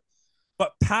here,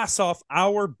 but pass off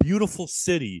our beautiful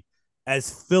city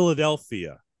as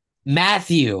Philadelphia?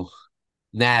 Matthew.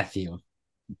 I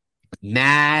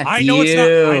know it's not.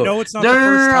 I know it's not the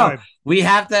first time. We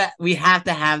have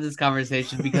to have this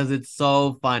conversation because it's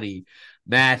so funny.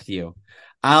 Matthew.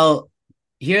 I'll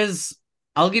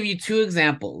give you two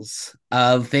examples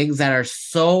of things that are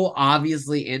so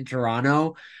obviously in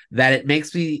Toronto that it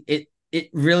makes me it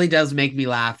really does make me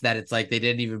laugh that it's like they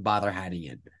didn't even bother hiding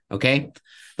it. Okay.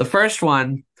 The first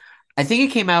one, I think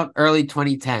it came out early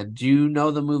 2010. Do you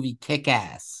know the movie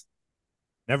Kick-Ass?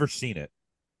 Never seen it.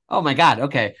 Oh my God.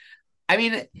 Okay. I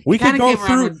mean, we can go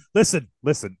through. Listen.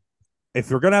 If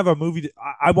you're gonna have a movie,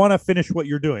 I want to finish what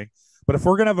you're doing. But if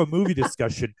we're gonna have a movie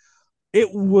discussion, it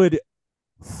would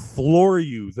floor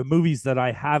you the movies that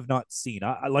I have not seen.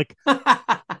 I like.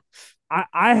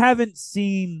 I haven't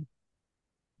seen.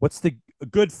 What's the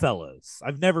Goodfellas?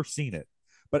 I've never seen it.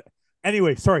 But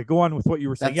anyway, sorry. Go on with what you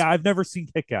were saying. Yeah, I've never seen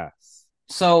Kick-Ass.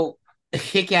 So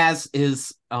Kick-Ass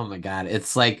is, oh my God,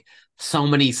 it's like so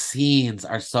many scenes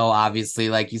are so obviously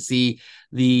like you see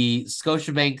the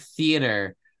Scotiabank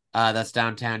Theater that's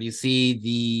downtown. You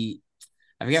see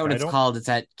I forget what it's called. It's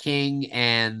at King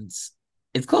and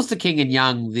it's close to King and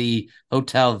Yonge, the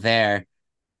hotel there.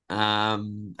 I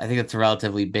think it's a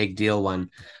relatively big deal one,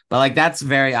 but like that's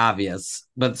very obvious.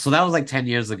 But so that was like 10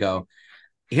 years ago.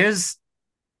 Here's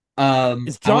I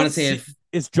want to say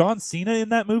is John Cena in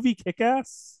that movie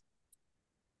Kick-Ass?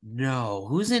 No,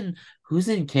 who's in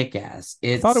Kick-Ass?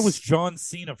 I thought it was John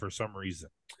Cena for some reason.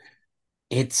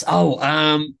 It's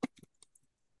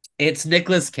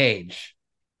Nicolas Cage.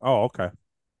 Oh, okay.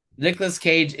 Nicolas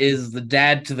Cage is the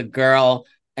dad to the girl,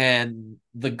 and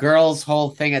the girl's whole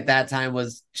thing at that time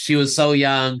was she was so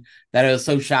young that it was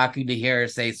so shocking to hear her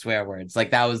say swear words.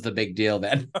 Like that was the big deal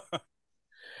then.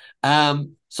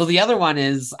 So the other one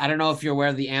is, I don't know if you're aware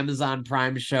of the Amazon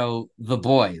Prime show The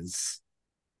Boys.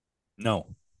 No.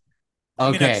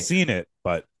 Okay. I mean, I've seen it,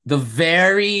 but the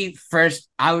very first,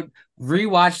 I would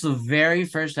rewatch the very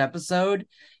first episode,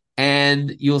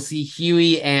 and you'll see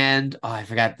Huey and I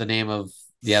forgot the name of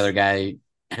the other guy.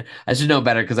 I should know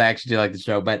better because I actually do like the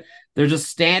show, but they're just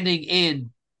standing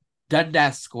in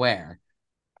Dundas Square.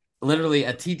 Literally,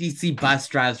 a TTC bus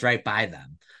drives right by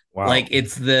them. Wow. Like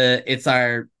it's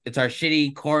our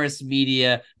shitty chorus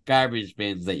media garbage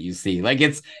bins that you see. Like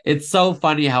it's so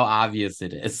funny how obvious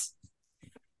it is.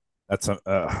 That's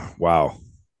wow.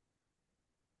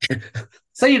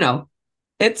 So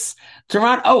it's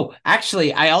Toronto. Oh,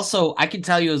 actually, I can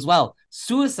tell you as well.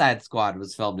 Suicide Squad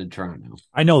was filmed in Toronto.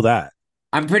 I know that.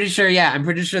 I'm pretty sure. Yeah, I'm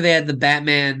pretty sure they had the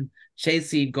Batman chase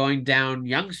scene going down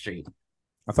Yonge Street.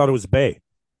 I thought it was Bay.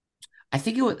 I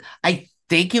think it was. I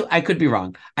could be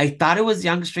wrong. I thought it was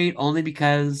Yonge Street only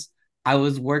because I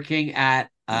was working at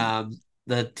the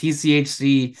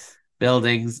TCHC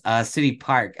buildings, City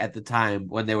Park at the time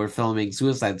when they were filming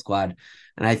Suicide Squad,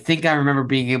 and I think I remember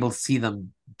being able to see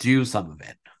them do some of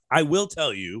it. I will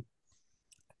tell you.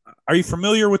 Are you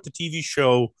familiar with the TV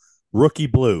show Rookie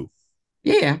Blue?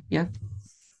 Yeah.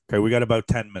 Okay, we got about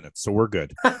 10 minutes, so we're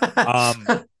good.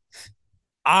 I'm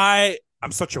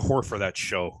such a whore for that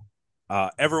show.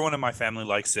 Everyone in my family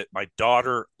likes it. My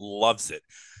daughter loves it.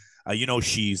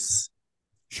 She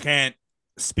can't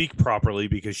speak properly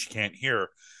because she can't hear,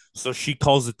 so she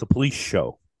calls it the police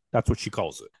show. That's what she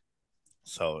calls it.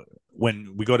 So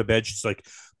when we go to bed, she's like,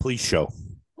 "Police show,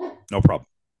 no problem."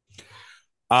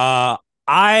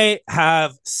 I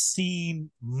have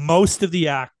seen most of the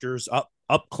actors up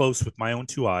close with my own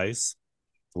two eyes.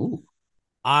 Ooh.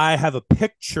 I have a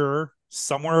picture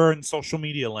somewhere in social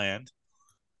media land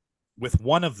with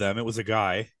one of them. It was a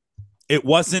guy. It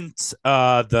wasn't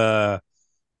the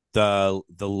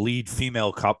lead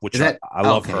female cop, which I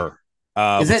love her.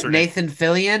 Is it Nathan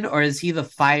Fillion or is he the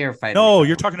firefighter? No,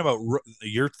 you're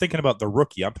thinking about the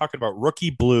Rookie. I'm talking about Rookie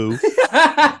Blue.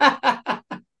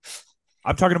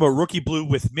 I'm talking about Rookie Blue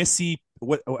with Missy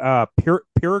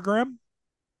Peregrym.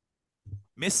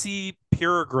 Missy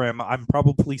Peregrym. I'm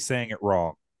probably saying it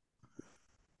wrong.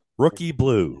 Rookie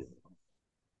Blue.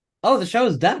 Oh, the show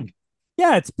is done.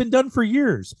 Yeah, it's been done for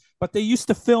years, but they used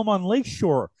to film on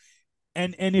Lakeshore.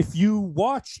 And if you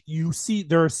watch, you see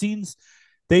there are scenes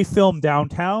they film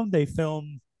downtown, they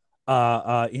film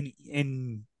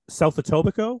in South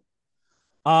Etobicoke.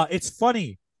 It's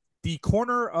funny. The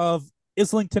corner of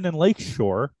Islington and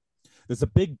Lakeshore, there's a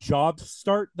big job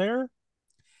start there,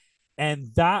 and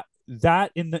that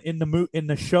in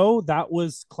the show that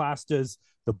was classed as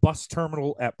the bus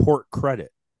terminal at Port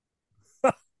Credit.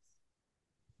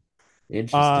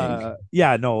 Interesting.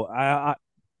 Yeah, no,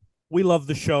 we love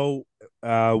the show.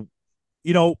 Uh,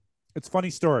 you know, it's a funny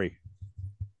story.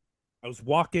 I was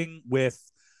walking with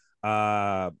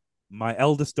my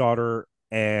eldest daughter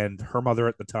and her mother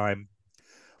at the time.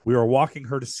 We were walking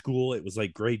her to school. It was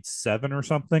like grade 7 or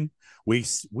something. We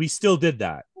still did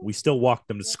that. We still walked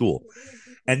them to school,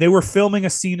 and they were filming a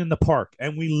scene in the park.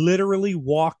 And we literally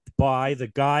walked by the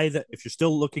guy that, if you're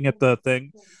still looking at the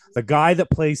thing, the guy that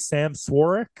plays Sam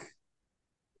Swarrick.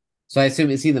 So I assume,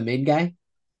 is he the main guy?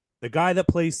 The guy that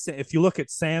plays, if you look at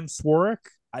Sam Swarrick,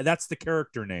 that's the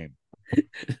character name.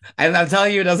 I'm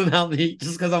telling you, it doesn't help me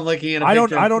just because I'm looking at a I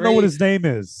picture. I don't know what his name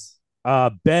is.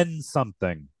 Ben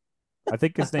something. I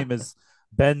think his name is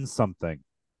Ben something.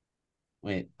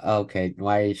 Wait, okay.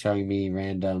 Why are you showing me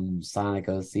random Sonic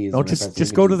OCs? No,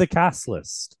 just go to the cast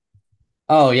list.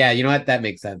 Oh yeah, you know what? That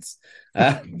makes sense.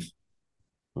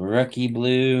 Rookie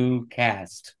Blue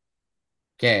cast.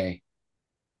 Okay.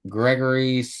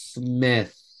 Gregory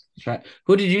Smith.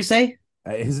 Who did you say?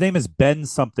 His name is Ben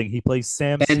something. He plays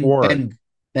Sam Ben Swarrick.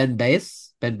 Ben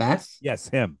Bass? Ben Bass? Yes,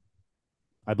 him.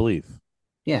 I believe.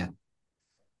 Yeah.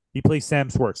 He plays Sam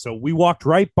Swarrick. So we walked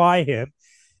right by him,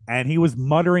 and he was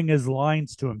muttering his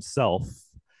lines to himself.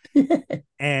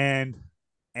 and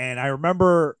I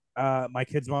remember my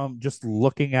kid's mom just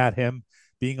looking at him,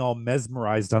 being all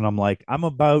mesmerized, and I'm like, I'm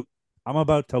about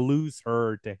to lose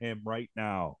her to him right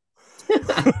now.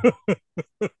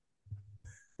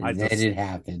 And then it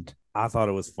happened. I thought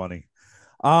it was funny.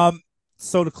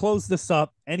 So to close this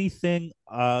up, anything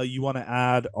you want to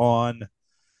add on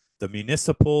the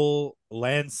municipal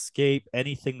landscape,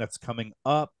 anything that's coming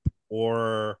up,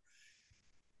 or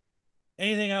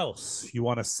anything else you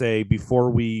want to say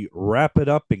before we wrap it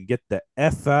up and get the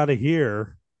F out of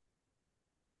here?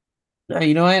 No,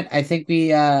 you know what? I think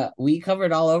we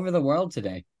covered all over the world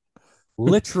today.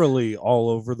 Literally all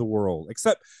over the world,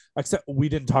 except we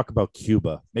didn't talk about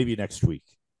Cuba. Maybe next week.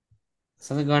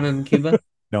 Something going on in Cuba?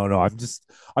 No, I'm just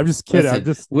kidding.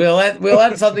 Listen, we'll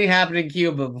let something happen in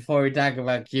Cuba before we talk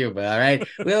about Cuba. All right,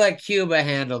 we'll let Cuba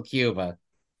handle Cuba.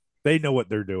 They know what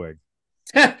they're doing.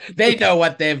 They know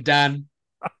what they've done.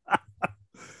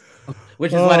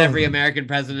 Which is what every American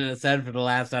president has said for the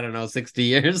last, I don't know, 60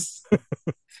 years.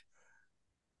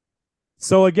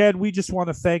 So again, we just want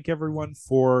to thank everyone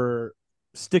for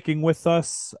sticking with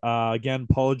us. Again,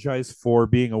 apologize for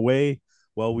being away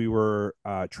while we were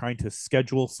trying to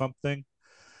schedule something.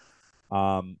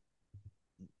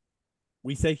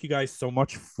 We thank you guys so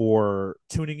much for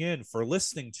tuning in, for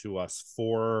listening to us,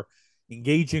 for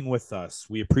engaging with us.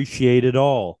 We appreciate it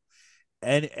all.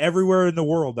 And everywhere in the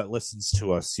world that listens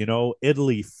to us,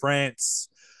 Italy, France,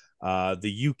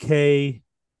 the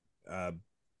UK,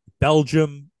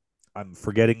 Belgium, I'm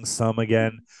forgetting some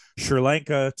again, Sri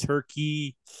Lanka,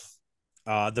 Turkey,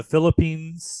 the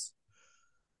Philippines,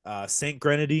 St.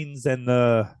 Grenadines, and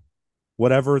the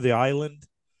island.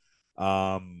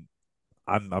 I'm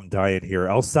dying here.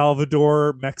 El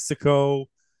Salvador, Mexico,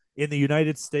 in the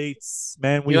United States,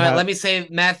 man. Let me save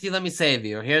Matthew. Let me save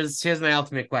you. Here's my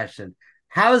ultimate question: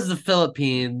 how is the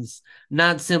Philippines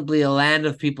not simply a land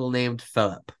of people named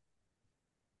Philip?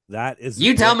 That is.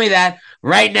 You tell me that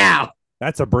right now.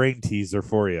 That's a brain teaser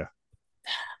for you.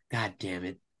 God damn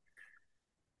it!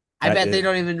 I bet they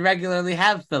don't even regularly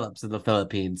have Philips in the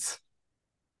Philippines.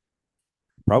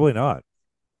 Probably not.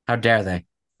 How dare they?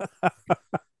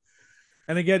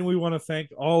 And again, we want to thank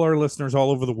all our listeners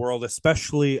all over the world,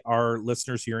 especially our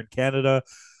listeners here in Canada,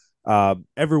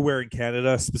 everywhere in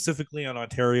Canada, specifically on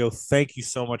Ontario. Thank you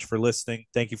so much for listening.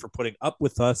 Thank you for putting up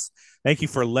with us. Thank you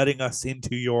for letting us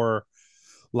into your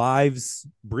lives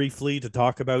briefly to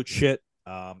talk about shit.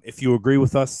 If you agree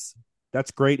with us,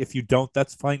 that's great. If you don't,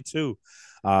 that's fine too.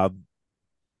 Tell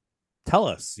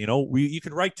us, you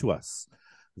can write to us,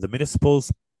 the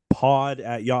municipals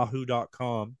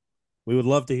pod@yahoo.com. We would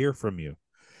love to hear from you.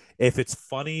 If it's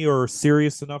funny or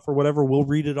serious enough or whatever, we'll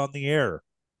read it on the air.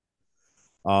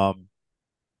 And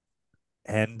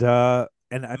I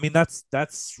mean,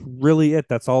 that's really it.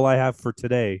 That's all I have for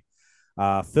today.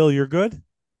 Phil, you're good?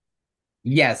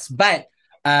 Yes, but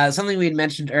something we had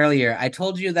mentioned earlier, I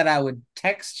told you that I would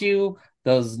text you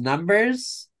those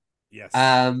numbers. Yes.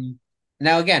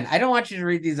 Now again, I don't want you to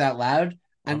read these out loud.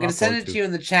 I'm going to send it to you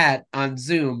in the chat on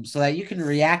Zoom so that you can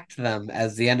react to them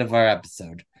as the end of our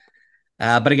episode.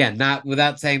 But again, not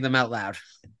without saying them out loud.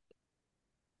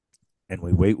 And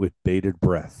we wait with bated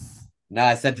breath. No,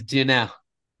 I sent it to you now.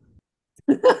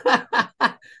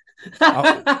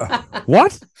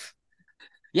 What?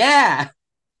 Yeah.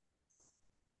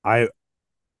 I'm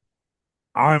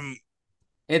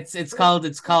It's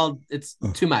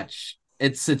too much.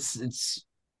 It's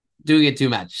doing it too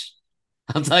much.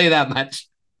 I'll tell you that much.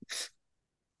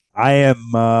 I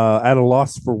am at a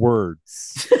loss for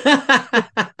words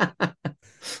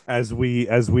as we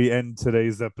end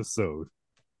today's episode.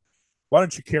 Why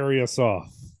don't you carry us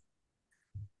off?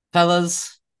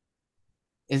 Fellas,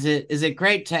 is it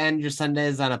great to end your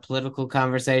Sundays on a political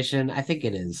conversation? I think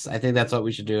it is. I think that's what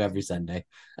we should do every Sunday.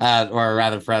 Or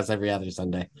rather for us every other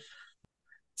Sunday.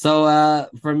 So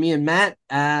for me and Matt,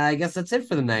 I guess that's it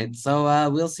for the night. So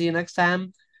we'll see you next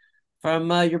time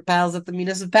from your pals at the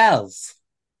Municipals.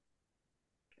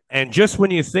 And just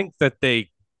when you think that they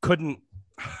couldn't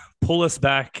pull us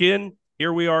back in,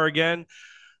 here we are again,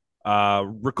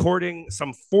 recording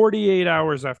some 48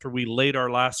 hours after we laid our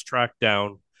last track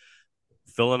down.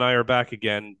 Phil and I are back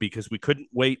again because we couldn't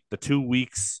wait the 2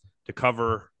 weeks to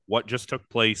cover what just took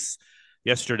place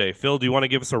yesterday. Phil, do you want to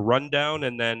give us a rundown?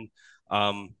 And then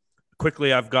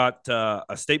quickly, I've got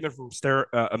a statement from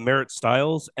Merritt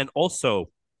Stiles. And also,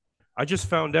 I just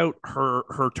found out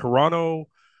her Toronto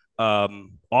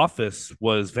office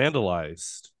was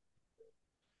vandalized.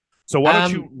 So why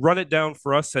don't you run it down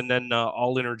for us, and then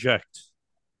I'll interject.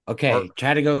 Okay,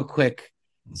 try to go quick.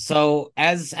 So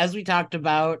as we talked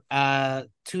about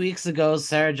 2 weeks ago,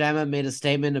 Sarah Jama made a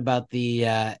statement about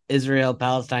the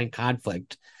Israel-Palestine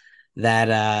conflict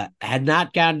that had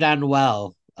not gone down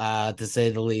well, to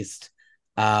say the least,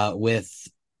 with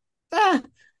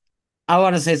I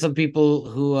want to say some people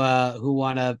who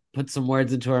want to put some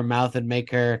words into her mouth and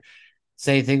make her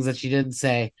say things that she didn't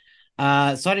say.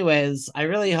 So anyways, I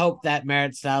really hope that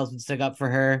Merritt Stiles would stick up for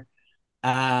her.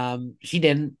 She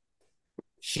didn't.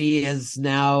 She has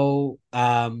now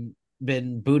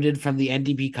been booted from the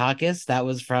NDP caucus. That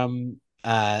was from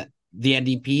the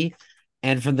NDP.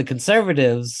 And from the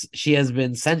Conservatives, she has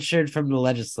been censured from the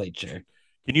legislature.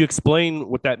 Can you explain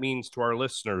what that means to our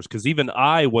listeners? Because even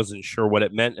I wasn't sure what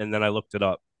it meant, and then I looked it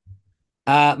up.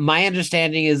 My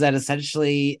understanding is that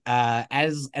essentially,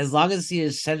 as long as she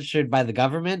is censured by the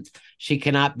government, she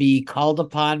cannot be called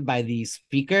upon by the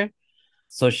speaker.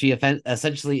 So she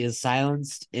essentially is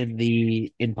silenced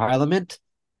in Parliament.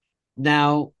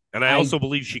 Now, and I also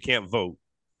believe she can't vote.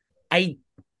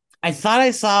 I thought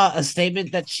I saw a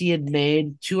statement that she had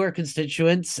made to her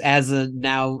constituents as a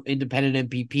now independent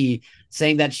MPP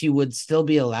saying that she would still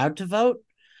be allowed to vote.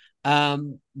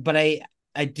 But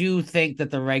I do think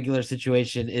that the regular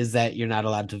situation is that you're not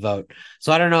allowed to vote.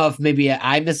 So I don't know if maybe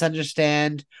I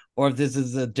misunderstand or if this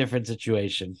is a different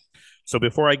situation. So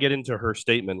before I get into her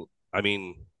statement, I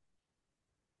mean,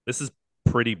 this is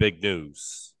pretty big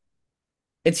news.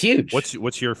 It's huge.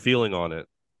 What's your feeling on it?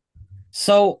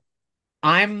 So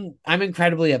I'm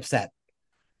incredibly upset.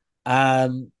 I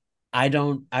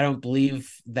don't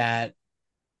believe that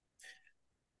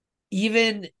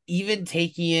even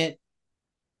taking it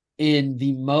in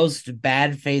the most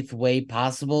bad faith way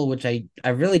possible, which I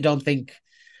really don't think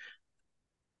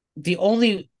the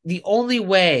only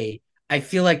way I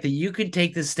feel like that you could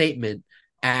take this statement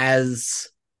as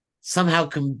somehow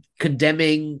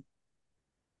condemning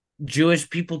Jewish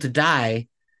people to die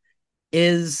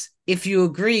is if you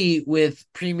agree with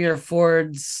Premier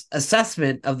Ford's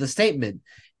assessment of the statement,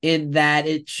 in that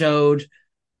it showed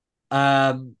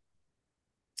a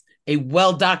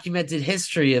well-documented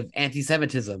history of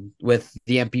anti-Semitism with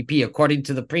the MPP, according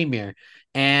to the Premier,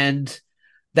 and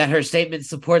that her statement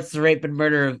supports the rape and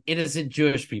murder of innocent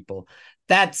Jewish people.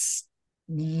 That's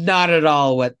not at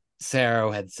all what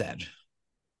Sarah had said.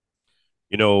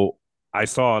 You know, I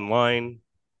saw online,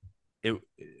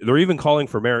 they're even calling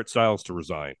for Merritt Stiles to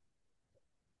resign.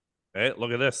 Hey,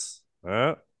 look at this.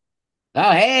 Oh,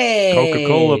 hey!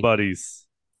 Coca-Cola buddies.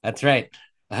 That's right.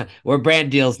 We're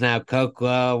brand deals now, Coke.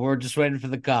 We're just waiting for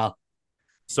the call.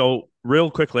 So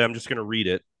real quickly, I'm just going to read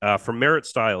it. From Merritt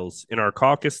Stiles, in our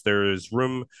caucus, there is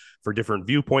room for different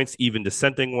viewpoints, even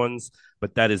dissenting ones,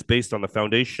 but that is based on the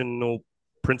foundational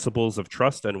principles of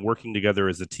trust and working together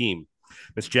as a team.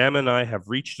 Ms. Jama and I have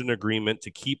reached an agreement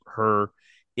to keep her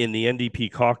in the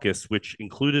NDP caucus, which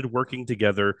included working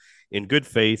together in good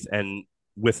faith and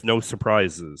with no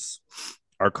surprises.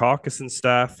 Our caucus and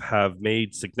staff have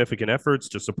made significant efforts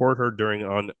to support her during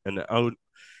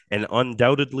an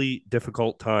undoubtedly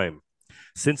difficult time.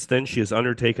 Since then, she has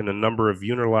undertaken a number of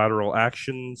unilateral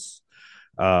actions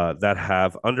that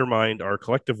have undermined our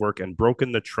collective work and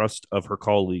broken the trust of her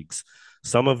colleagues.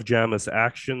 Some of JAMA's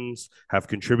actions have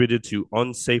contributed to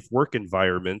unsafe work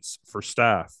environments for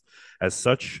staff. As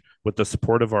such, with the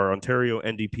support of our Ontario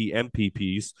NDP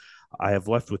MPPs, I have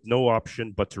left with no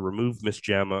option but to remove Miss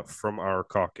JAMA from our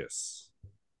caucus.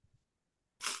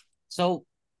 So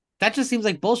that just seems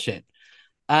like bullshit.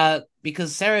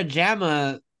 Because Sarah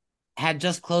Jama had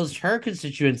just closed her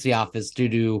constituency office due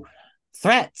to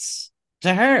threats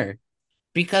to her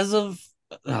because of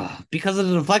the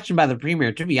deflection by the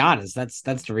premier. To be honest, that's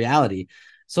the reality.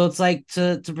 So it's like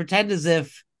to pretend as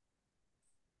if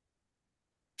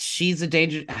she's a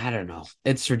danger. I don't know.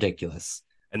 It's ridiculous.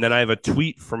 And then I have a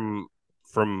tweet from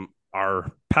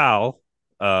our pal,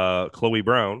 Chloe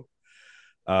Brown,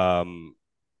 to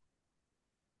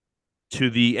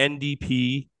the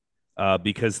NDP,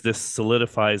 because this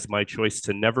solidifies my choice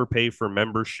to never pay for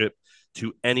membership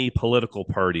to any political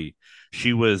party.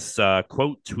 She was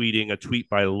quote tweeting a tweet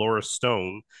by Laura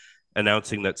Stone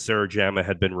announcing that Sarah Jama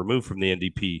had been removed from the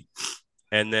NDP.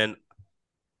 And then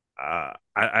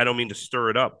I don't mean to stir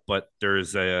it up, but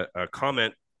there's a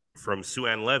comment from Sue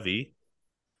Ann Levy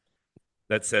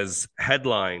that says,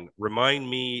 headline, remind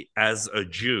me as a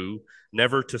Jew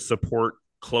never to support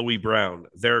Chloe Brown.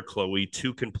 There, Chloe,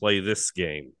 two can play this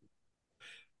game.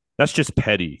 That's just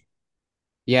petty.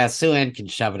 Yeah, Sue Ann can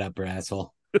shove it up her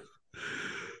asshole.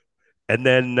 And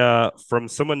then from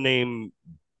someone named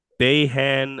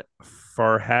Bayhan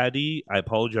Farhadi, I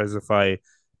apologize if I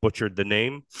butchered the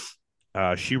name.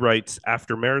 She writes,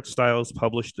 after Merit Styles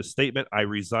published a statement, I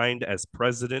resigned as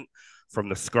president from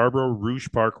the Scarborough Rouge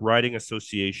Park Riding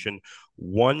Association.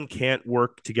 One can't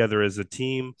work together as a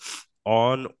team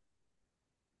on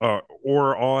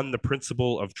or on the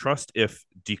principle of trust if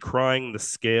decrying the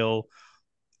scale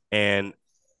and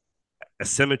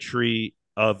asymmetry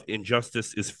of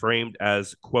injustice is framed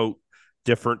as, quote,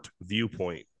 different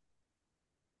viewpoint.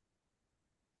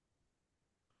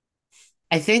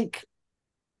 I think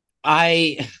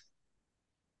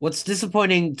what's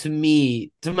disappointing to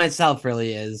me, to myself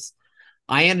really, is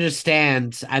I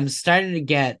understand, I'm starting to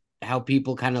get how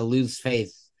people kind of lose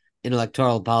faith in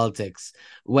electoral politics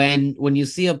when you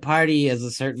see a party as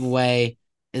a certain way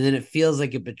and then it feels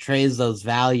like it betrays those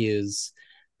values.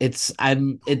 It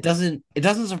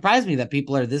doesn't surprise me that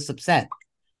people are this upset.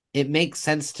 It makes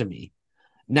sense to me.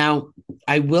 Now,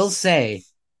 I will say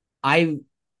I'm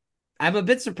a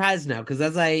bit surprised now because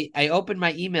as I opened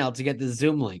my email to get the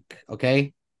Zoom link,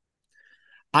 okay,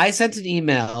 I sent an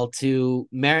email to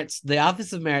the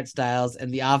Office of Merit Styles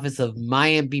and the Office of my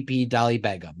MPP Dolly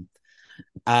Begum.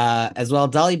 As well,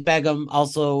 Dolly Begum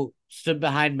also stood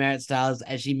behind Merit Styles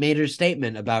as she made her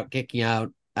statement about kicking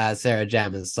out Sarah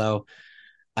Jamas. So,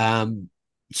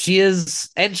 she is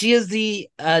the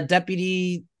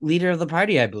deputy leader of the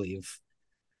party, I believe.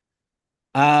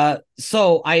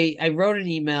 So I wrote an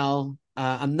email.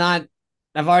 I've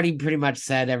already pretty much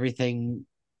said everything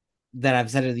that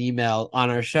I've said in the email on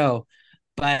our show,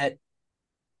 but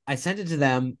I sent it to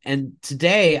them. And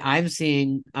today I'm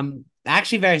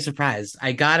actually very surprised.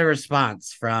 I got a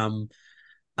response from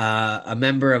a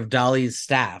member of Dolly's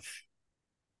staff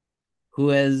who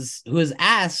has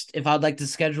asked if I'd like to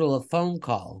schedule a phone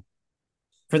call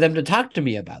for them to talk to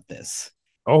me about this.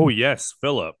 Oh, yes,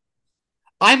 Philip.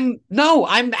 I'm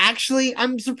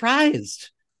surprised.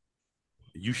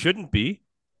 You shouldn't be.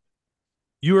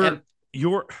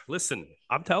 Listen,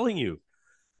 I'm telling you,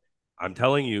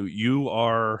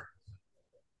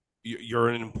 you're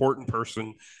an important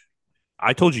person.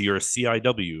 I told you you're a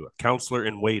CIW, a counselor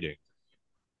in waiting.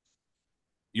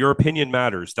 Your opinion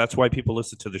matters. That's why people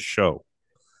listen to the show.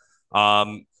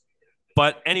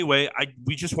 But anyway,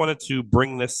 we just wanted to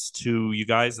bring this to you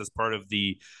guys as part of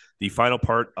the final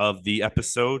part of the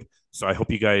episode. So I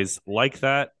hope you guys like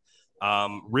that.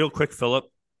 Real quick, Philip,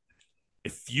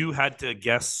 if you had to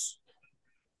guess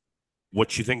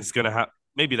what you think is going to happen,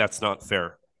 maybe that's not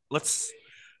fair.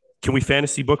 Can we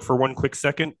fantasy book for one quick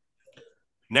second?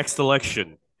 Next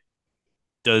election,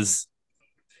 does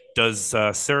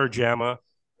Sarah Jama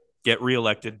get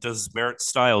reelected? Does Merit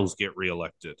Styles get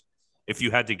reelected? If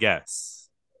you had to guess.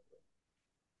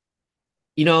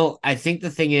 I think the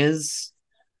thing is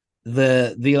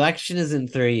the election is in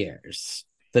 3 years,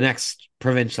 the next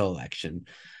provincial election.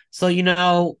 So,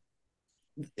 in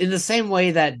the same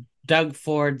way that Doug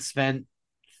Ford spent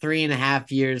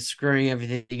 3.5 years screwing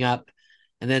everything up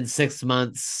and then 6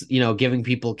 months, giving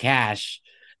people cash,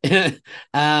 people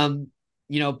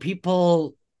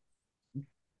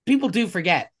do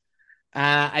forget.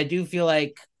 I do feel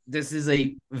like this is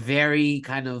a very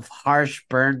kind of harsh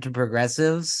burn to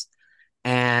progressives,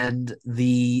 and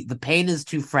the pain is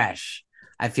too fresh,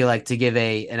 I feel like, to give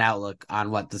an outlook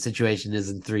on what the situation is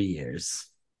in 3 years.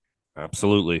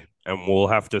 Absolutely. And we'll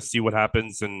have to see what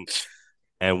happens and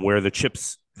where the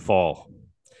chips fall.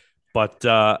 But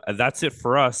that's it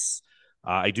for us.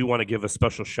 I do want to give a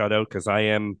special shout out because I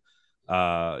am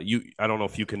I don't know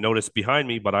if you can notice behind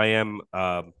me, but I am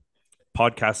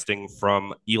podcasting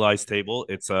from Eli's Table.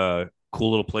 It's a cool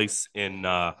little place in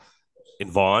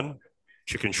Vaughan,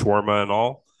 chicken shawarma and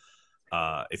all.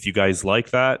 If you guys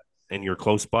like that and you're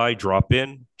close by, drop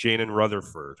in. Jane and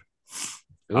Rutherford.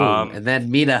 Ooh, and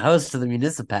then meet a host of the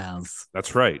municipals.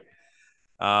 That's right.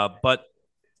 But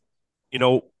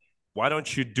why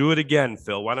don't you do it again,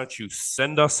 Phil? Why don't you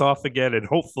send us off again, and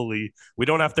hopefully we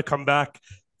don't have to come back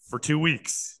for 2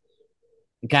 weeks.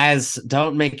 Guys,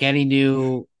 don't make any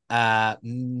new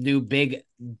big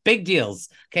deals.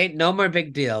 Okay, no more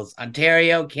big deals.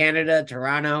 Ontario, Canada,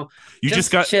 Toronto.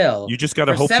 Chill. You just got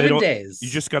to for hope 7 days. You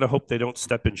just got to hope they don't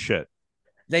step in shit.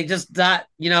 They just not,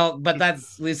 but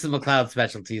that's Lisa McLeod's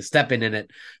specialty, stepping in it.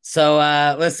 So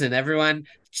listen, everyone,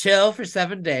 chill for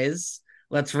 7 days.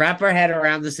 Let's wrap our head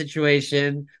around the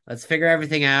situation. Let's figure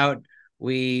everything out.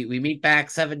 We meet back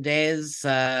 7 days,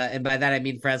 and by that I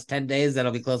mean for us 10 days.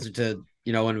 That'll be closer to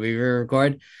when we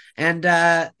record, and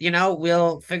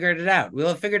we'll figure it out. We'll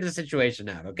have figured the situation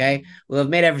out. Okay, we'll have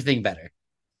made everything better.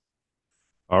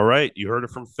 All right, you heard it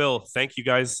from Phil. Thank you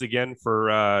guys again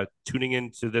for tuning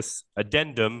into this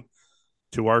addendum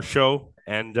to our show,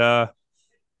 and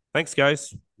thanks,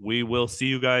 guys. We will see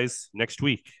you guys next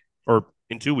week or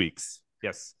in 2 weeks.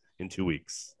 Yes, in 2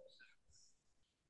 weeks.